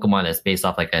a Pokemon that's based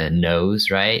off like a nose,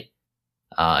 right?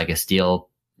 Like a steel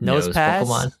nose pass?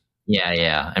 Pokemon.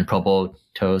 Yeah, and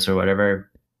Probotos or whatever.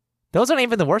 Those aren't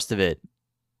even the worst of it.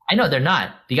 I know they're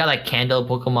not. You got like Candle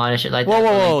Pokemon and shit like that.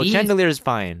 Whoa! Like, Chandelier's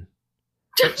fine.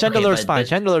 Chandelier's fine.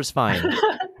 Chandelier's fine.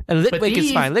 And Litwick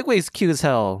is fine. Litwick's cute as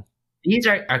hell. These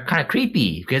are kind of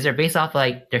creepy because they're based off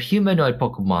they're humanoid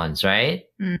Pokemons, right?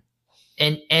 Mm.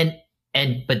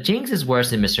 But Jinx is worse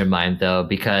than Mr. Mime though,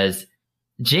 because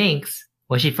Jinx,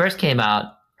 when she first came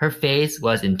out, her face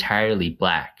was entirely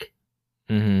black.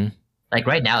 Mm-hmm. Like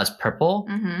right now it's purple.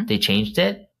 Mm-hmm. They changed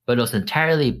it, but it was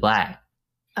entirely black.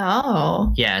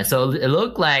 Oh. Yeah, so it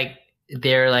looked like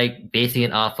they're like basing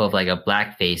it off of like a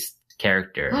black-faced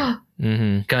character.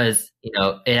 Mm-hmm. Because,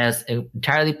 it has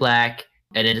entirely black,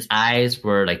 and then his eyes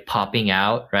were like popping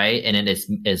out, right? And then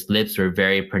his lips were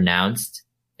very pronounced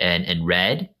and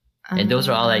red. And those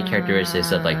are all like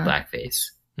characteristics of like blackface.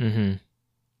 Mm-hmm.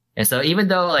 And so even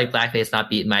though like blackface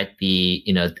might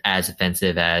be, as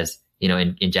offensive as,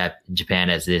 in Japan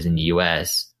as it is in the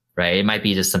US, right? It might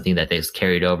be just something that they've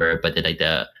carried over, but then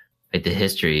the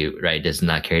history, right, does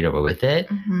not carry over with it.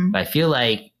 Mm-hmm. But I feel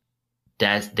like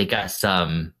they got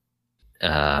some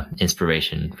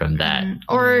inspiration from that.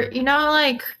 Or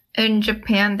like in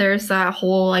Japan, there's a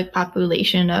whole like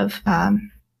population of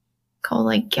called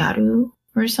like Gyaru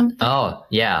or something. Oh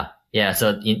yeah.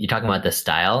 So you're talking about the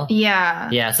style?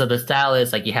 Yeah. So the style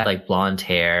is like you have like blonde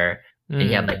hair and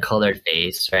you have like colored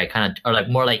face, right? Kind of, or like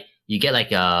more like you get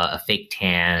like a fake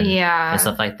tan, and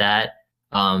stuff like that.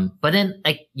 But then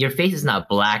like your face is not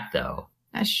black though.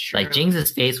 That's true. Like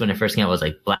Jinx's face when it first came out was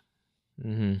like black,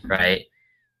 right?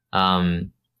 But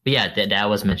yeah, that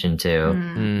was mentioned too.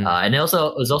 And it was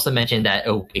also mentioned that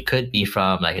it could be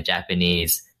from like a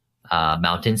Japanese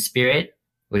mountain spirit,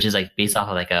 which is like based off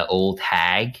of like an old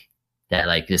hag that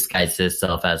like disguises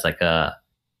itself as like a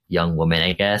young woman,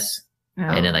 I guess,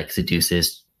 and then like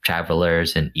seduces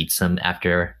travelers and eats them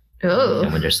after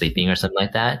when they're sleeping or something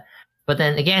like that. But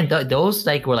then again, those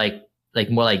like were like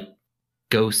more like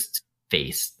ghost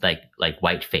face, like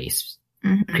white face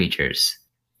creatures,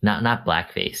 not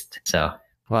black faced. So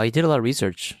wow, you did a lot of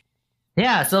research.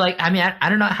 Yeah, so like I mean I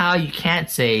don't know how you can't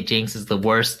say Jinx is the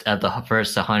worst of the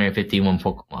first 151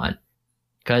 Pokemon,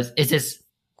 because it's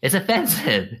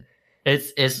offensive.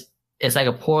 It's like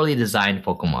a poorly designed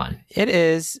Pokemon. It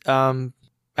is.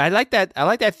 I like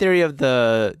that theory of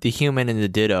the human and the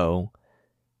Ditto.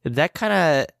 That kind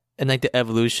of, and like the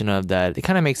evolution of that, it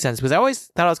kind of makes sense, because I always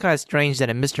thought it was kind of strange that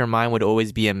a Mr. Mime would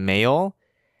always be a male,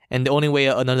 and the only way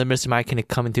another Mr. Mime can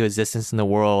come into existence in the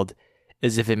world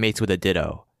is if it mates with a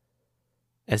Ditto.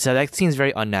 And so that seems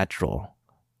very unnatural.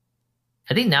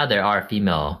 I think now there are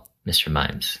female Mr.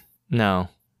 Mimes. No.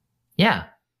 Yeah.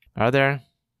 Are there?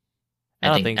 I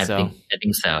don't think so. I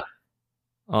think so.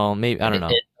 Oh, maybe. I don't know.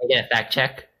 I get a fact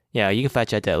check. Yeah, you can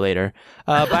fact check that later.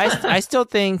 But I still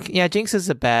think, Jinx is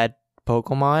a bad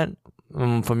Pokemon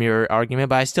from your argument,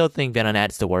 but I still think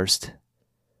Venonat's the worst.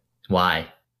 Why?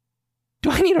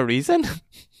 Do I need a reason?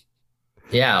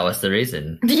 Yeah, what's the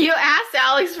reason? You asked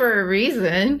Alex for a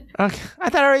reason. Okay, I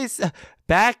thought already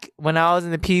back when I was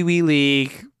in the Pee Wee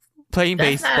League playing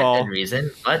baseball. Not a good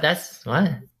reason. What?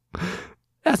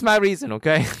 That's my reason.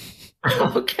 Okay.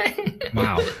 Okay.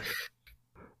 Wow.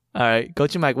 All right, Go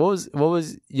to Mike. What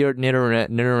was your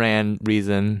Nidoran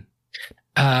reason?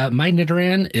 My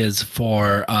Nidoran is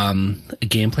for a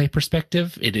gameplay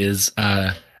perspective. It is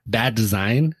bad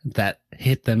design that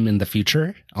hit them in the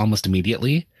future almost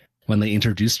immediately when they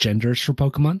introduced genders for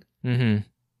Pokemon. Mm-hmm.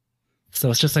 So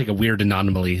it's just like a weird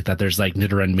anomaly that there's like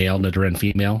Nidoran male, Nidoran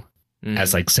female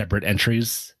as like separate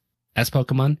entries as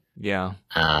Pokemon. Yeah.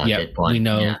 Good point. We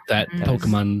know Yeah. that Yes.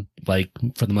 Pokemon, like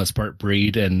for the most part,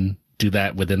 breed and do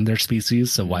that within their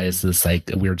species. So why is this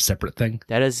like a weird separate thing?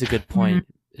 That is a good point.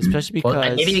 Especially because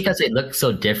Well, maybe because it looks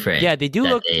so different. yeah, they do that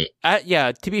look they-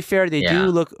 yeah, to be fair, they Yeah. do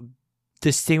look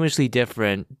distinguishedly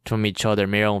different from each other,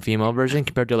 male and female version,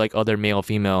 compared to like other male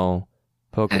female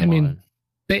Pokemon. I mean,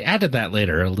 they added that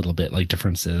later a little bit, like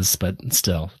differences, but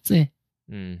still, yeah,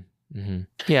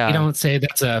 you don't say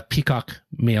that's a peacock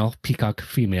male, peacock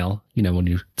female. You know,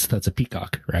 that's a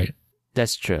peacock, right?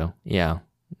 that's true. Yeah,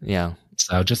 yeah.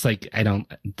 So just like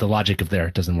the logic of there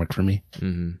doesn't work for me.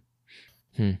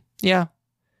 Yeah.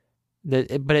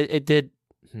 But it did.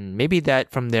 Maybe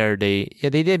that from there they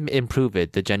did improve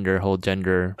it, the whole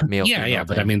gender male. Yeah, female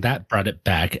but thing. I mean that brought it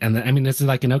back, and I mean this is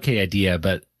like an okay idea,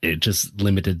 but it just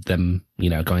limited them,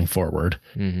 going forward.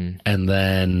 Mhm. And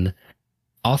then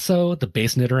also the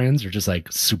base Nidorans are just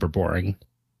like super boring.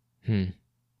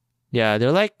 Yeah,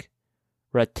 they're like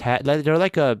Rattata. They're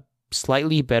like a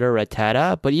slightly better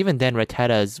Rattata, but even then,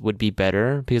 Rattatas would be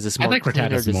better because it's I more. like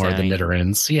Rattatas more than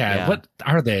Nidorans. Yeah, what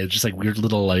are they? Just like weird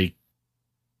little like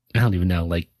I don't even know,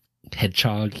 like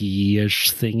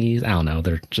hedgehog-ish thingies. I don't know.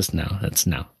 They're just no. That's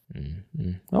no.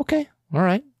 Okay, all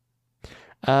right.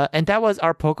 And that was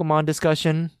our Pokemon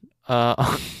discussion.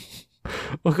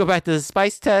 We'll go back to the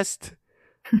spice test.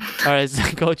 All right, so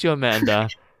go to Amanda.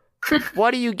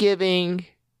 What are you giving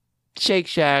Shake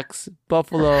Shack's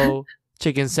buffalo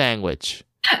chicken sandwich?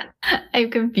 I'm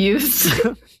confused.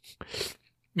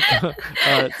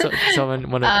 Someone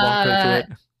want to walk her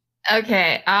through it?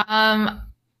 Okay.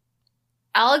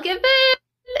 I'll give it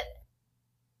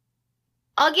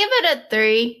a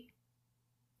 3.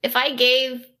 If I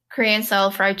gave Korean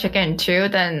style fried chicken 2,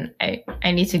 then I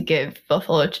need to give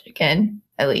buffalo chicken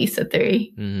at least a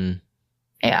 3. Mm-hmm.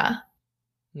 Yeah.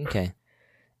 Okay.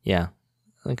 Yeah.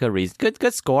 Good reason.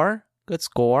 Good score. Good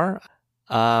score.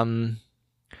 I'm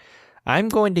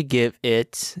going to give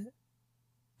it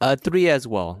a 3 as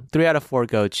well. 3 out of 4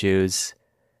 go-chus.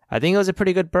 I think it was a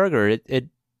pretty good burger. It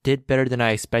did better than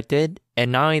I expected.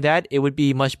 And not only that, it would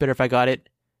be much better if I got it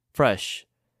fresh.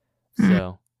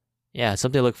 So, yeah,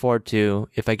 something to look forward to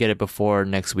if I get it before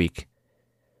next week.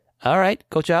 All right,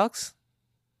 Coach Alex?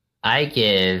 I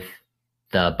give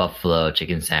the buffalo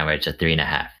chicken sandwich a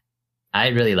 3.5. I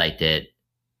really liked it.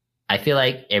 I feel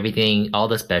like everything, all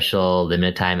the special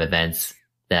limited time events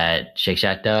that Shake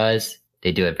Shack does,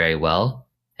 they do it very well.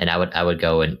 And I would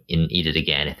go and eat it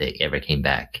again if it ever came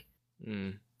back.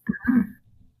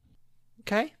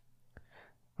 Okay.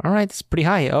 All right, that's pretty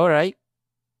high. All right.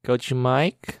 Coach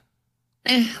Mike?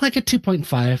 Like a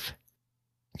 2.5.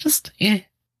 Just, I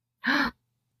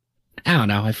don't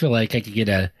know. I feel like I could get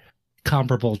a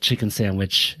comparable chicken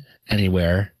sandwich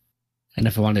anywhere. And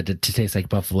if I wanted it to taste like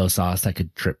buffalo sauce, I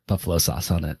could drip buffalo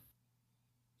sauce on it.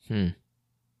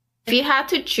 If you had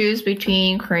to choose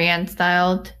between Korean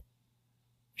styled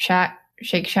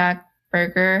Shake Shack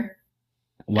burger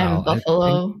Wow. and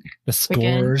buffalo I think the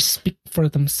chicken. scores speak for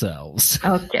themselves.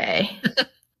 Okay.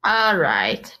 All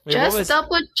right. Wait, Just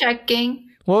double checking.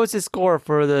 What was the score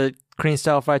for the Korean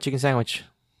style fried chicken sandwich?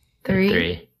 3.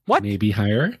 3. What? Maybe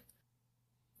higher?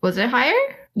 Was it higher?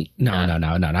 No.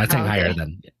 Not saying Okay. higher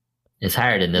than. It's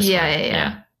higher than this one.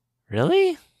 Yeah.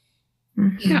 Really?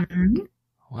 Yeah. Mhm.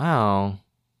 Wow.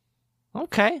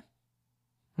 Okay.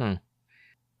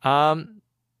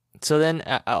 So then,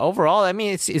 overall, I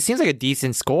mean, it seems like a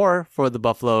decent score for the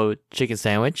buffalo chicken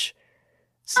sandwich.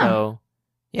 So,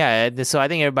 yeah. So I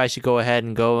think everybody should go ahead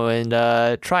and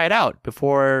try it out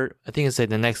before. I think it's like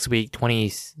the next week.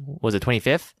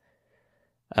 25th?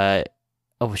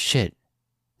 Oh shit!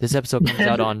 This episode comes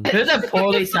out on. This is a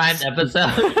poorly timed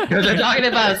episode. Because we're talking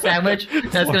about a sandwich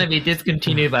that's going to be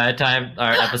discontinued by the time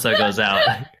our episode goes out.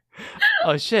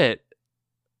 Oh shit!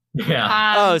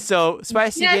 Yeah. Oh, so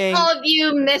Spicy Yes, Gang. all of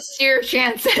you missed your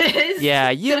chances. Yeah,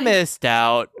 you missed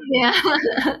out. Yeah.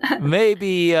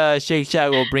 Maybe Shake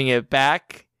Shack will bring it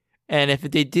back. And if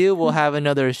they do, we'll have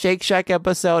another Shake Shack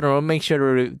episode, or we'll make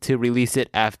sure to release it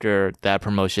after that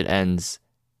promotion ends.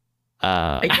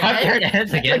 After it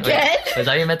ends again. Again? Wait, is that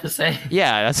what you meant to say?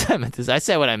 Yeah, that's what I meant to say. I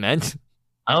said what I meant.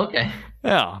 Okay.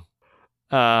 Yeah.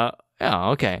 Yeah,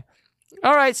 okay.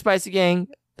 All right, Spicy Gang.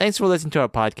 Thanks for listening to our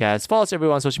podcast. Follow us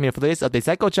everyone on social media for the latest updates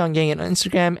at Gochujang Gang and on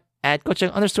Instagram at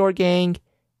Gochujang_gang.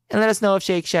 And let us know if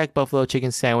Shake Shack Buffalo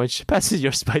Chicken Sandwich passes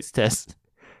your spice test.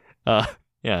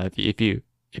 Yeah, if you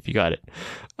got it.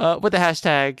 With the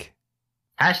hashtag.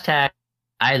 Hashtag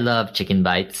I love chicken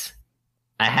bites.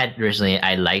 I had originally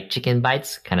I liked chicken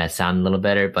bites, kind of sound a little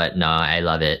better, but no, I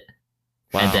love it.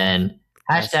 Wow. And then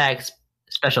hashtag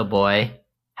special boy,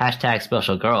 hashtag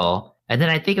special girl, and then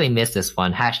I think we missed this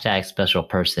one, hashtag special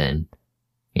person.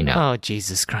 You know, Oh,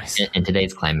 Jesus Christ. in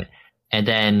today's climate. And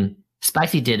then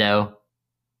spicy ditto,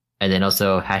 and then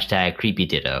also hashtag creepy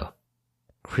ditto.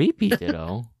 Creepy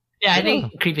ditto. Yeah, I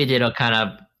think creepy ditto kind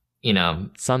of, you know,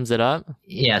 Sums it up.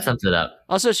 yeah, sums it up.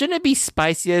 Also, shouldn't it be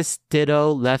spiciest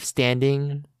ditto left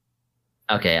standing?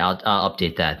 Okay, I'll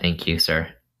update that. Thank you, sir.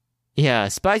 Yeah,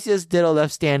 spiciest ditto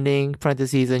left standing,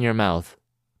 parentheses in your mouth.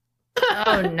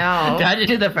 Oh no. Did I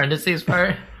do the parentheses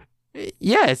part?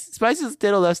 Yes, spiciest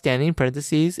ditto left standing,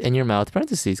 parentheses in your mouth,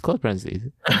 parentheses, close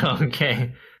parentheses.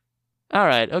 Okay. All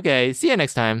right, okay. See you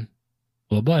next time.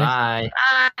 Well, bye.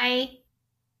 Bye.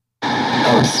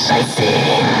 Bye.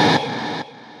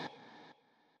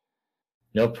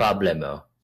 No problemo.